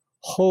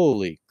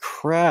 holy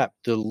crap,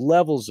 the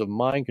levels of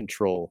mind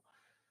control.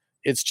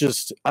 It's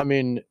just,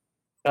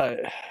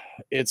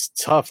 it's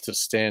tough to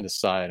stand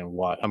aside and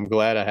watch. I'm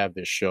glad I have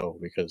this show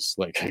because,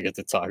 like, I get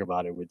to talk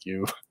about it with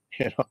you.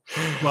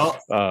 Well,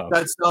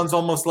 that sounds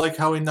almost like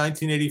how in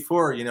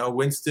 1984,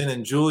 Winston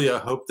and Julia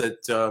hoped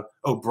that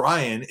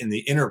O'Brien in the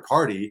inner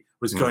party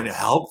was going to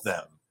help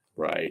them.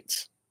 Right.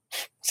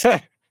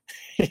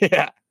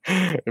 Yeah.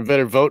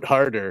 Better vote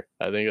harder,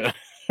 I think.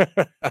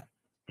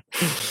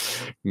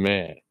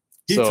 Man.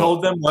 He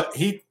told them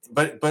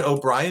but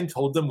O'Brien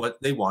told them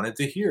what they wanted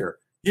to hear.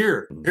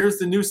 Here's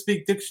the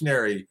Newspeak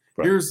dictionary.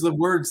 Right. Here's the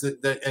words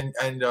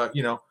that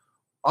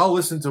I'll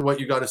listen to what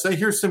you got to say.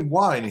 Here's some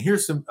wine.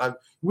 Here's some.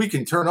 We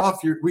can turn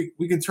off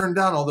we can turn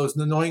down all those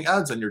annoying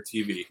ads on your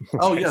TV. Right.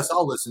 Oh yes,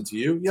 I'll listen to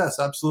you. Yes,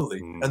 absolutely.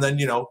 And then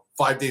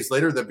 5 days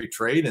later they're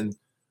betrayed and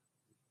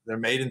they're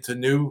made into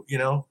new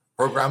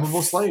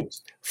programmable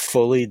slaves.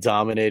 Fully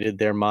dominated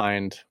their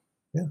mind.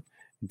 Yeah.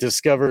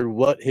 Discovered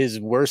what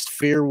his worst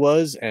fear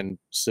was and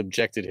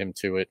subjected him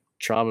to it.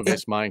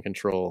 Trauma-based mind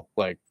control.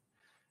 Like,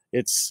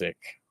 it's sick.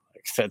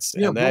 Like,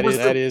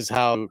 that is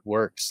how it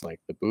works. Like,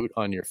 the boot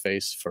on your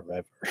face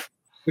forever.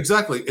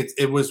 Exactly.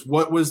 It was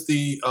what was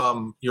the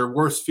your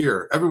worst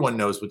fear. Everyone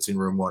knows what's in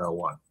room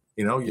 101.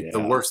 The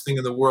worst thing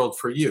in the world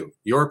for you,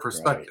 your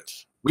perspective.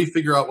 Right. We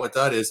figure out what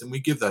that is and we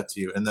give that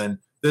to you. And then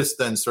this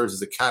then serves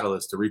as a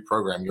catalyst to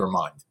reprogram your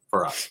mind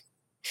for us.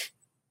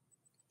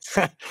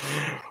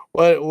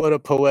 What a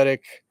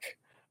poetic.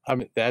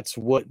 That's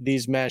what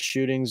these mass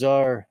shootings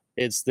are.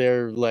 It's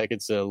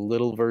it's a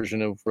little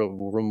version of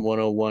Room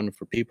 101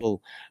 for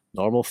people,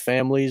 normal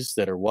families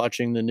that are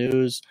watching the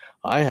news.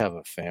 I have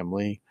a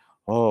family.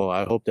 Oh,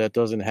 I hope that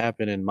doesn't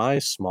happen in my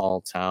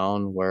small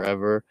town,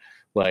 wherever.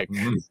 Like,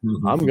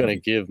 I'm going to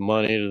give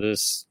money to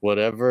this,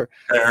 whatever.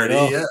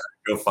 Charity,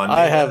 go fund.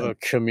 I have a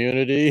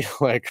community.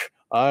 Like,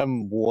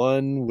 I'm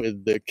one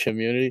with the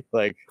community.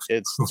 Like,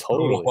 it's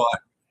totally.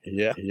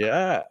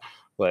 Yeah.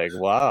 Like,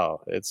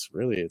 wow, it's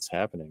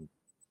happening.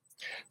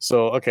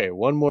 So, okay,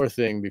 one more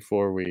thing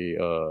before we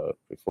talk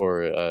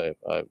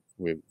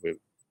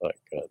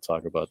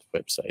about the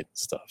website and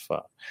stuff.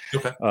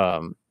 Okay.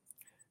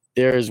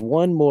 There's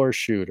one more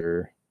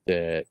shooter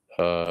that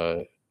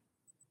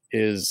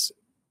is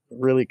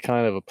really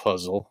kind of a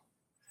puzzle,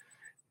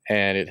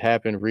 and it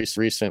happened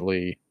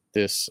recently.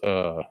 This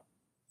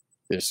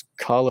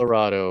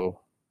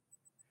Colorado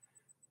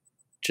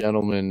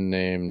gentleman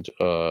named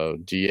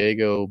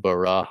Diego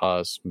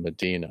Barajas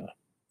Medina.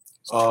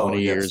 He's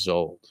 20 years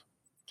old.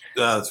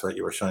 That's right.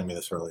 You were showing me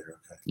this earlier.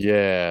 Okay.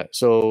 Yeah.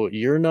 So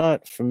you're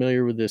not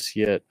familiar with this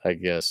yet, I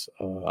guess.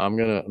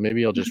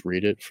 Maybe I'll just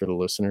read it for the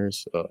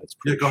listeners. It's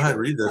go ahead,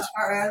 read this.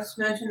 As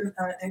mentioned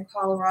in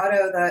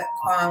Colorado, that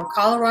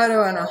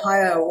Colorado and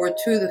Ohio were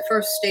two of the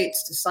first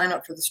states to sign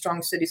up for the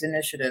Strong Cities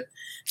Initiative.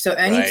 So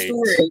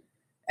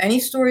any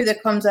story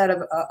that comes out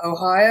of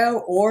Ohio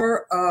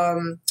or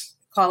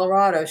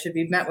Colorado should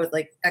be met with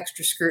like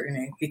extra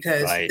scrutiny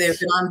because Right. they've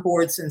been on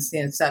board since the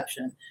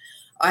inception.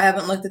 I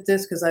haven't looked at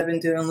this because I've been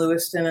doing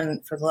Lewiston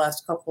and for the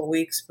last couple of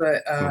weeks,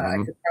 but I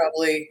could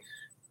probably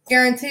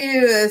guarantee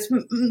you it's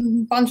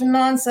a bunch of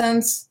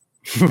nonsense.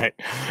 Right.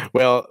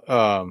 Well,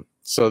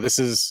 so this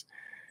is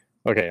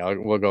okay.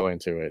 We'll go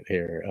into it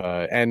here.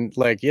 And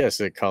like,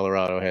 yes,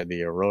 Colorado had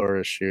the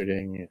Aurora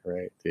shooting,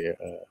 right? The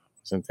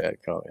wasn't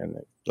that called? And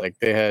like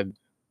they had,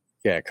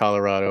 yeah,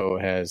 Colorado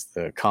has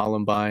the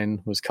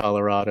Columbine was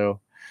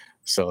Colorado,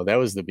 so that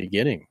was the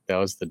beginning. That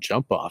was the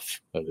jump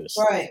off of this.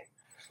 Right.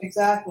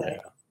 Exactly.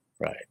 Yeah.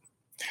 Right.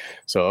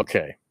 So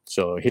okay.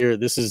 So here,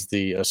 this is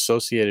the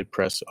Associated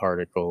Press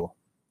article.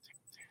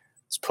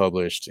 It's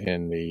published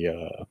in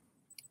the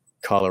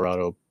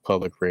Colorado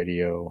Public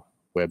Radio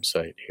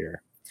website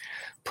here.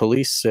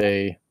 Police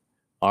say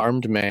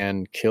armed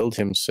man killed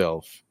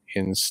himself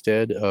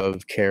instead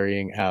of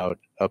carrying out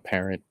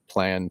apparent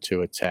plan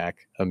to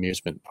attack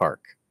amusement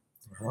park.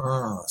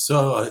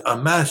 So a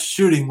mass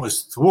shooting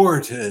was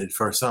thwarted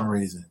for some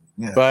reason.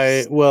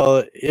 Yes.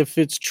 Well, if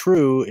it's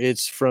true,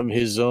 it's from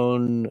his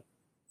own.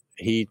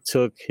 He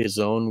took his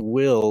own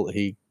will.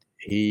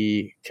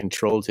 He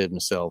controlled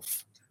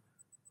himself.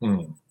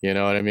 You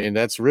know what I mean?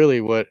 That's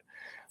really what.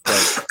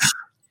 Like,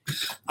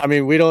 I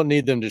mean, we don't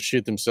need them to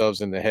shoot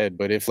themselves in the head,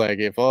 but if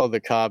all the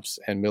cops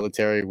and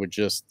military would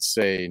just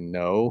say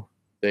no,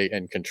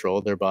 and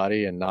control their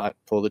body and not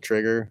pull the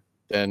trigger,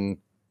 then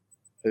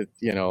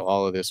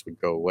all of this would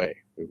go away.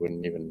 We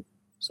wouldn't even.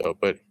 So,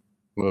 but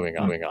moving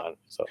on.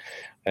 So,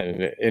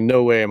 and in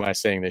no way am I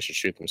saying they should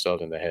shoot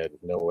themselves in the head.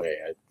 No way.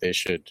 They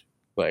should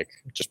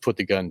just put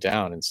the gun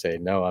down and say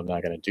no, I'm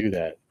not going to do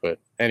that. But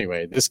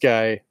anyway, this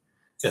guy.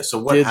 Yeah, so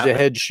what did happened? The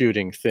head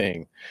shooting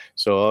thing.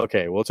 So,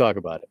 okay, we'll talk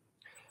about it.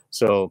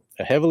 So,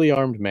 a heavily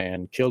armed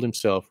man killed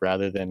himself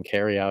rather than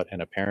carry out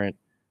an apparent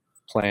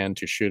plan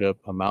to shoot up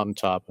a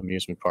mountaintop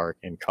amusement park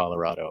in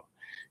Colorado.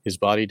 His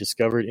body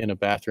discovered in a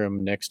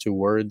bathroom next to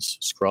words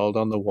scrawled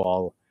on the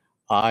wall,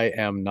 "I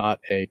am not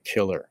a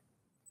killer,"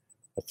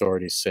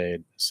 authorities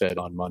said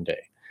on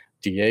Monday.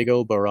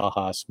 Diego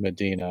Barajas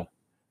Medina,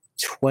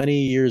 20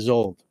 years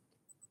old,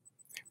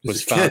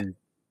 was found.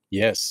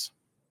 Yes,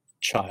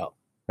 child,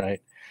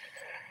 right?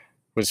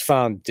 Was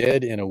found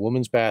dead in a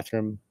woman's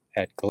bathroom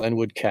at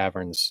Glenwood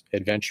Caverns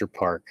Adventure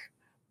Park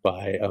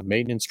by a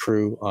maintenance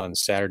crew on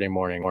Saturday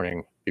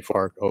morning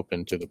before it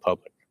opened to the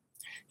public.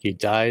 He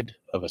died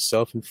of a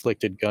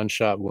self-inflicted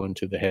gunshot wound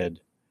to the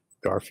head,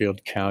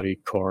 Garfield County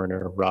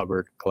Coroner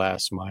Robert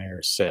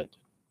Glassmeyer said.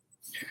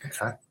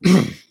 Okay.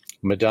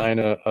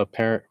 Medina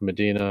apparently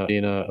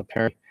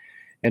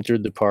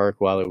entered the park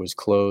while it was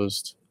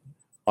closed,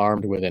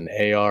 armed with an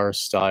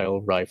AR-style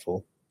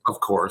rifle.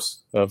 Of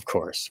course,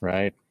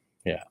 right?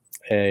 Yeah,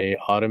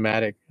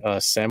 semi-automatic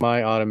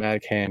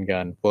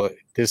handgun. Well,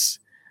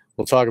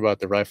 we'll talk about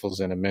the rifles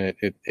in a minute.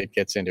 It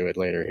gets into it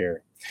later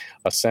here.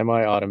 A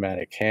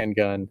semi-automatic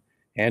handgun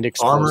and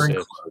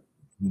explosive.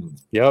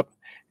 Yep,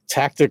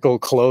 tactical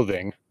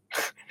clothing,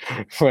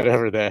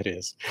 whatever that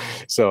is.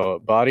 So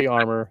body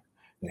armor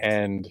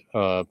and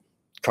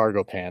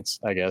cargo pants,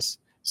 I guess,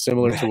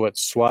 similar to what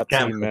SWAT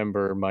team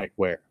member might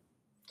wear.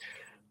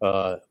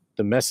 The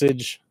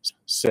message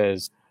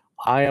says,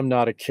 "I am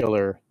not a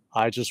killer.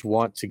 I just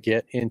want to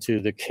get into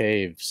the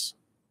caves."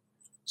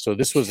 So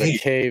this was a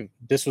cave.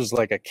 This was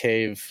like a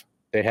cave.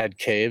 They had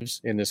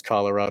caves in this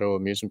Colorado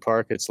amusement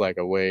park. It's like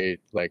a way,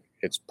 like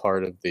it's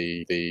part of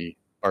the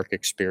park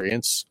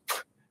experience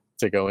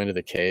to go into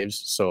the caves.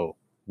 So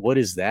what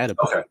is that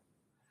about?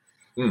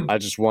 Okay. I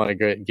just want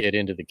to get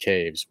into the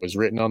caves was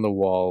written on the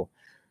wall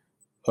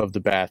of the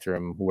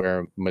bathroom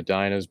where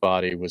Medina's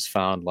body was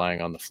found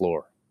lying on the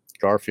floor.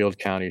 Garfield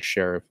County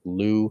Sheriff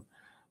Lou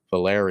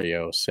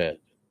Valerio said.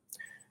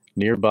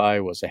 Nearby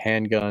was a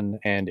handgun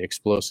and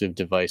explosive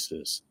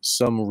devices.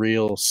 Some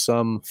real,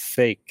 some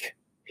fake,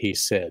 he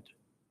said.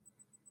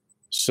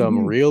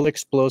 Some real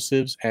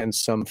explosives and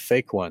some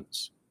fake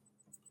ones.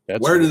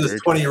 That's where did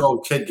this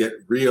 20-year-old kid get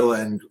real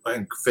and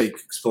fake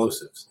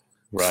explosives?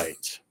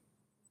 Right.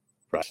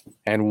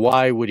 And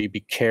why would he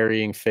be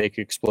carrying fake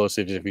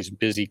explosives if he's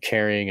busy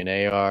carrying an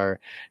AR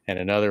and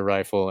another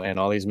rifle and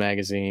all these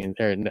magazines,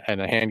 and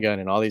a handgun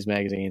and all these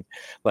magazines?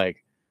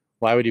 Like,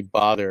 why would he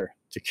bother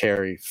to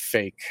carry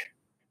fake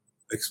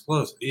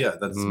explosive? Yeah, that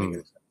doesn't make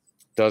sense.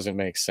 Doesn't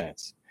make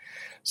sense.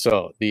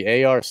 So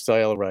the AR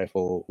style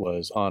rifle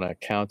was on a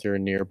counter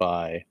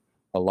nearby,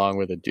 along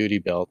with a duty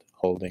belt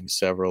holding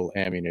several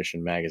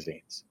ammunition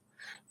magazines.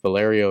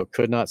 Valerio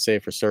could not say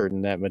for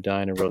certain that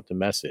Medina wrote the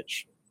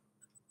message.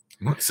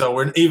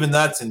 So even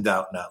that's in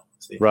doubt now.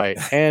 See? Right.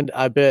 And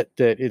I bet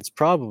that it's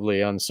probably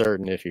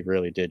uncertain if he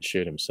really did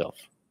shoot himself.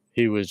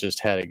 He was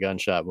just had a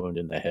gunshot wound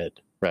in the head,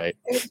 right?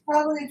 It was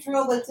probably a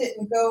drill that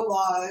didn't go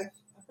live,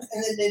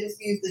 and then they just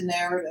used the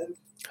narrative.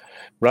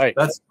 Right.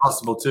 That's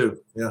possible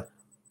too. Yeah.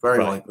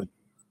 Very likely.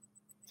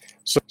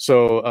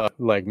 So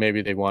like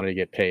maybe they wanted to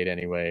get paid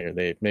anyway, or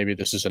maybe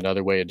this is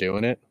another way of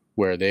doing it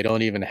where they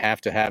don't even have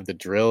to have the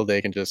drill.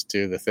 They can just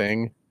do the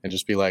thing and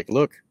just be like,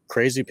 look,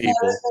 crazy people.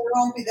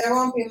 There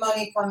won't be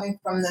money coming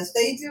from this.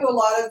 They do a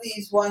lot of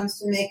these ones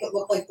to make it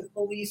look like the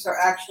police are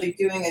actually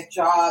doing a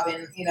job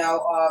and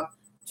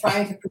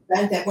trying to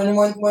prevent it.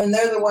 When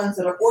they're the ones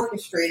that are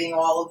orchestrating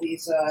all of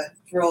these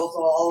drills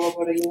all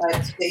over the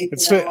United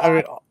States.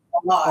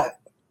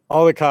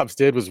 All the cops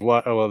did was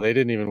they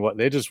didn't even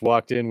they just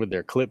walked in with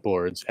their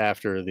clipboards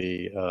after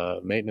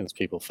the maintenance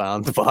people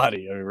found the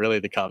body. I mean, really,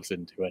 the cops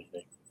didn't do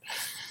anything.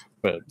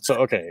 But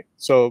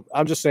so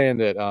I'm just saying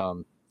that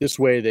this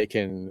way they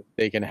can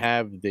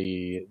have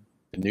the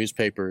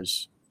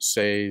newspapers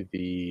say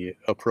the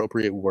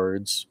appropriate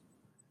words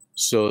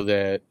so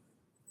that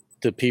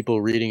the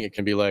people reading it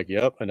can be like,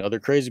 "Yep, another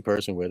crazy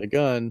person with a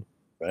gun,"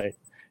 right?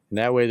 And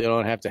that way they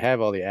don't have to have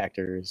all the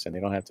actors, and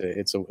they don't have to.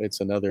 It's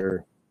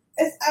another.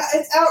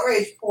 It's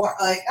outrage porn,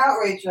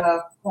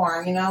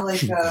 propaganda.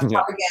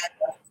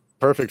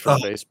 Perfect for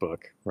Facebook,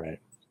 right?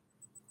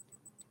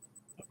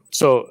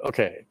 So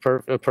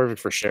perfect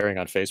for sharing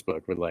on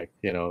Facebook with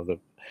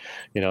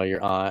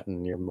your aunt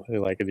and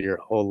your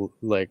old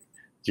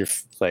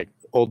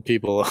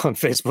people on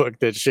Facebook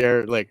that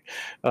share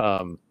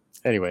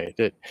anyway.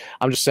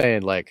 I'm just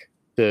saying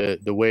the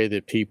way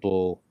that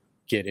people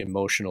get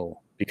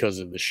emotional because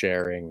of the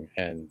sharing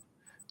and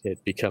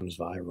it becomes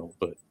viral,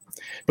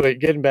 But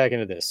getting back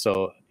into this,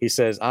 so he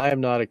says, "I am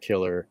not a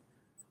killer.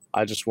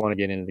 I just want to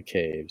get into the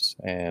caves."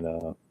 And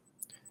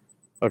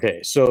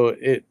so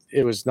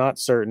it was not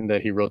certain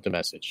that he wrote the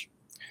message.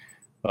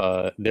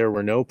 There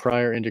were no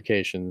prior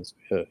indications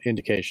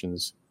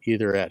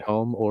either at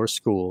home or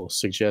school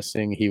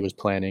suggesting he was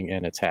planning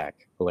an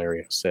attack,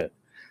 Valerio said.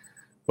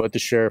 But the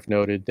sheriff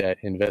noted that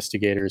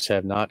investigators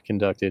have not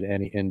conducted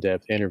any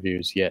in-depth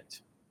interviews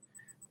yet.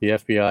 The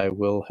FBI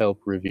will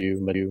help review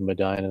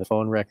Medina's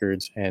phone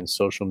records and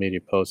social media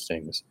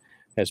postings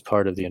as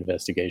part of the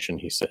investigation,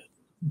 he said.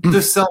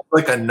 This sounds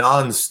like a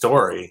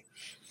non-story.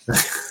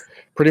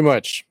 Pretty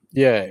much.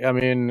 Yeah. I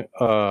mean,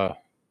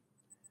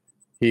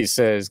 he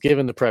says,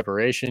 given the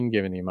preparation,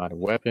 given the amount of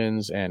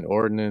weapons and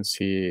ordnance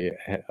he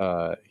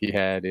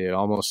had, it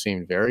almost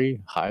seemed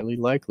very highly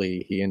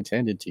likely he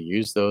intended to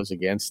use those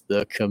against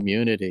the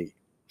community.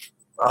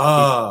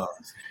 So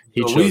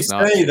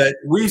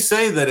we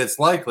say that it's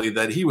likely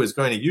that he was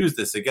going to use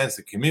this against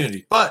the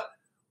community, but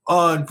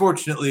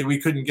unfortunately we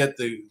couldn't get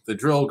the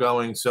drill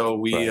going, so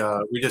we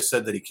just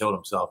said that he killed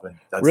himself, and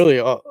that's really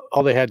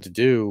all they had to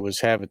do was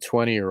have a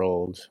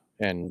 20-year-old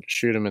and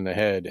shoot him in the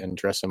head and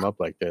dress him up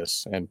like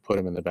this and put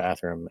him in the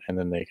bathroom, and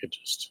then they could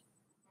just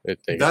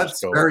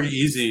that's very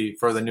easy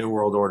for the New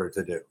World Order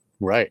to do.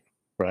 Right.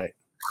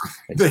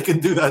 They can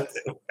do that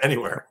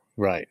anywhere.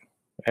 Right.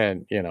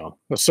 And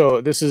so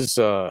this is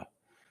Well,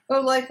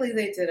 likely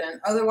they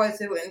didn't. Otherwise,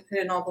 they wouldn't put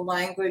in all the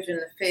language and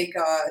the fake.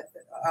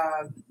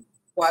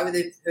 Why would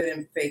they put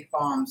in fake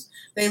bombs?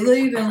 They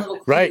leave in little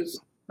clues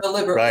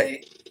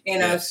deliberately,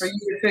 for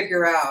you to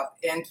figure out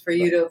and for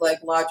you to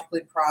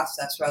logically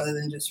process rather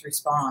than just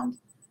respond.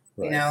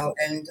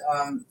 And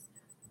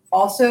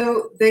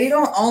also they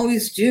don't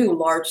always do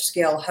large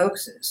scale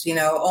hoaxes.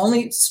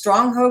 Only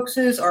strong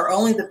hoaxes are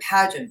only the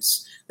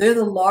pageants. They're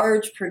the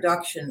large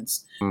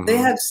productions. Mm-hmm. They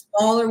have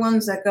smaller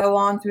ones that go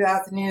on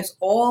throughout the news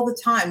all the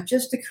time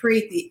just to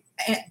create the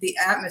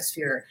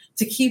atmosphere,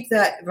 to keep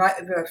that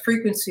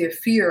frequency of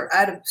fear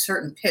at a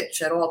certain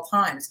pitch at all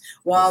times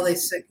while they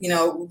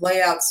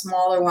lay out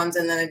smaller ones,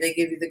 and then they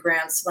give you the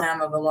grand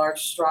slam of a large,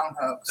 strong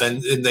hoax.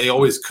 And they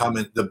always come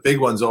in, the big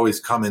ones always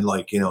come in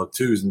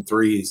 2s and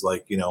 3s,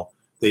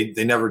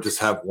 they never just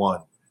have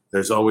one.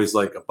 There's always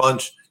a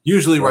bunch,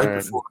 usually right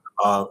before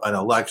an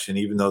election,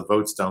 even though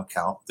votes don't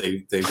count.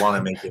 They want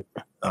to make it.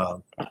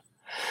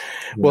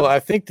 Well, I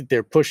think that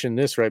they're pushing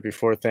this right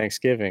before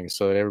Thanksgiving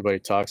so that everybody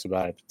talks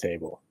about it at the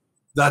table.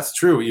 That's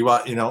true. You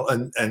want,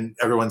 and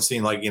everyone's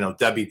seen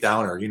Debbie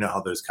Downer. You know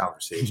how those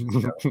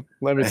conversations go.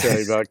 Let me tell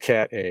you about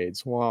cat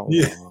AIDS. Wow.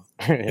 Yeah.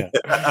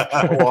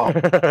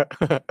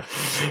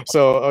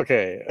 So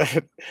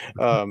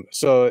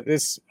so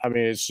this,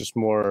 it's just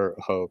more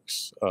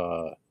hoax.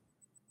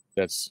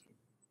 That's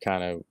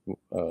kind of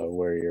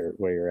where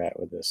you're at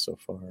with this so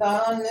far.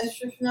 On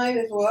Mischief Night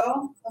as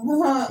well.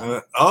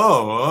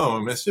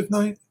 Mischief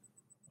Night.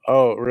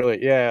 Oh,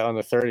 really? Yeah, on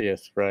the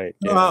 30th, right?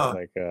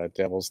 Yeah,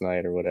 Devil's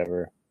Night or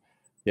whatever.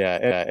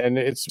 Yeah, and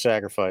it's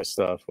sacrifice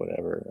stuff,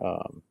 whatever.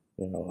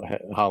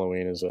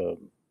 Halloween is a.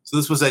 So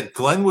this was at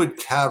Glenwood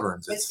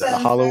Caverns.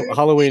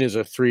 Halloween is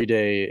a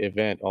 3-day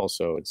event.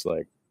 Also, it's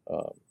go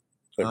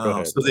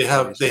ahead. So they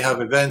have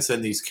events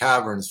in these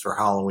caverns for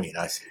Halloween.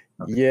 I see.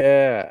 Okay.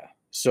 Yeah.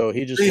 So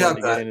he just wanted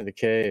to get into the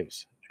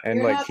caves,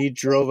 and he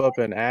drove up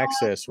an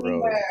access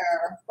road.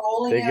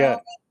 Bowling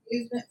out,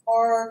 amusement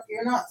park.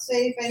 You're not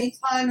safe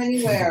anytime,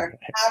 anywhere.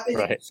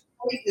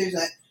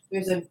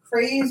 There's a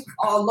crazed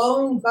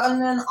lone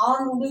gunman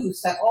on the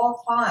loose at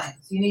all times.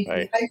 You need to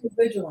be hyper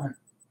vigilant.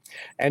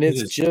 And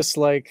it's just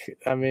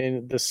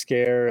the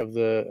scare of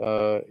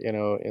the,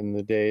 in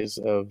the days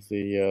of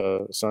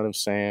the Son of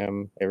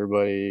Sam,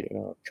 everybody,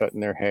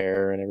 cutting their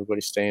hair and everybody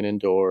staying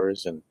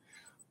indoors and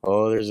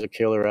oh, there's a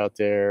killer out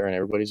there and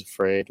everybody's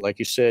afraid. Like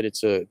you said,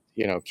 it's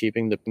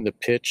keeping the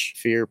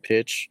fear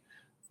pitch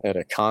at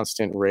a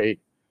constant rate.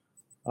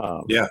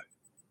 Yeah,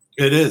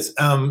 it is.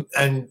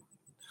 And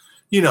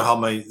you know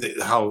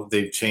how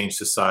they've changed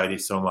society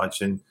so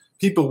much, and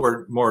people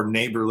were more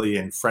neighborly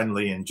and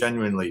friendly and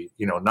genuinely,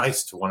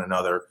 nice to one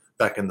another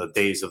back in the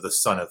days of the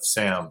Son of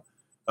Sam.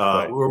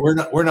 Right.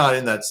 We're not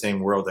in that same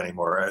world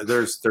anymore.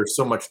 There's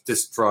so much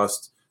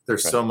distrust.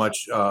 There's so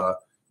much,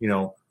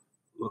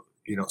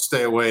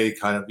 stay away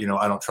kind of,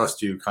 I don't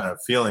trust you kind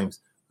of feelings.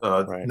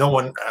 No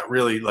one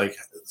really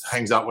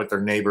hangs out with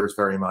their neighbors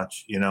very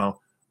much,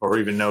 or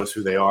even knows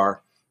who they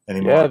are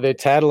anymore. Yeah, they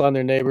tattle on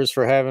their neighbors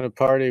for having a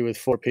party with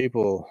 4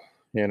 people,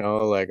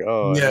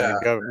 Yeah.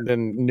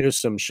 then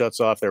Newsom shuts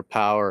off their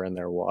power and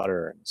their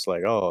water. And it's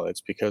like, oh,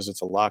 it's because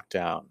it's a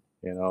lockdown,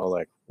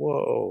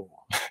 whoa.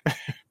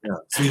 Yeah.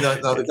 See,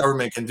 now the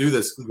government can do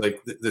this,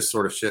 this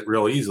sort of shit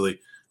real easily.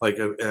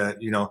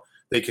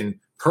 They can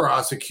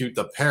prosecute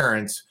the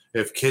parents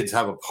if kids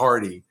have a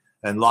party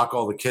and lock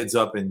all the kids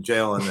up in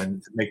jail and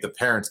then make the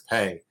parents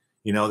pay.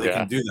 They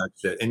can do that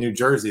shit. In New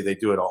Jersey, they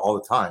do it all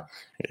the time,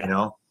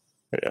 Yeah.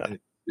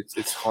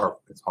 It's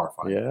horrible. It's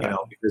horrifying.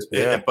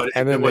 Yeah. But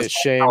and then they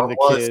shame the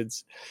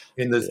kids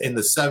in the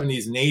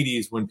 70s and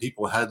 80s when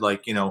people had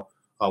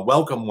a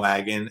welcome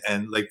wagon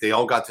and they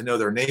all got to know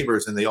their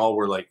neighbors and they all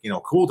were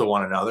cool to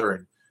one another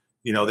and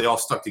they all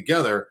stuck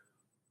together.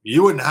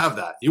 You wouldn't have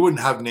that. You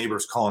wouldn't have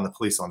neighbors calling the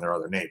police on their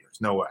other neighbors.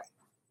 No way.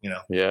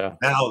 Yeah.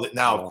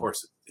 Now of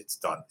course it's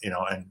done.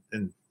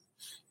 And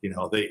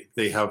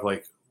they have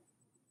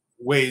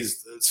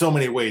ways, so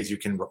many ways you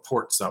can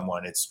report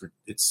someone. It's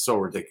so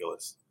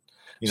ridiculous.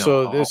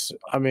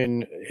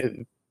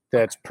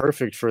 That's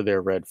perfect for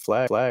their red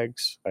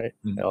flags, right?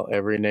 Mm-hmm.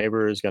 Every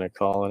neighbor is going to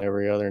call on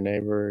every other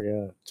neighbor.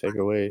 Yeah, take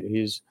away.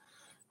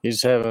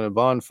 He's having a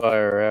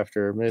bonfire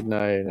after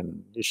midnight,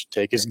 and you should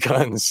take his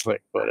guns.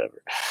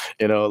 Whatever,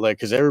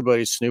 because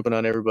everybody's snooping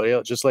on everybody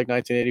else, just like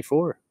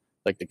 1984.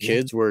 The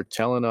kids were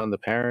telling on the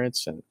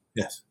parents and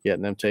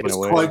getting them taken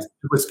away. It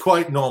was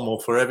quite normal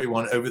for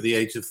everyone over the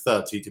age of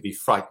 30 to be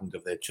frightened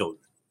of their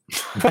children.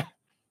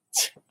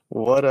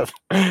 What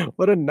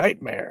a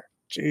nightmare.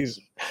 Jesus.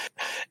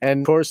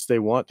 And of course they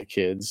want the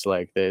kids,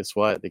 it's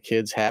why the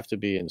kids have to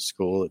be in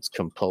school. It's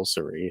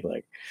compulsory.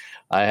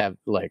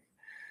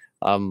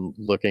 I'm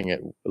looking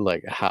at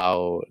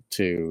how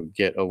to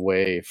get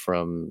away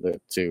from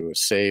to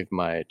save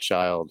my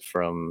child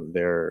from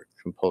their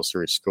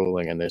compulsory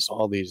schooling, and there's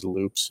all these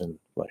loops, and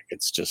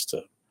it's just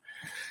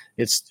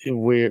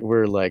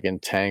we're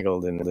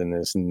entangled in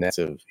this net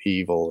of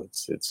evil.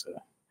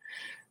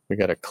 We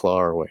got to claw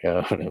our way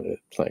out of it.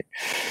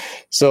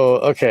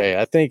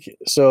 I think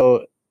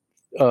so.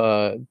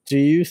 Do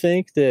you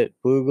think that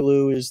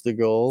Boogaloo is the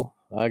goal?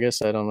 I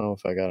guess I don't know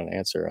if I got an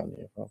answer on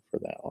for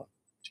that one.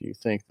 Do you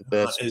think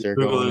that's is their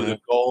Boogaloo the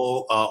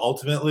goal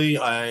ultimately?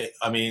 I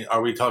mean,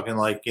 are we talking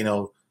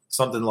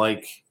something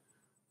like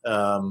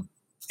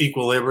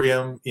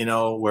Equilibrium?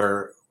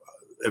 Where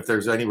if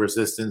there's any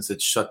resistance,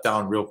 it's shut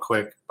down real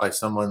quick by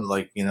someone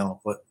like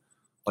the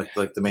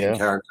main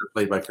character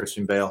played by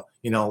Christian Bale.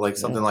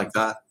 Something like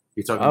that.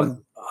 You're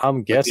talking.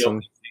 I'm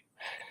guessing.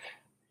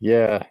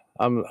 Yeah,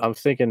 I'm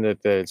thinking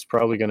that it's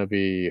probably going to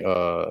be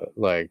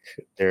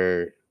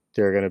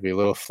they're going to be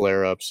little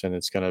flare-ups, and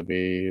it's going to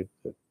be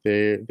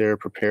they're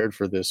prepared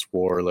for this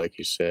war, like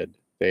you said.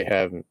 They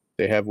have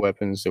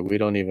weapons that we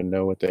don't even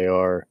know what they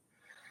are.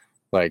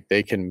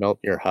 They can melt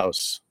your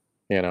house.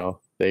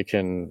 They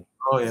can.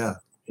 Oh yeah.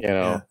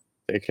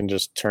 They can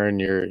just turn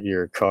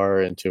your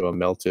car into a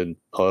melted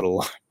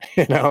puddle.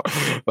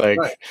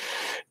 Right.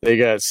 They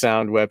got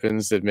sound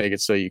weapons that make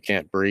it so you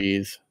can't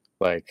breathe.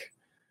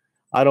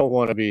 I don't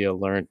want to be I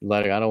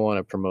don't want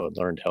to promote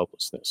learned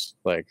helplessness.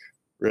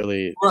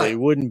 Really, They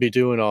wouldn't be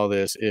doing all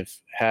this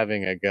if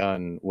having a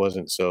gun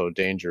wasn't so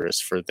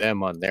dangerous for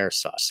them on their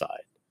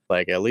side.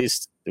 At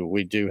least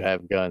we do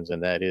have guns,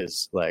 and that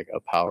is a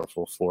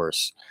powerful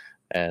force.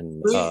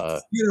 And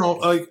the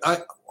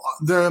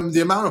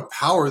amount of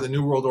power the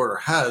New World Order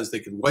has, they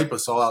could wipe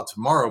us all out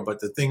tomorrow. But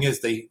the thing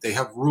is, they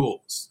have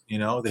rules. They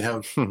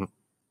have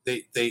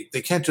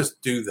they can't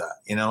just do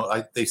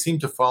that. They seem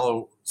to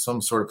follow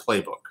some sort of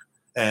playbook,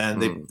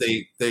 and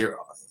they are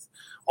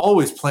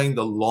always playing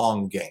the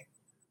long game.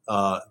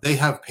 They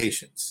have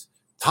patience.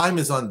 Time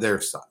is on their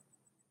side,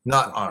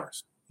 not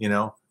ours.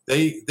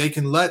 They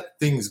can let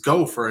things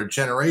go for a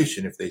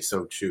generation if they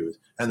so choose,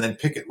 and then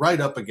pick it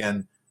right up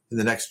again in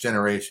the next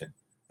generation.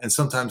 And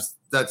sometimes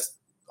that's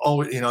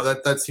always,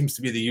 that seems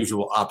to be the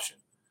usual option.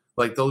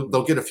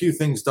 They'll get a few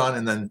things done,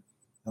 and then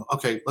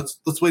okay,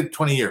 let's wait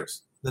 20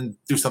 years, then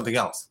do something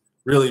else,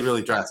 really,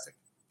 really drastic,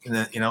 and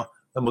then then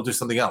we'll do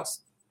something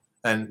else.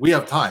 And we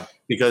have time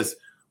because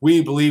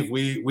we believe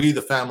we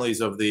the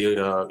families of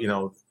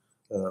the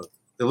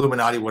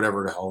Illuminati,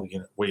 whatever the hell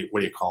what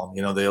do you call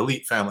them? The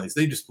elite families.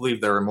 They just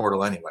believe they're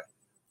immortal anyway.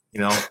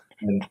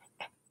 And,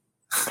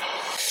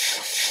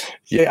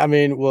 yeah, I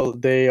mean, well,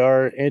 they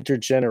are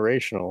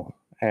intergenerational,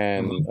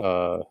 and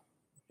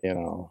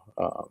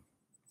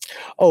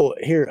Oh,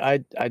 here I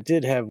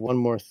did have one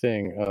more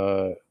thing.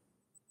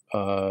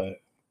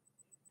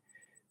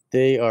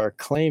 They are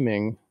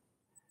claiming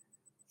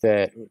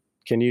that.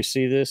 Can you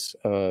see this?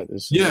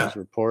 This news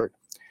report.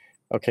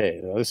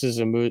 Okay, this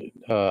is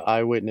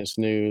eyewitness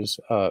news.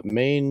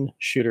 Main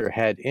shooter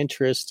had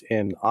interest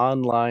in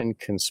online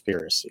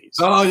conspiracies.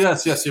 Oh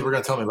yes, you were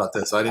going to tell me about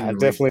this. I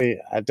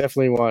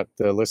definitely want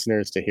the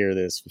listeners to hear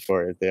this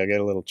before they'll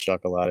get a little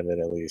chuckle out of it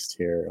at least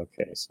here.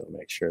 Okay, so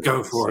make sure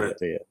go for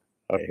it.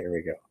 Okay, here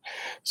we go.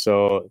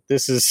 So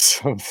this is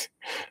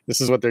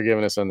what they're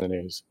giving us on the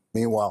news.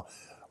 Meanwhile,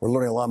 we're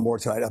learning a lot more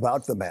tonight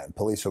about the man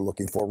police are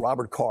looking for,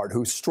 Robert Card,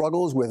 who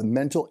struggles with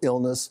mental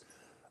illness,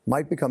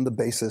 might become the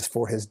basis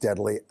for his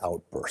deadly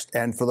outburst.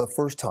 And for the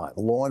first time,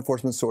 law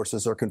enforcement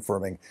sources are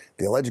confirming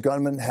the alleged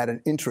gunman had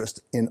an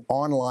interest in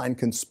online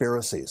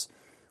conspiracies.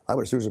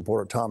 Eyewitness News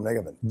reporter Tom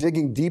Negaman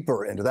digging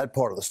deeper into that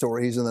part of the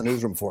story. He's in the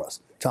newsroom for us.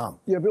 Tom.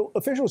 Yeah, Bill,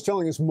 officials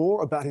telling us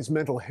more about his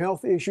mental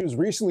health issues,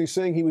 recently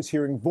saying he was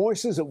hearing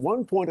voices, at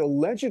one point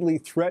allegedly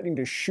threatening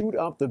to shoot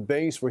up the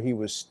base where he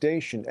was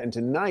stationed. And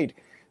tonight,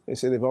 they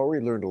say they've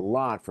already learned a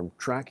lot from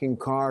tracking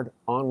Card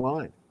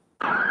online.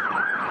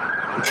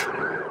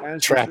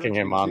 As tracking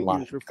him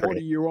online. For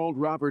 40-year-old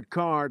Robert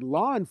Card,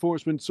 law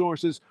enforcement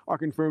sources are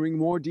confirming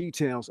more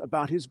details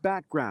about his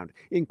background,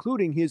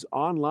 including his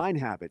online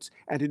habits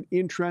and an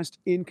interest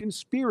in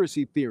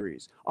conspiracy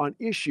theories on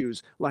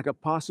issues like a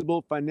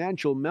possible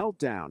financial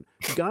meltdown,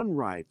 gun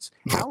rights,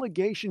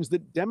 allegations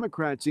that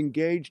Democrats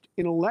engaged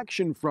in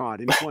election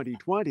fraud in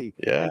 2020,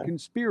 and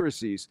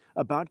conspiracies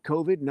about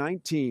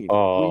COVID-19.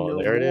 Oh, we know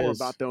there it more is.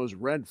 about those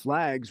red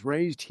flags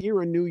raised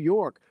here in New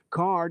York.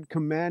 Card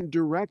command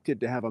directed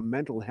to have a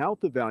mental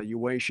health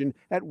evaluation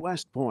at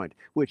West Point,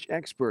 which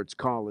experts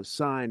call a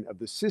sign of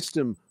the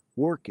system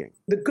working.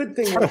 The good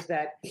thing was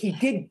that he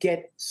did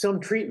get some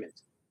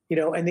treatment,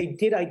 and they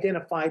did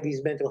identify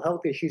these mental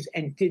health issues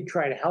and did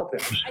try to help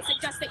him. I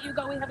suggest that you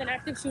go. We have an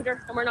active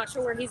shooter, and we're not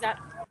sure where he's at.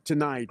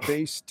 Tonight,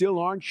 they still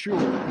aren't sure.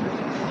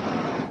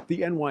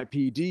 The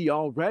NYPD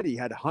already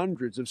had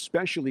hundreds of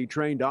specially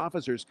trained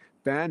officers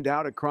fanned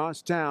out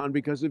across town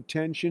because of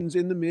tensions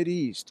in the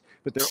Mideast.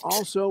 But they're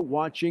also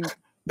watching.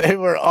 They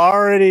were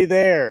already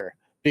there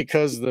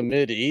because the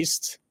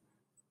Mideast.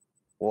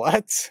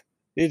 What?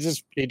 He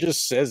just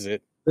says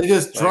it. They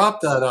just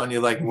dropped that on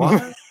you, like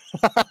what?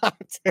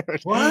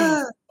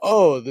 What?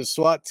 Oh, the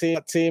SWAT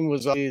team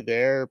was already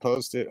there,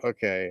 posted.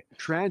 Okay.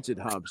 Transit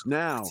hubs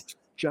now,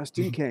 just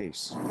in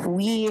case.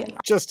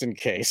 Just in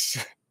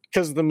case.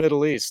 Because the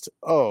Middle East.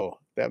 Oh,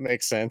 that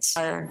makes sense.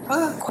 Are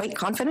quite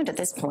confident at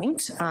this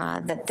point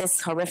that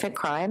this horrific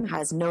crime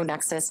has no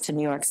nexus to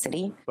New York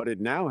City. But it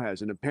now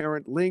has an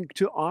apparent link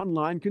to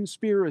online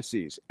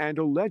conspiracies and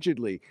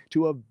allegedly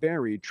to a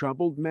very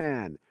troubled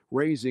man,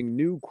 raising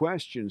new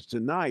questions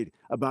tonight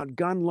about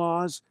gun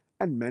laws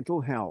and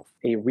mental health.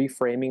 A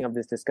reframing of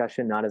this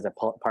discussion, not as a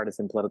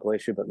partisan political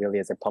issue, but really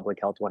as a public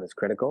health one, is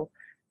critical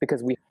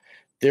because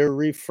they're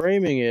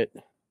reframing it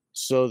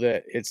so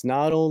that it's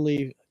not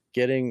only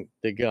getting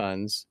the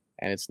guns,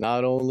 and it's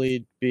not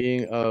only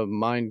being a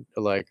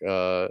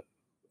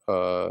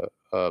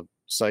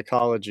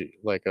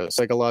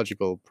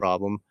psychological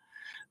problem,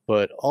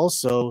 but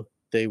also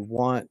they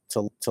want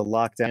to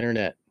lock down the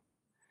internet.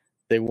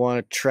 They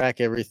want to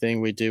track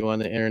everything we do on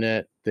the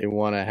internet.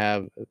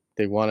 I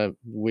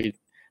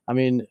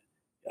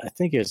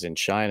think it's in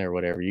China or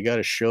whatever. You got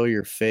to show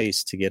your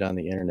face to get on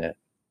the internet.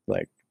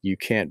 Like, you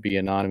can't be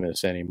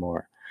anonymous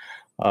anymore.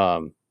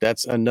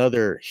 That's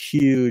another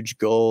huge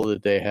goal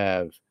that they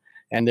have,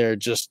 and they're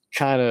just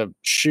kind of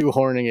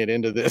shoehorning it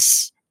into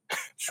this.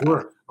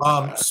 Sure.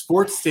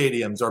 Sports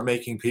stadiums are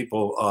making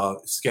people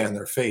scan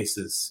their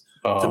faces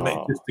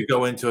to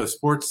go into a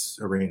sports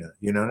arena.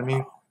 You know what I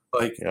mean?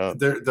 Like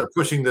they're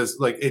pushing this.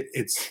 Like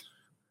it's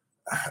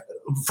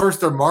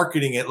first they're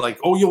marketing it like,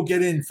 oh, you'll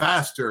get in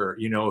faster.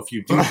 If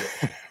you do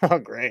it. Oh,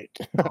 great.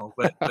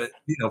 But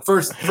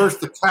first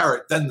the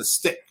carrot, then the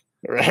stick.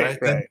 Right.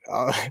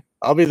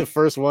 I'll be the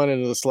first one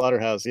into the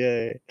slaughterhouse.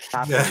 Yay.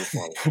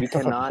 We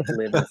cannot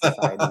live in a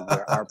society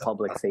where our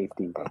public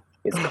safety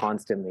is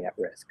constantly at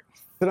risk.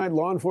 Tonight,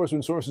 law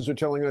enforcement sources are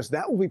telling us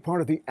that will be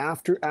part of the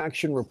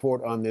after-action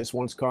report on this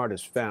once Card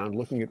is found,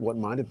 looking at what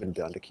might have been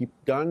done to keep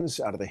guns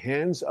out of the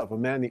hands of a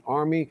man the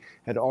Army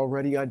had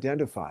already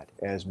identified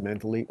as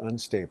mentally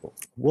unstable.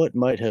 What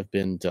might have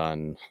been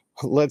done?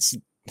 Let's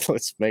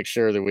make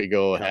sure that we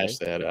go hash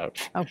that out.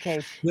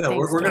 Okay. Yeah,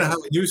 we're going to have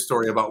a news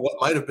story about what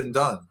might have been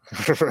done.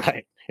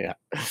 Right.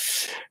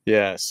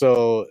 Yeah.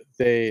 So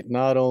they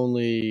not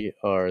only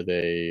are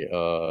they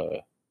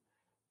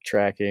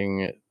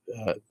tracking,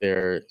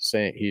 they're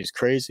saying he's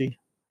crazy,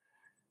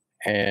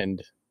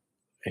 and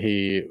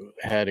he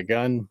had a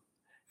gun,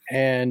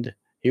 and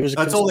he was a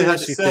That's all they had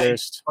to conspiracy say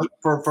theorist.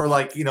 for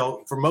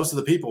for most of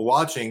the people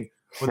watching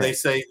when they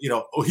say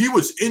he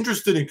was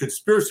interested in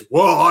conspiracy.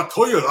 Well, I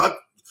tell you that.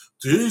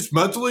 He's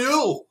mentally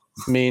ill.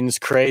 Means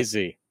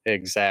crazy.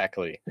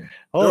 Exactly. They're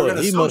going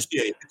to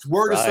associate. It's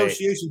word Right.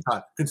 association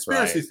time.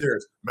 Conspiracy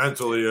theorists,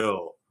 mentally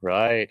ill.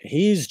 Right.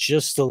 He's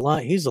just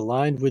aligned. He's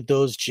aligned with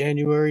those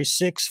January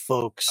 6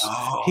 folks.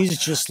 Oh, He's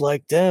just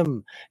like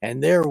them.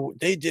 And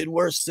they did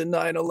worse than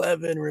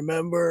 9/11,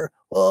 remember?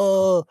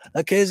 Oh,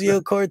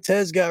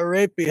 Ocasio-Cortez got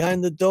raped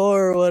behind the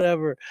door or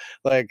whatever.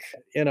 Like,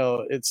 you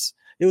know, it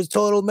was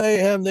total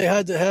mayhem. They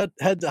had to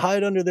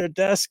hide under their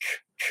desk.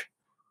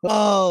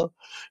 Oh,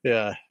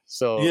 yeah.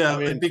 So yeah, I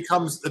mean, it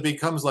becomes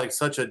like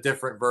such a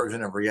different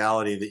version of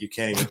reality that you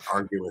can't even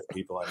argue with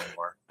people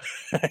anymore.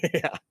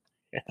 yeah.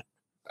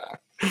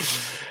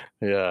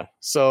 Yeah.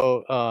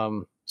 So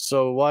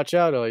watch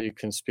out, all you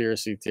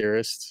conspiracy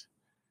theorists.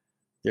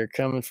 They're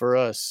coming for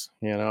us,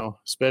 you know,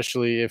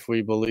 especially if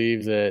we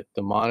believe that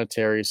the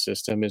monetary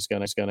system is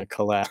going to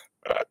collapse.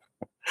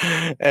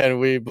 And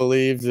we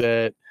believe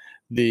that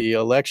the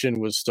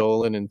election was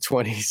stolen in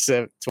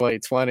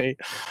 2020.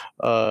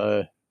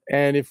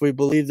 And if we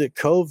believe that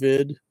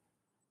COVID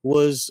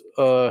was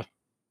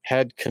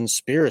had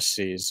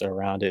conspiracies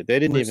around it. They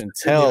didn't even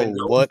tell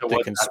what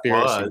the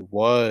conspiracy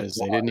was.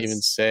 They didn't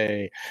even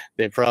say.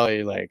 They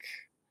probably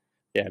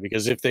yeah,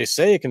 because if they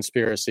say a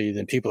conspiracy,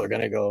 then people are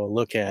going to go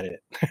look at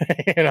it.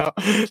 You know,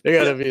 they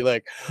got to be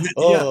like,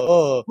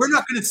 oh. We're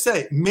not going to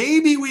say.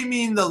 Maybe we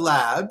mean the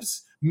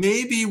labs.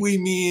 Maybe we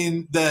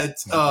mean that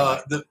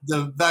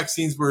the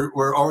vaccines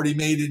were already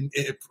made in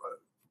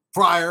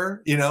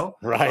prior, you know.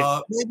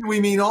 Right. Maybe we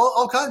mean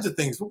all kinds of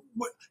things.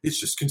 It's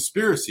just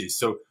conspiracies.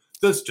 So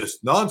that's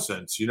just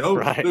nonsense, you know.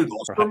 Right. They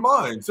lost their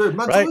minds. They're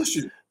mental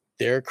issues.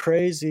 They're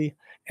crazy.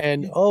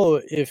 And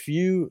if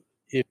you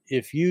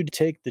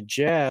take the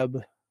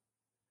jab,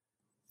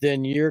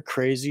 then you're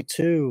crazy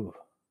too.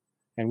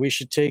 And we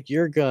should take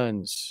your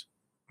guns.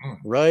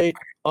 Right?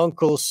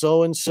 Uncle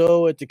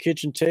so-and-so at the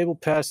kitchen table,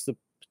 pass the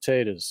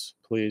potatoes,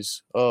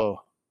 please. Oh,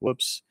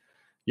 whoops.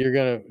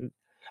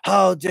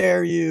 How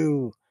dare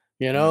you?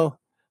 You know?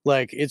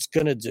 Like, it's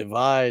going to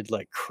divide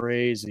like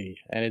crazy.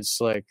 And it's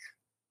like,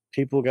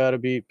 people got to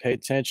pay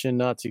attention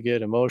not to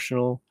get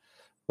emotional,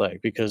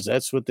 like, because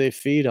that's what they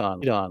feed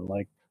on.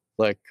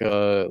 Like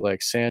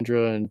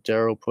Sandra and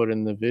Darrell put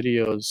in the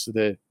videos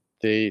that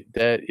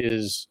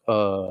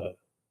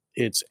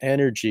it's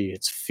energy.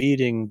 It's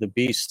feeding the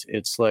beast.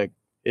 It's like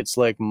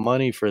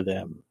money for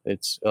them.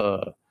 That's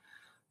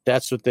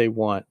what they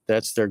want.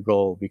 That's their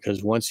goal,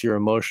 because once you're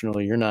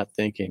emotional, you're not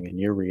thinking and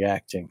you're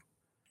reacting.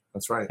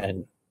 That's right.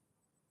 And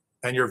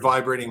you're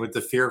vibrating with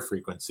the fear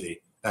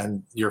frequency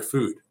and your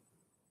food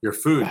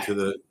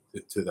to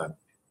them.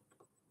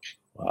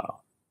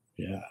 Wow.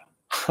 Yeah.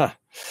 Wow.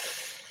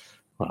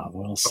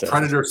 Well said. A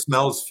predator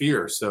smells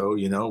fear. So,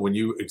 you know, when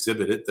you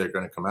exhibit it, they're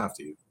going to come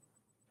after you.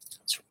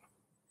 That's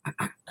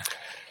right.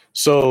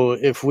 So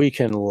if we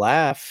can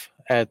laugh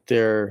at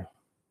their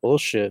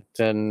bullshit,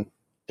 then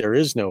there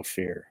is no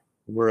fear.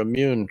 We're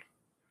immune.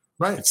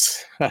 Right.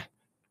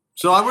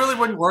 So I really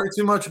wouldn't worry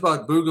too much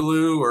about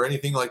Boogaloo or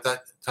anything like that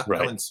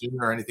coming soon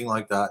or anything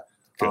like that.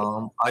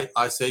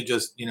 I say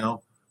just, you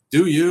know,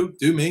 do you,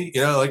 do me,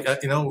 you know, like,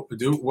 you know,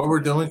 do what we're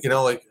doing, you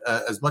know, like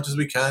as much as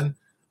we can.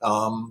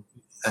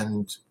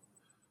 And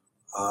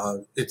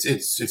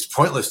it's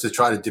pointless to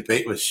try to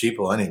debate with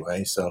sheeple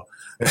anyway. So.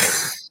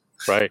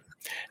 Right.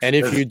 And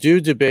if you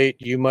do debate,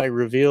 you might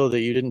reveal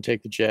that you didn't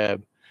take the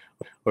jab,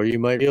 or you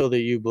might reveal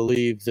that you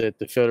believe that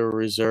the Federal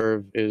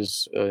Reserve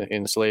is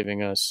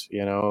enslaving us.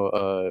 You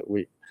know,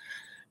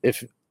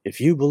 if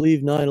you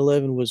believe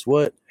 9/11 was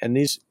what, and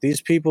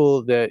these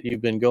people that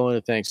you've been going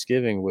to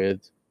Thanksgiving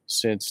with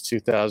since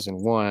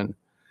 2001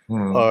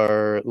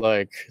 are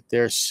like,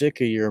 they're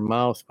sick of your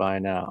mouth by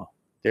now.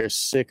 They're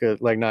sick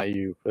of, like, not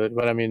you,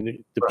 but I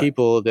mean the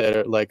people that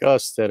are like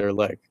us, that are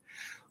like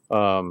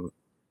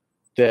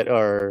that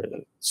are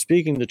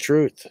speaking the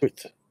truth,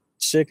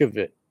 sick of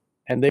it.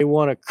 And they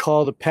want to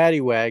call the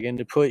paddy wagon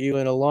to put you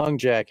in a long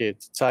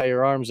jacket, to tie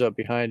your arms up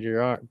behind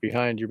your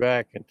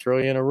back, and throw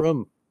you in a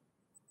room.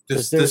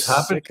 This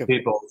happened to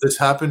people. This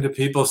happened to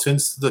people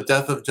since the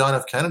death of John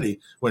F.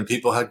 Kennedy, when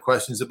people had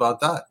questions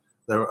about that.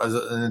 There was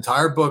an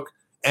entire book,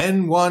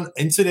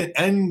 Incident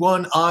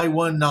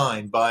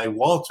N1I19 by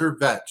Walter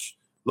Vetch.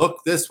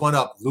 Look this one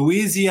up.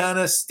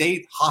 Louisiana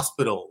State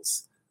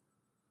Hospitals.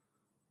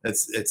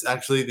 It's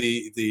actually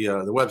the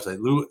website,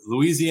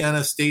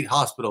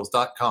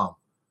 louisianastatehospitals.com.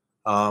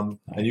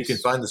 And you can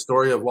find the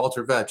story of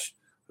Walter Vetch,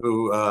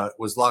 who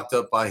was locked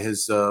up by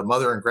his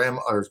mother and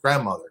his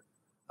grandmother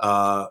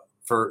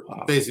for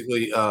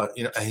basically,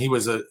 you know, and he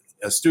was a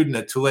student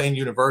at Tulane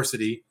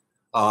University.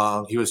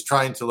 He was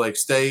trying to like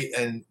stay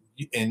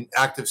in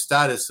active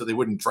status so they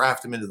wouldn't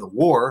draft him into the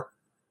war.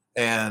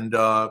 And,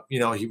 you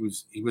know, he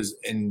was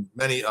in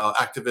many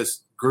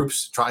activist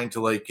groups trying to,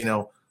 like, you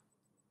know,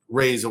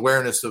 raise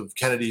awareness of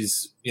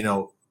Kennedy's, you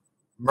know,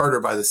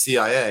 murder by the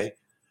CIA.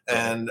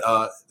 And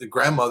the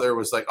grandmother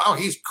was like, oh,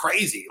 he's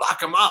crazy,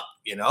 lock him up,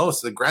 you know.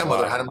 So the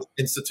grandmother had him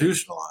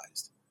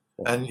institutionalized.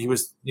 And he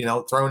was, you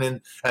know, thrown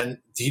in. And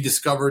he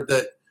discovered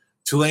that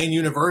Tulane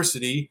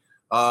University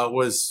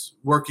was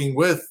working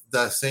with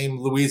the same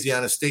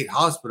Louisiana State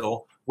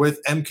Hospital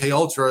with MK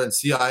Ultra and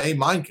CIA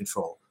mind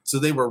control. So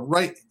they were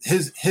right.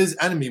 His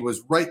enemy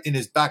was right in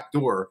his back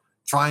door,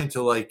 trying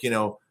to, like, you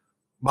know,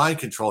 mind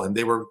control him.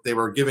 They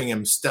were giving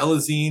him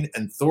stelazine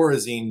and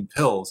thorazine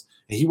pills,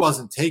 and he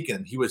wasn't taking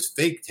them. He was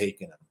fake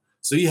taking them.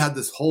 So he had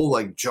this whole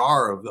like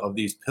jar of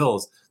these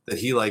pills that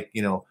he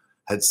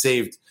had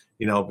saved,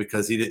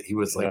 because he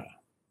was like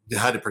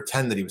had to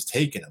pretend that he was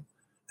taking them,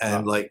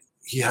 and like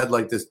he had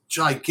like this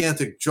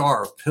gigantic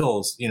jar of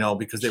pills,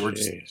 because they were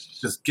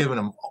just giving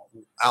them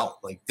out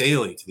like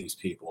daily to these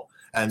people.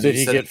 And did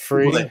he get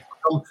free?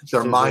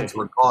 Their minds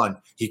were gone.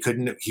 He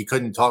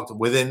couldn't talk to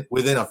within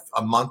a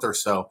month or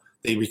so.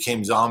 They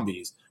became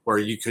zombies where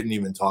you couldn't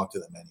even talk to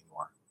them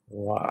anymore.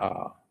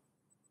 Wow.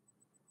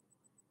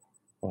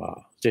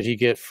 Did he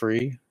get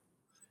free?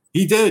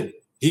 He did.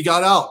 He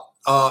got out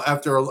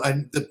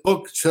and the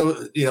book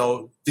shows,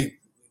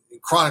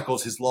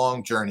 chronicles his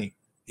long journey.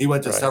 He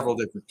went to several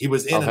different. He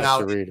was in and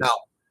out,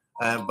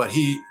 but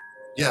he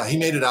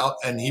made it out,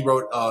 and he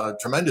wrote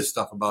tremendous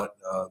stuff about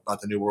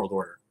the New World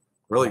Order.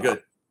 Really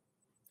good.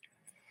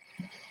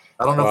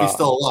 I don't know if he's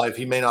still alive.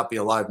 He may not be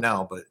alive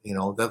now, but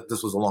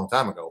this was a long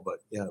time ago. But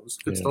yeah, it was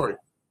a good story.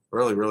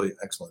 Really, really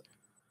excellent.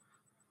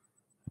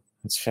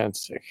 It's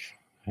fantastic.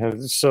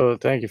 So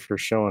thank you for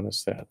showing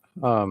us that.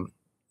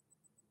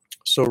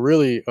 So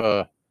really,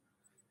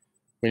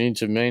 we need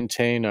to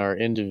maintain our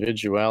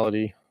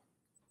individuality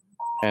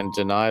and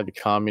deny the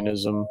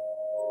communism.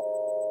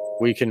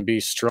 We can be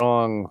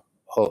strong,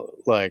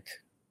 like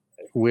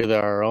with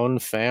our own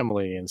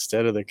family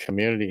instead of the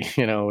community.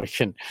 We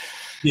can.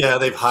 Yeah,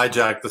 they've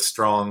hijacked the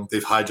strong.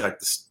 They've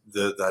hijacked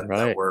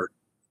that word.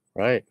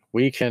 Right.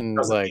 We can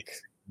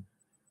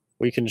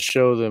we can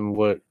show them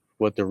what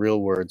the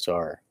real words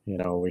are.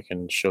 We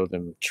can show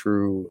them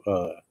true,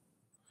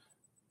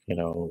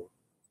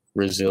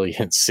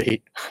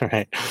 resiliency.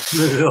 Right.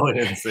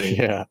 Resiliency.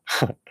 Yeah.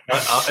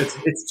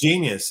 It's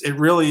genius. It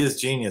really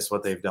is genius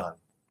what they've done.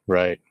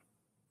 Right.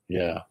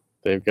 Yeah.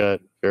 They've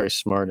got very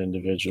smart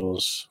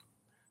individuals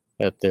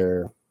at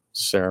their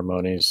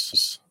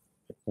ceremonies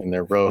in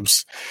their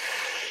robes.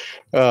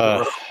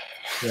 The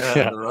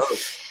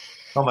robes.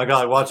 Oh my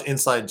God! Watch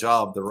Inside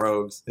Job, the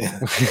robes. Yeah.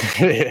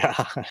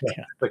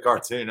 The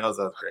cartoon. That was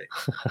great.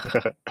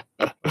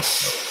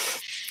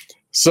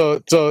 So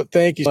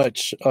thank you so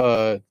much,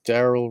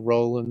 Darrell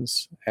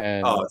Rowlands.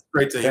 And it's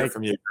great to hear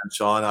from you,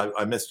 Sean.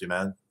 I missed you,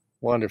 man.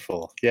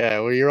 Wonderful. Yeah,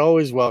 well, you're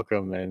always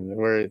welcome,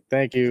 and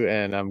thank you.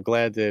 And I'm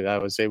glad that I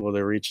was able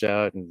to reach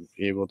out and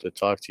be able to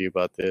talk to you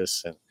about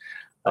this. And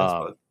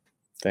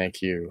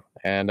thank you.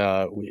 And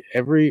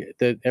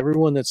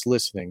everyone that's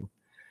listening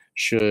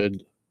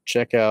should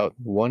check out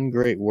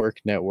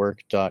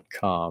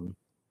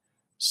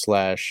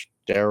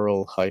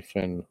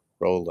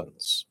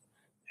onegreatworknetwork.com/Darrell-Rowlands.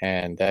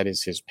 And that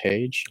is his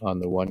page on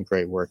the One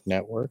Great Work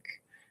Network.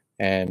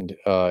 And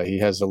he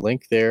has a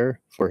link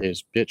there for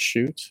his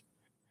BitChute.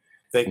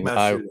 Fake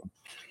mass shooting.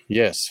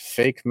 Yes,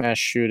 fake mass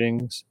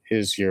shootings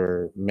is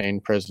your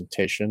main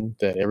presentation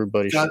that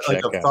everybody should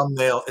check out.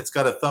 Thumbnail. It's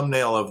got a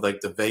thumbnail of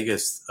like the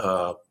Vegas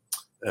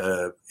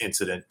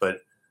incident,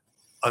 but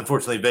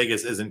unfortunately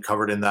Vegas isn't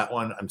covered in that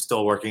one. I'm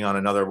still working on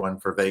another one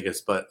for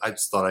Vegas, but I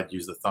just thought I'd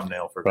use the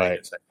thumbnail for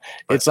Vegas.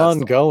 But it's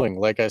ongoing.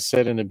 Like I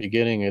said in the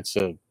beginning, it's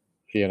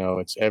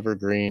it's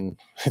evergreen.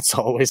 It's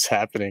always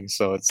happening.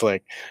 So it's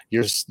like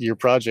your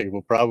project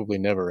will probably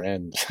never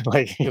end.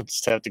 Like you'll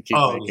just have to keep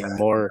making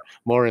more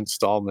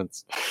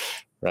installments.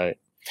 Right.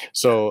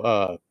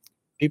 So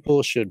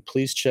people should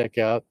please check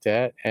out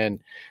that.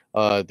 And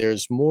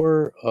there's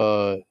more.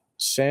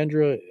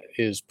 Sandra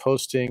is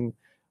posting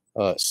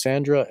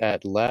Sandra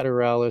at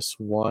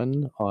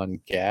Lateralis1 on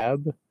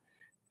Gab,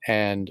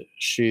 and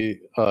she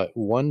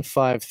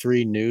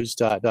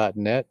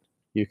 153news.net.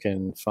 You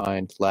can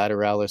find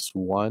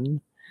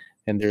Lateralis1,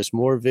 and there's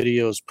more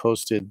videos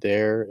posted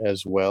there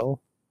as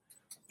well.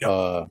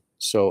 Yep.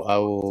 So I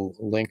will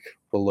link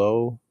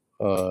below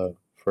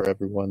for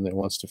everyone that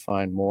wants to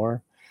find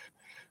more.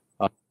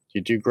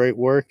 You do great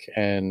work,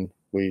 and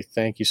we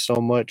thank you so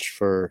much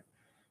for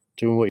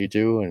doing what you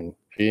do and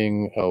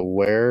being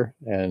aware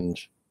and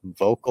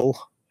vocal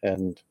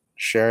and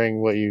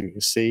sharing what you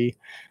see.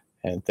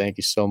 And thank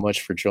you so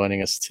much for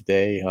joining us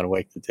today on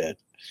Wake the Dead.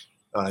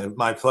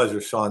 My pleasure,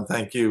 Sean.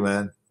 Thank you,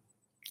 man.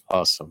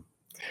 Awesome.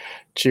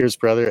 Cheers,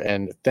 brother.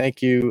 And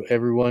thank you,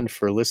 everyone,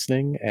 for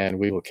listening. And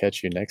we will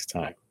catch you next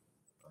time.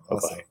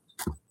 Awesome.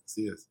 Bye-bye.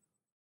 See you.